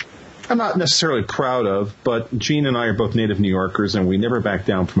battles, which I'm not necessarily proud of, but Gene and I are both native New Yorkers, and we never back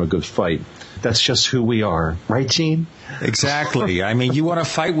down from a good fight. That's just who we are. Right, Gene? Exactly. I mean, you want to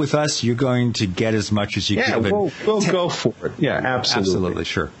fight with us, you're going to get as much as you can. Yeah, we'll go for it. Yeah, absolutely. Absolutely,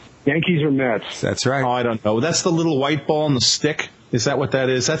 sure. Yankees or Mets? That's right. Oh, I don't know. That's the little white ball on the stick? Is that what that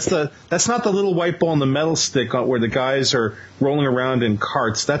is? That's not the little white ball on the metal stick where the guys are rolling around in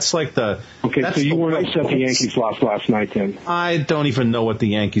carts. That's like the... Okay, so you weren't upset the Yankees lost last night then? I don't even know what the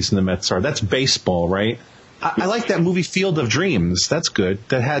Yankees and the Mets are. That's baseball, right? I like that movie Field of Dreams. That's good.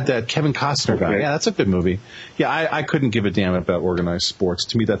 That had that Kevin Costner guy. Yeah, that's a good movie. Yeah, I couldn't give a damn about organized sports.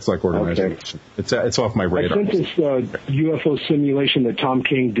 To me, that's like organized action. It's off my radar. I sent this UFO simulation that Tom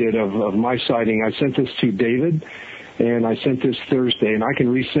King did of my sighting. I sent this to David, and I sent this Thursday. And I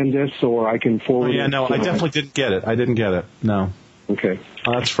can resend this, or I can forward it. Yeah, no, I definitely didn't get it. I didn't get it. No. Okay.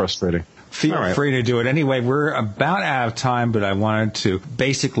 Oh, that's frustrating. Feel free to do it. Anyway, we're about out of time, but I wanted to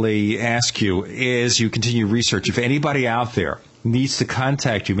basically ask you, as you continue research, if anybody out there needs to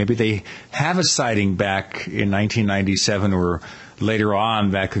contact you, maybe they have a sighting back in 1997 or later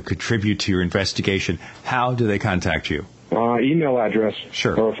on that could contribute to your investigation, how do they contact you? Email address.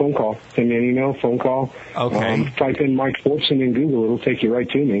 Sure. Or a phone call. Send me an email, phone call. Okay. Type in Mike Fortson in Google. It'll take you right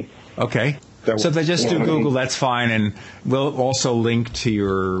to me. Okay. So if they just do Google, that's fine. And we'll also link to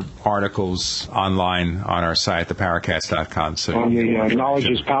your articles online on our site, theparacast.com. So on the Knowledge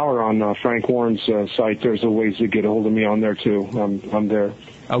is Power on Frank Warren's site, there's a ways to get a hold of me on there, too. I'm there.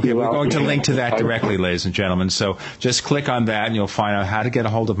 Okay, we're going to link to that directly, ladies and gentlemen. So just click on that, and you'll find out how to get a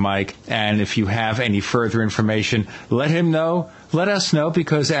hold of Mike. And if you have any further information, let him know. Let us know,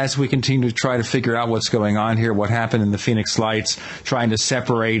 because as we continue to try to figure out what's going on here, what happened in the Phoenix Lights, trying to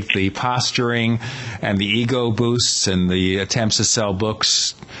separate the posturing and the ego boosts and the attempts to sell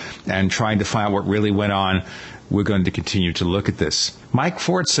books and trying to find out what really went on, we're going to continue to look at this. Mike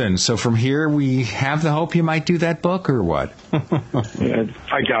Fortson, so from here we have the hope you might do that book, or what? Yeah,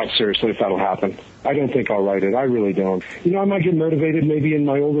 I doubt seriously if that'll happen. I don't think I'll write it. I really don't. I might get motivated maybe in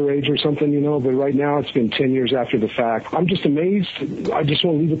my older age or something, but right now it's been 10 years after the fact. I'm just amazed. I just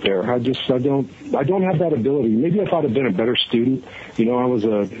won't leave it there. I don't have that ability. Maybe if I'd have been a better student. I was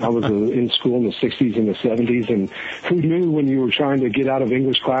in school in the 60s and the 70s, and who knew when you were trying to get out of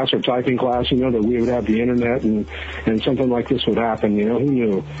English class or typing class, that we would have the internet and something like this would happen, who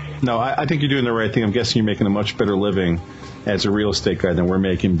knew? No, I think you're doing the right thing. I'm guessing you're making a much better living as a real estate guy than we're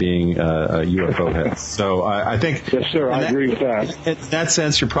making being a UFO head. So I think... Yes, sir. I agree with that. In that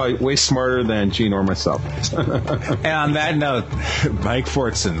sense, you're probably way smarter than Gene or myself. And on that note, Mike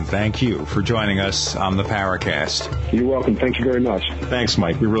Fortson, thank you for joining us on the Paracast. You're welcome. Thank you very much. Thanks,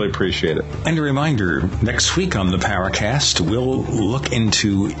 Mike. We really appreciate it. And a reminder, next week on the Paracast, we'll look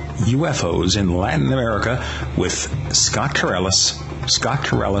into UFOs in Latin America with Scott Corellis. Scott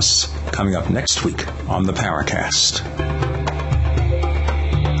Corellis coming up next week on the Paracast.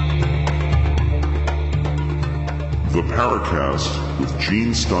 The Paracast with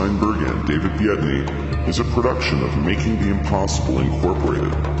Gene Steinberg and David Biedney is a production of Making the Impossible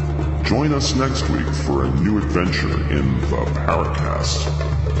Incorporated. Join us next week for a new adventure in the Paracast.